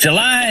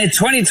 July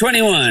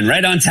 2021,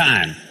 right on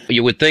time.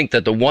 You would think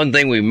that the one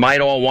thing we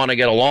might all want to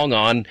get along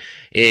on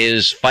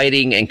is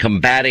fighting and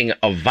combating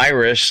a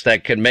virus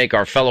that can make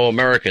our fellow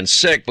Americans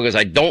sick, because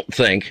I don't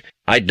think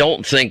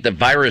that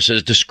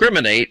viruses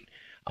discriminate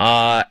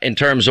in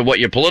terms of what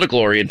your political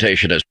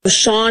orientation is.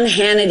 Sean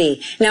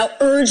Hannity now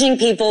urging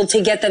people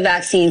to get the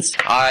vaccines.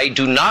 I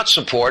do not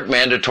support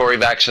mandatory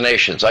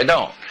vaccinations. I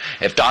don't.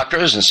 If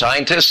doctors and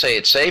scientists say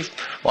it's safe,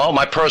 well,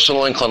 my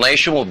personal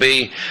inclination will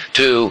be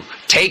to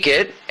take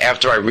it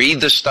after I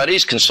read the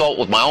studies, consult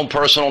with my own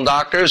personal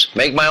doctors,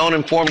 make my own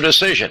informed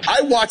decision.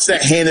 I watched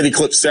that Hannity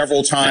clip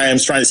several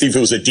times, trying to see if it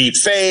was a deep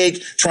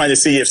fake, trying to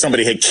see if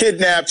somebody had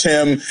kidnapped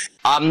him.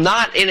 I'm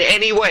not in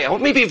any way.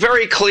 Let me be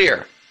very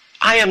clear.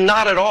 I am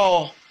not at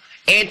all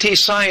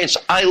anti-science.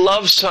 I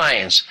love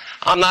science.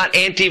 I'm not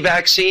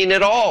anti-vaccine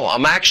at all.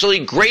 I'm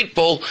actually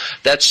grateful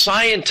that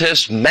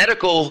scientists,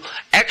 medical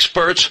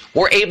experts,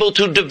 were able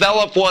to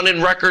develop one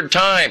in record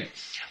time.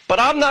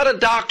 But I'm not a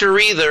doctor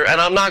either, and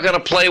I'm not going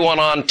to play one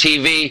on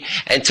TV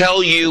and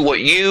tell you what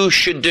you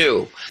should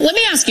do. Let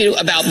me ask you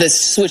about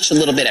this switch a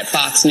little bit at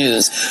Fox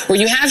News, where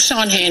you have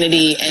Sean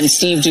Hannity and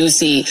Steve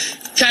Doocy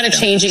kind of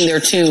changing their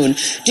tune.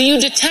 Do you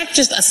detect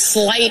just a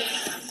slight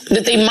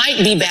that they might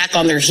be back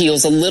on their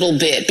heels a little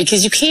bit,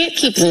 because you can't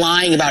keep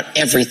lying about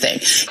everything?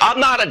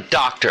 I'm not a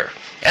doctor,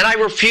 and I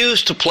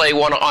refuse to play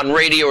one on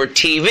radio or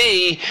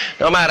TV,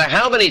 no matter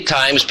how many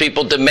times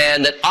people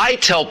demand that I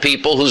tell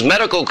people whose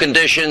medical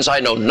conditions I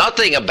know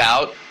nothing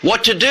about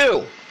what to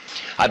do.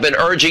 I've been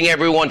urging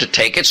everyone to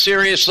take it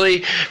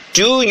seriously.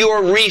 Do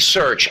your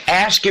research.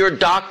 Ask your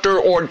doctor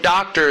or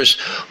doctors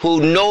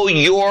who know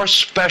your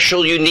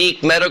special,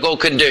 unique medical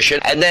condition,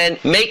 and then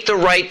make the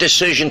right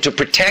decision to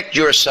protect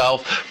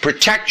yourself,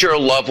 protect your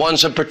loved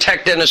ones, and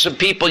protect innocent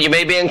people you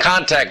may be in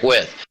contact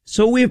with.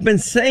 So we've been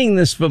saying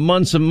this for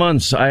months and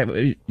months.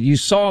 You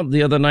saw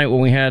the other night when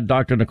we had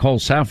Dr. Nicole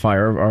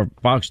Saphier, our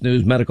Fox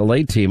News medical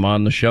aid team,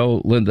 on the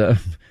show, Linda.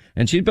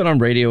 And she's been on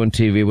radio and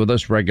TV with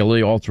us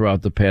regularly all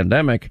throughout the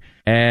pandemic.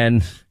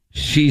 And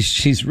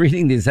she's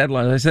reading these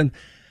headlines. I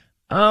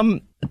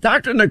said,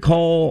 Dr.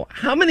 Nicole,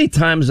 how many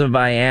times have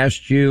I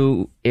asked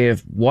you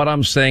if what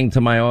I'm saying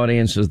to my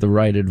audience is the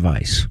right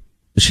advice?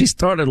 She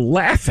started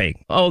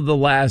laughing. Oh, the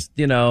last,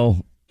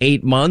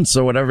 8 months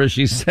or whatever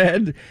she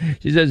said.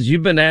 She says,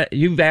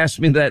 you've asked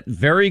me that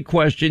very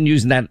question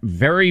using that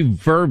very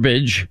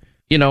verbiage,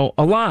 a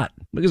lot.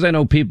 Because I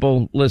know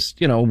people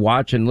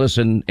watch and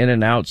listen in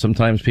and out.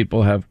 Sometimes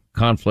people have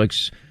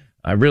conflicts.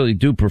 I really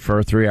do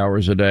prefer 3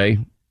 hours a day,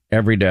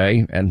 every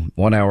day, and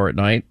 1 hour at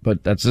night.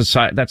 But that's a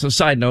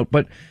side note.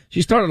 But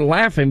she started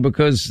laughing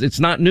because it's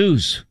not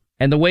news.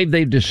 And the way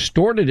they've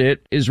distorted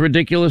it is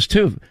ridiculous,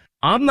 too.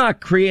 I'm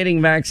not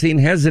creating vaccine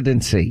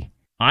hesitancy.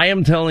 I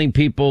am telling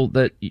people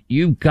that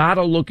you've got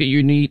to look at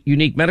your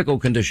unique medical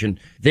condition.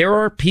 There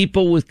are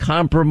people with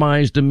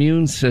compromised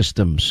immune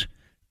systems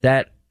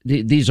that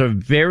these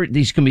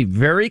can be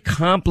very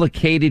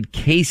complicated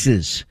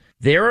cases.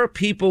 There are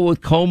people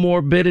with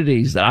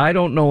comorbidities that I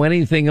don't know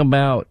anything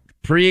about,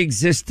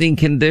 pre-existing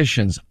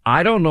conditions.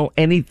 I don't know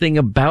anything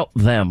about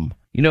them.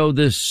 You know,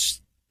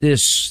 this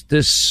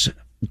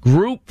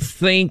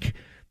groupthink,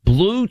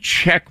 blue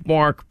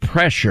checkmark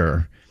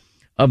pressure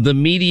of the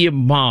media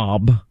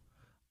mob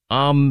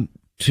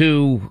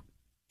to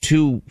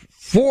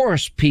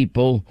force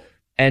people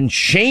and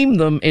shame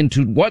them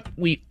into what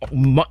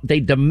they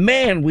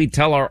demand we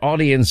tell our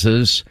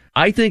audiences.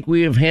 I think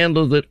we have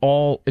handled it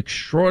all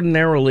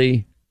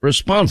extraordinarily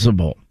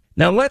responsible.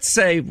 Now, let's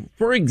say,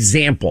 for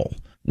example,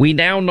 we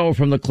now know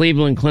from the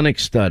Cleveland Clinic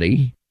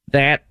study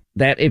that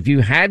if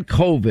you had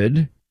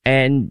COVID,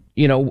 and,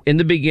 you know, in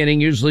the beginning,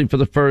 usually for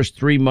the first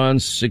 3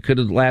 months, it could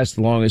have lasted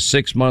as long as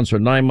 6 months or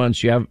 9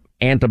 months, you have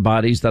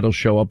antibodies that'll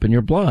show up in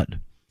your blood.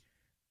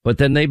 But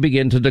then they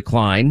begin to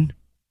decline,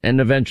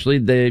 and eventually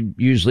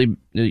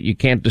you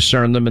can't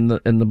discern them in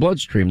the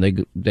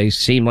bloodstream. They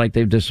seem like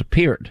they've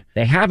disappeared.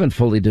 They haven't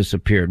fully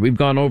disappeared. We've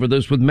gone over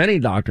this with many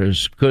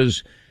doctors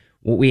because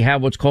we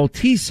have what's called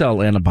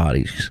T-cell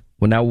antibodies.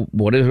 Well, now,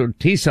 what are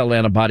T-cell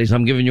antibodies?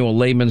 I'm giving you a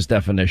layman's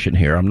definition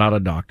here. I'm not a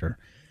doctor.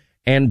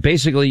 And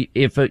basically,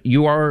 if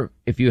you had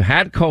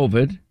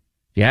COVID,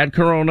 if you had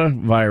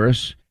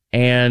coronavirus,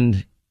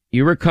 and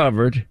you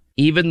recovered,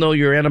 even though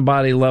your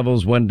antibody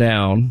levels went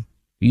down,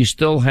 you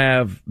still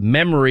have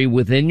memory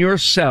within your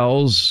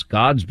cells,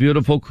 God's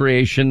beautiful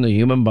creation, the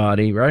human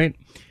body, right?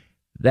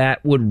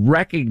 That would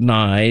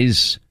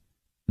recognize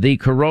the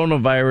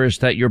coronavirus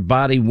that your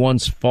body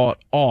once fought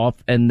off,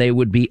 and they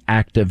would be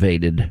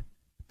activated.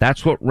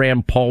 That's what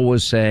Rand Paul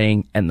was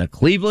saying, and the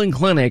Cleveland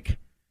Clinic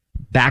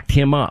backed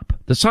him up.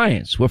 The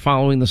science. We're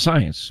following the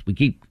science. We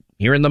keep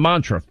hearing the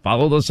mantra,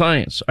 follow the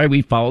science. All right,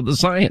 we followed the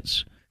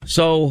science.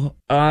 So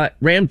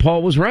Rand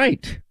Paul was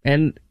right.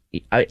 And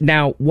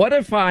now, what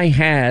if I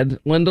had,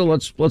 Linda,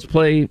 let's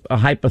play a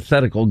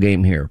hypothetical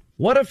game here.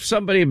 What if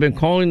somebody had been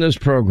calling this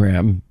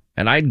program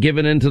and I'd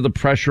given into the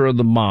pressure of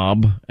the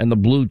mob and the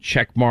blue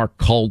checkmark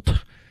cult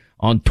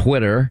on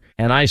Twitter,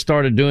 and I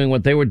started doing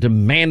what they were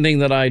demanding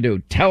that I do,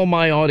 tell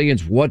my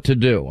audience what to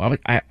do.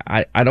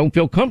 I don't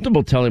feel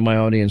comfortable telling my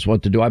audience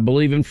what to do. I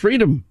believe in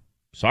freedom.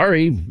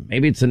 Sorry,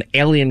 maybe it's an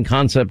alien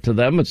concept to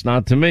them. It's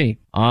not to me.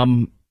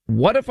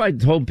 What if I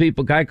told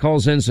people, guy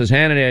calls in, says,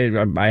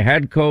 Hannity, I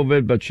had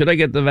COVID, but should I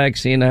get the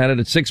vaccine? I had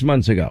it 6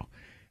 months ago.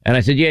 And I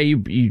said, yeah,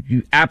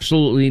 you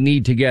absolutely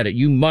need to get it.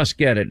 You must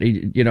get it.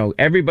 You know,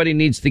 everybody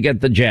needs to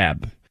get the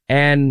jab.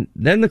 And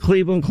then the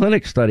Cleveland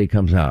Clinic study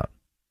comes out.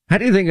 How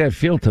do you think I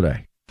feel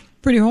today?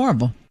 Pretty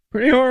horrible.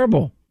 Pretty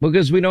horrible.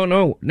 Because we don't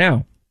know.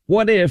 Now,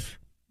 what if,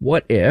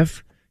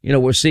 you know,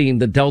 we're seeing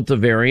the Delta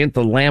variant,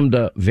 the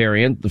Lambda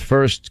variant, the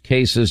first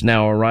cases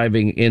now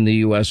arriving in the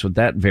U.S. with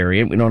that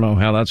variant. We don't know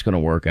how that's going to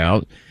work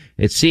out.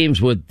 It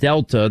seems with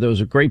Delta, there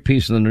was a great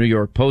piece in the New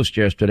York Post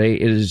yesterday.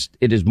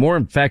 It is more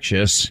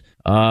infectious,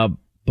 but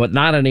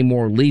not any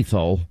more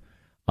lethal.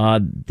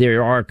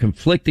 There are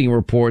conflicting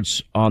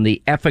reports on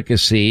the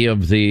efficacy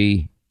of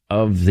the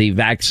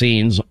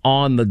vaccines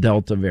on the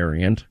Delta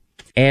variant.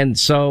 And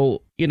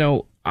so, you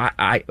know,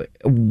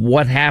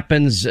 what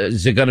happens?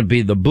 Is it going to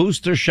be the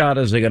booster shot?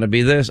 Is it going to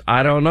be this?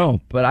 I don't know,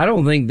 but I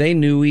don't think they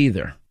knew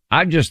either.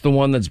 I'm just the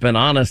one that's been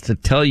honest to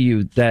tell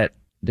you that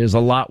there's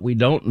a lot we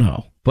don't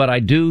know, but I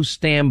do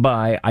stand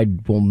by. I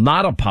will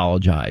not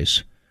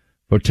apologize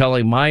for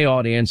telling my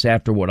audience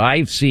after what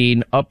I've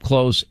seen up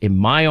close in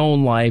my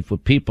own life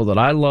with people that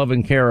I love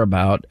and care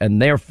about and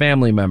their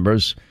family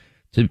members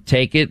to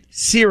take it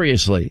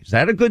seriously. Is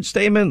that a good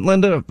statement,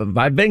 Linda? Have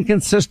I been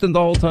consistent the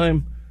whole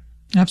time?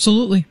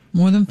 Absolutely.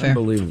 More than fair.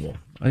 Unbelievable.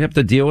 I have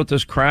to deal with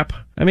this crap.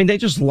 I mean, they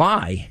just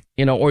lie,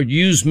 you know, or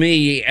use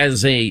me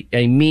as a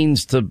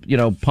means to, you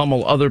know,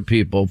 pummel other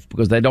people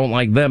because they don't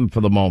like them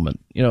for the moment.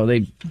 You know,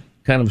 they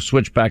kind of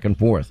switch back and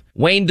forth.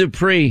 Wayne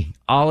Dupree,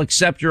 I'll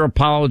accept your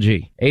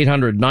apology.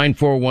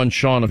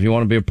 800-941-SEAN if you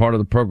want to be a part of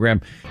the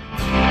program.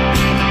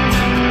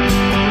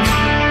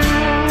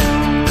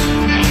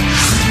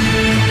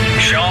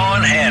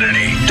 Sean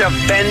Hannity,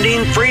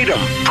 defending freedom,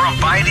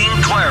 providing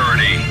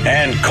clarity,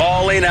 and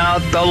calling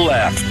out the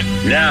left.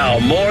 Now,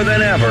 more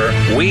than ever,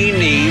 we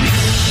need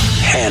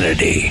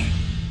Hannity.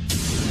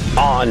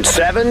 On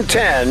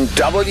 710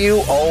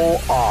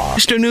 WOR.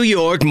 Mr. New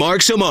York,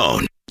 Mark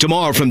Simone.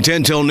 Tomorrow from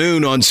 10 till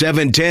noon on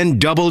 710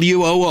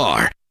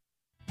 WOR.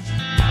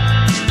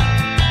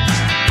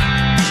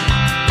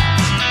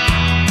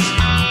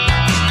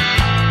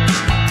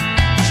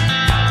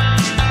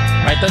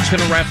 All right, that's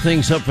going to wrap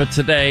things up for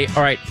today.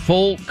 All right,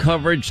 full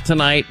coverage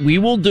tonight. We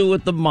will do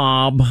what the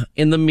mob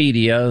in the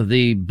media,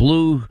 the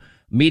blue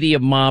media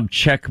mob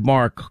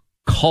checkmark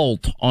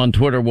cult on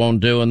Twitter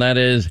won't do, and that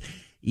is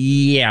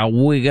Yeah,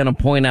 we're going to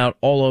point out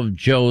all of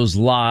Joe's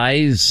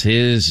lies,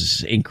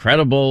 his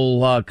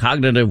incredible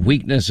cognitive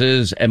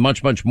weaknesses, and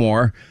much, much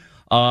more.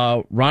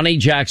 Ronnie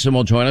Jackson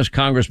will join us,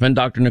 Congressman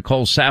Dr.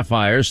 Nicole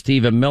Saphier,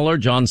 Stephen Miller,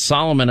 John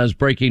Solomon has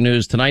breaking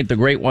news tonight, the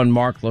great one,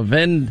 Mark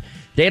Levin,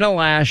 Dana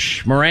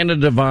Lash, Miranda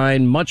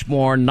Devine, much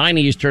more, 9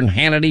 Eastern,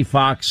 Hannity,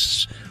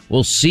 Fox.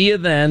 We'll see you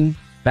then.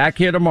 Back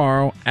here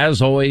tomorrow.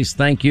 As always,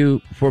 thank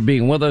you for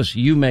being with us.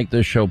 You make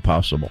this show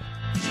possible.